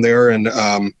went down there and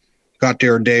got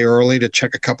there a day early to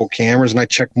check a couple cameras, and I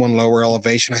checked one lower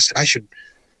elevation. I said,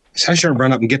 I should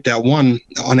run up and get that one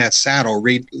on that saddle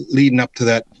leading up to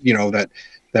that,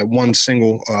 that one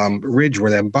single ridge where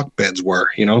them buck beds were,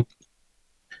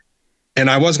 And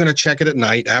I was going to check it at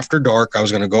night after dark. I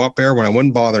was going to go up there when I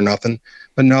wouldn't bother nothing.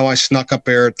 But no, I snuck up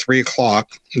there at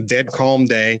 3:00, dead calm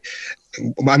day.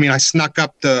 I mean, I snuck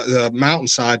up the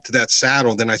mountainside to that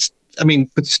saddle. Then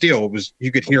but still,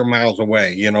 you could hear miles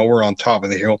away. We're on top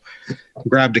of the hill.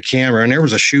 Grabbed a camera, and there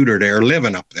was a shooter there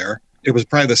living up there. It was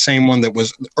probably the same one that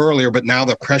was earlier, but now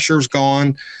the pressure's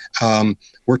gone.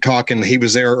 We're talking, he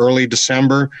was there early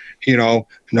December, no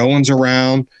one's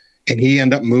around, and he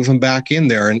ended up moving back in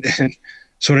there. And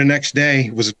so the next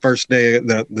day was the first day of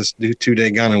this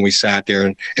 2-day gun, and we sat there,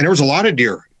 and there was a lot of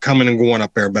deer coming and going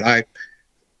up there, but I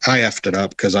effed it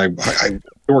up because I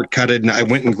shortcut it, and I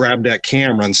went and grabbed that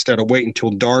camera instead of waiting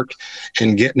until dark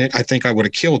and getting it. I think I would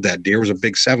have killed that deer. It was a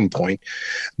big 7-point.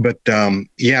 But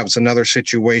it was another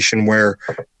situation where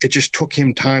it just took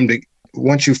him time to,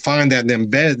 once you find that in them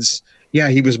beds,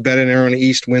 he was bedding there on the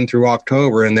east wind through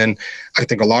October. And then I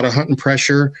think a lot of hunting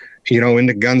pressure,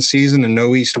 into gun season, and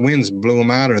no east winds blew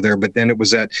him out of there. But then it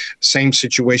was that same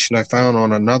situation I found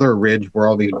on another ridge where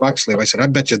all these bucks live. I said, I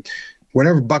bet you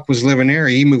whatever buck was living there,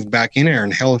 he moved back in there,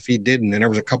 and hell if he didn't. And there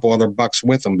was a couple other bucks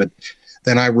with him, but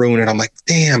then I ruined it. I'm like,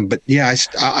 damn. But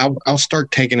I'll start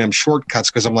taking them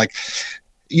shortcuts because I'm like,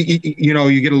 you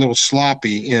get a little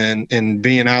sloppy and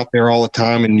being out there all the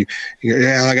time, and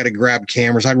I got to grab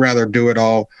cameras. I'd rather do it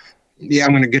all. Yeah,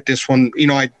 I'm going to get this one.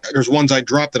 There's ones I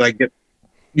dropped that I get,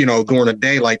 during the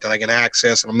daylight that I can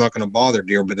access, and I'm not going to bother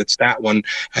deer. But it's that one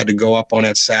I had to go up on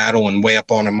that saddle and way up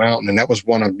on a mountain, and that was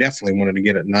one I definitely wanted to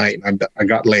get at night. And I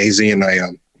got lazy, and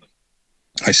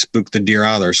I spooked the deer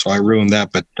out of there, so I ruined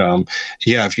that. But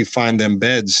yeah, if you find them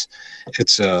beds,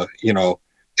 it's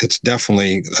it's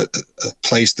definitely a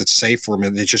place that's safe for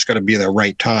them. It's just got to be the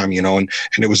right time, and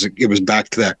it was back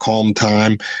to that calm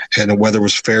time, and the weather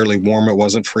was fairly warm. It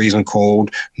wasn't freezing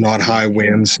cold, not high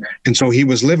winds, and so he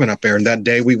was living up there. And that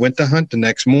day we went to hunt. The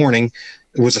next morning,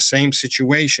 it was the same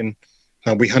situation.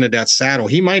 We hunted that saddle.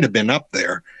 He might have been up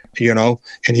there, and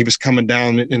he was coming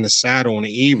down in the saddle in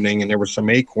the evening, and there were some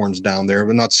acorns down there.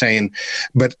 We're not saying,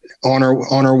 but on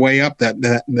our way up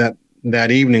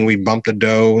that evening, we bumped a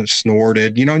doe and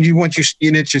snorted.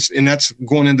 It's just, and that's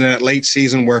going into that late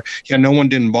season where no one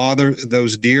didn't bother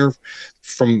those deer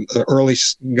from the early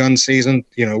gun season.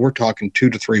 We're talking 2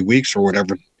 to 3 weeks or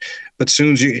whatever. But as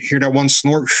soon as you hear that one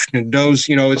snort, and does,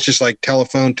 it's just like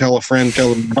telephone, tell a friend,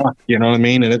 tell them not, you know what I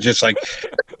mean? And it's just like,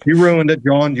 you ruined it,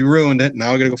 John. You ruined it.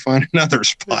 Now I got to go find another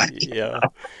spot. Yeah.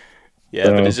 Yeah,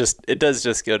 but it does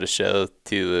just go to show,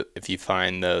 too, if you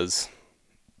find those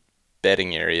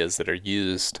bedding areas that are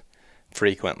used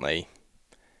frequently,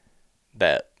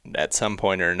 that at some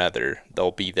point or another,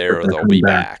 they'll be there or they'll be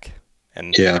back.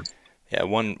 And yeah,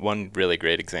 one really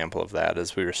great example of that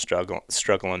is we were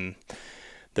struggling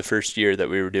the first year that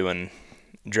we were doing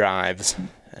drives,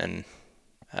 and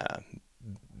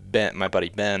my buddy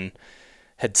Ben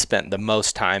had spent the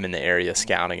most time in the area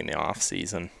scouting in the off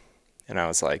season, and I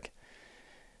was like,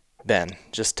 Ben,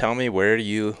 just tell me, where do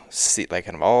you see, like,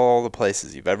 out of all the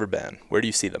places you've ever been, where do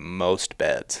you see the most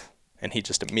beds? And he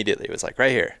just immediately was like,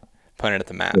 right here, pointed at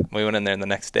the map. We went in there the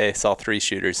next day, saw 3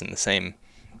 shooters in the same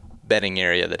bedding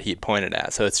area that he pointed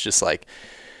at. So it's just like,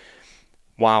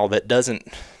 while that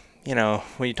doesn't,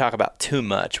 when you talk about too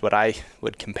much, what I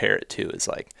would compare it to is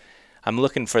like, I'm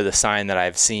looking for the sign that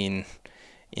I've seen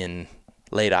in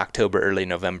late October, early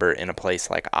November in a place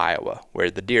like Iowa, where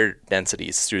the deer density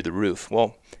is through the roof.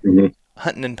 Well,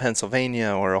 hunting in Pennsylvania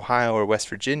or Ohio or West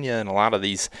Virginia and a lot of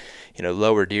these,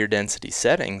 lower deer density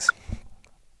settings,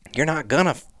 you're not going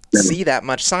to see that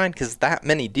much sign because that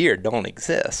many deer don't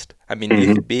exist. I mean,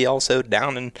 you could be also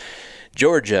down in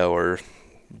Georgia or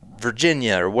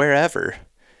Virginia or wherever,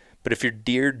 but if your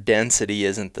deer density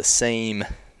isn't the same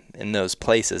in those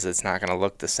places, it's not going to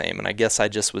look the same. And I guess I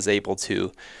just was able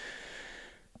to,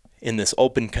 in this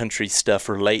open country stuff,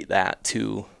 relate that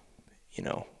to,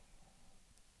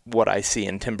 what I see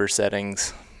in timber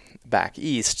settings back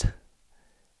east,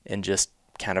 and just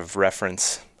kind of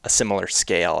reference a similar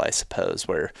scale, I suppose,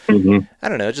 where, I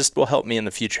don't know, it just will help me in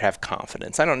the future have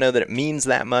confidence. I don't know that it means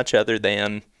that much, other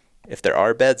than if there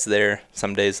are beds there,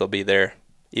 some days they'll be there,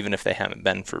 even if they haven't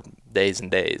been for days and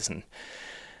days. And,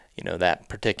 that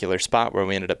particular spot where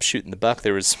we ended up shooting the buck,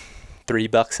 there was 3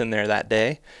 bucks in there that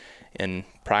day. And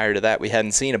prior to that, we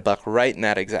hadn't seen a buck right in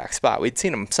that exact spot. We'd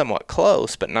seen them somewhat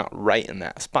close, but not right in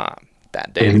that spot.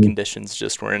 That day, the conditions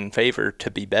just were in favor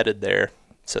to be bedded there,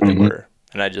 so they were.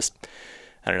 And I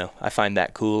don't know, I find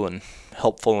that cool and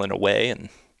helpful in a way, and,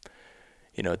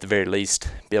 at the very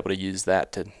least, be able to use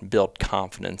that to build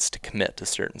confidence to commit to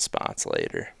certain spots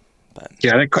later. But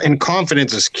yeah, and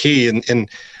confidence is key. And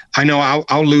I know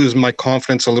I'll lose my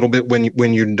confidence a little bit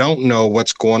when you don't know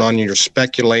what's going on and you're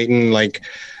speculating, like,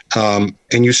 and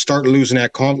you start losing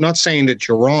that confidence. Not saying that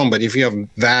you're wrong, but if you have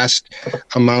vast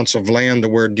amounts of land to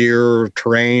where deer,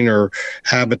 terrain, or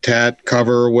habitat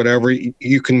cover or whatever,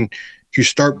 you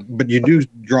start, but you do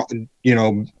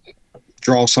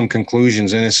draw some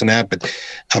conclusions and this and that, but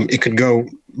it could go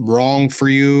wrong for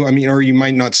you. I mean, or you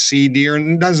might not see deer,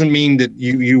 and it doesn't mean that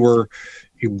you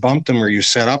bumped him or you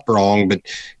set up wrong, but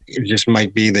it just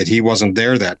might be that he wasn't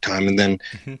there that time. And then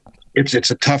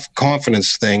it's a tough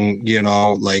confidence thing,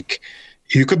 like,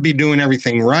 you could be doing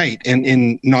everything right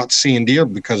and not seeing deer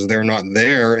because they're not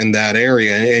there in that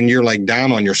area, and you're like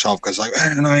down on yourself because like,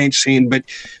 and I ain't seeing, but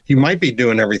you might be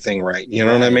doing everything right. You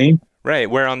know what I mean? Right.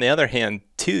 Where on the other hand,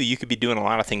 too, you could be doing a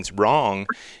lot of things wrong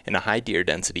in a high deer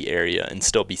density area and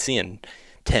still be seeing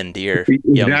 10 deer,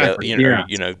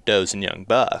 does and young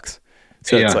bucks.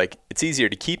 So it's like, it's easier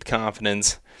to keep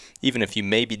confidence even if you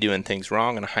may be doing things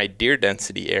wrong in a high deer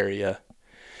density area,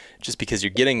 just because you're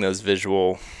getting those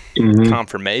visual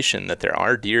confirmation that there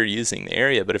are deer using the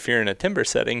area. But if you're in a timber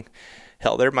setting,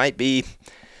 hell, there might be,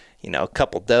 a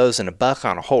couple does and a buck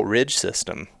on a whole ridge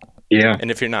system. Yeah.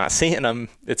 And if you're not seeing them,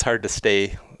 it's hard to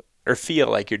stay or feel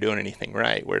like you're doing anything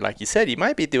right. Where, like you said, you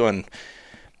might be doing,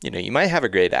 you might have a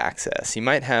great access. You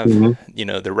might have,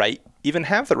 the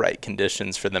right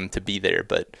conditions for them to be there.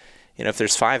 But, if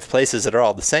there's 5 places that are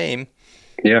all the same,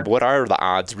 what are the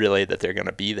odds really that they're going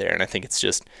to be there? And I think it's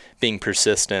just being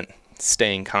persistent,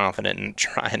 staying confident, and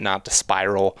trying not to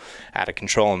spiral out of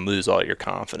control and lose all your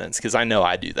confidence. Because I know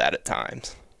I do that at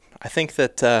times. I think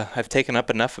that I've taken up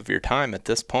enough of your time at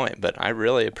this point, but I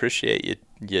really appreciate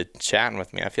you chatting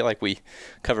with me. I feel like we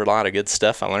covered a lot of good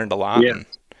stuff. I learned a lot, Yeah,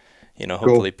 and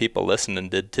hopefully cool. people listening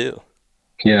did too.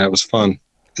 Yeah, it was fun.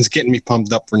 It's getting me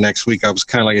pumped up for next week. I was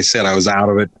kind of, like I said, I was out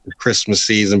of it Christmas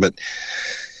season, but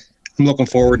I'm looking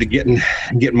forward to getting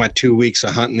my 2 weeks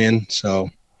of hunting in. So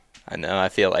I know. I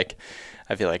feel like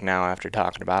now after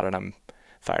talking about it, I'm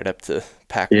fired up to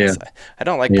pack my yeah, stuff. I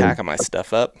don't like yeah, packing my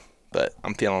stuff up, but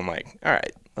I'm feeling like, all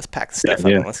right, let's pack the yeah, stuff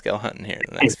up yeah. and let's go hunting here in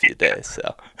the next few days.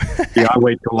 So, Yeah, I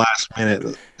wait till last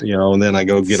minute, and then I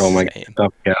go get all my same.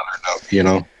 stuff gathered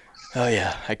up. Oh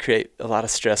yeah, I create a lot of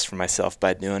stress for myself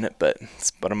by doing it, but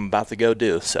it's what I'm about to go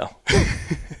do. So,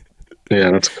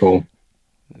 Yeah, that's cool.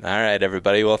 all right,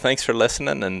 everybody. Well, thanks for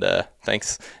listening, and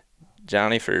thanks,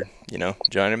 Johnny, for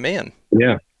joining me. And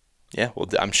Yeah, yeah,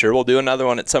 I'm sure we'll do another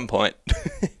one at some point.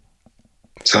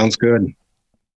 sounds good.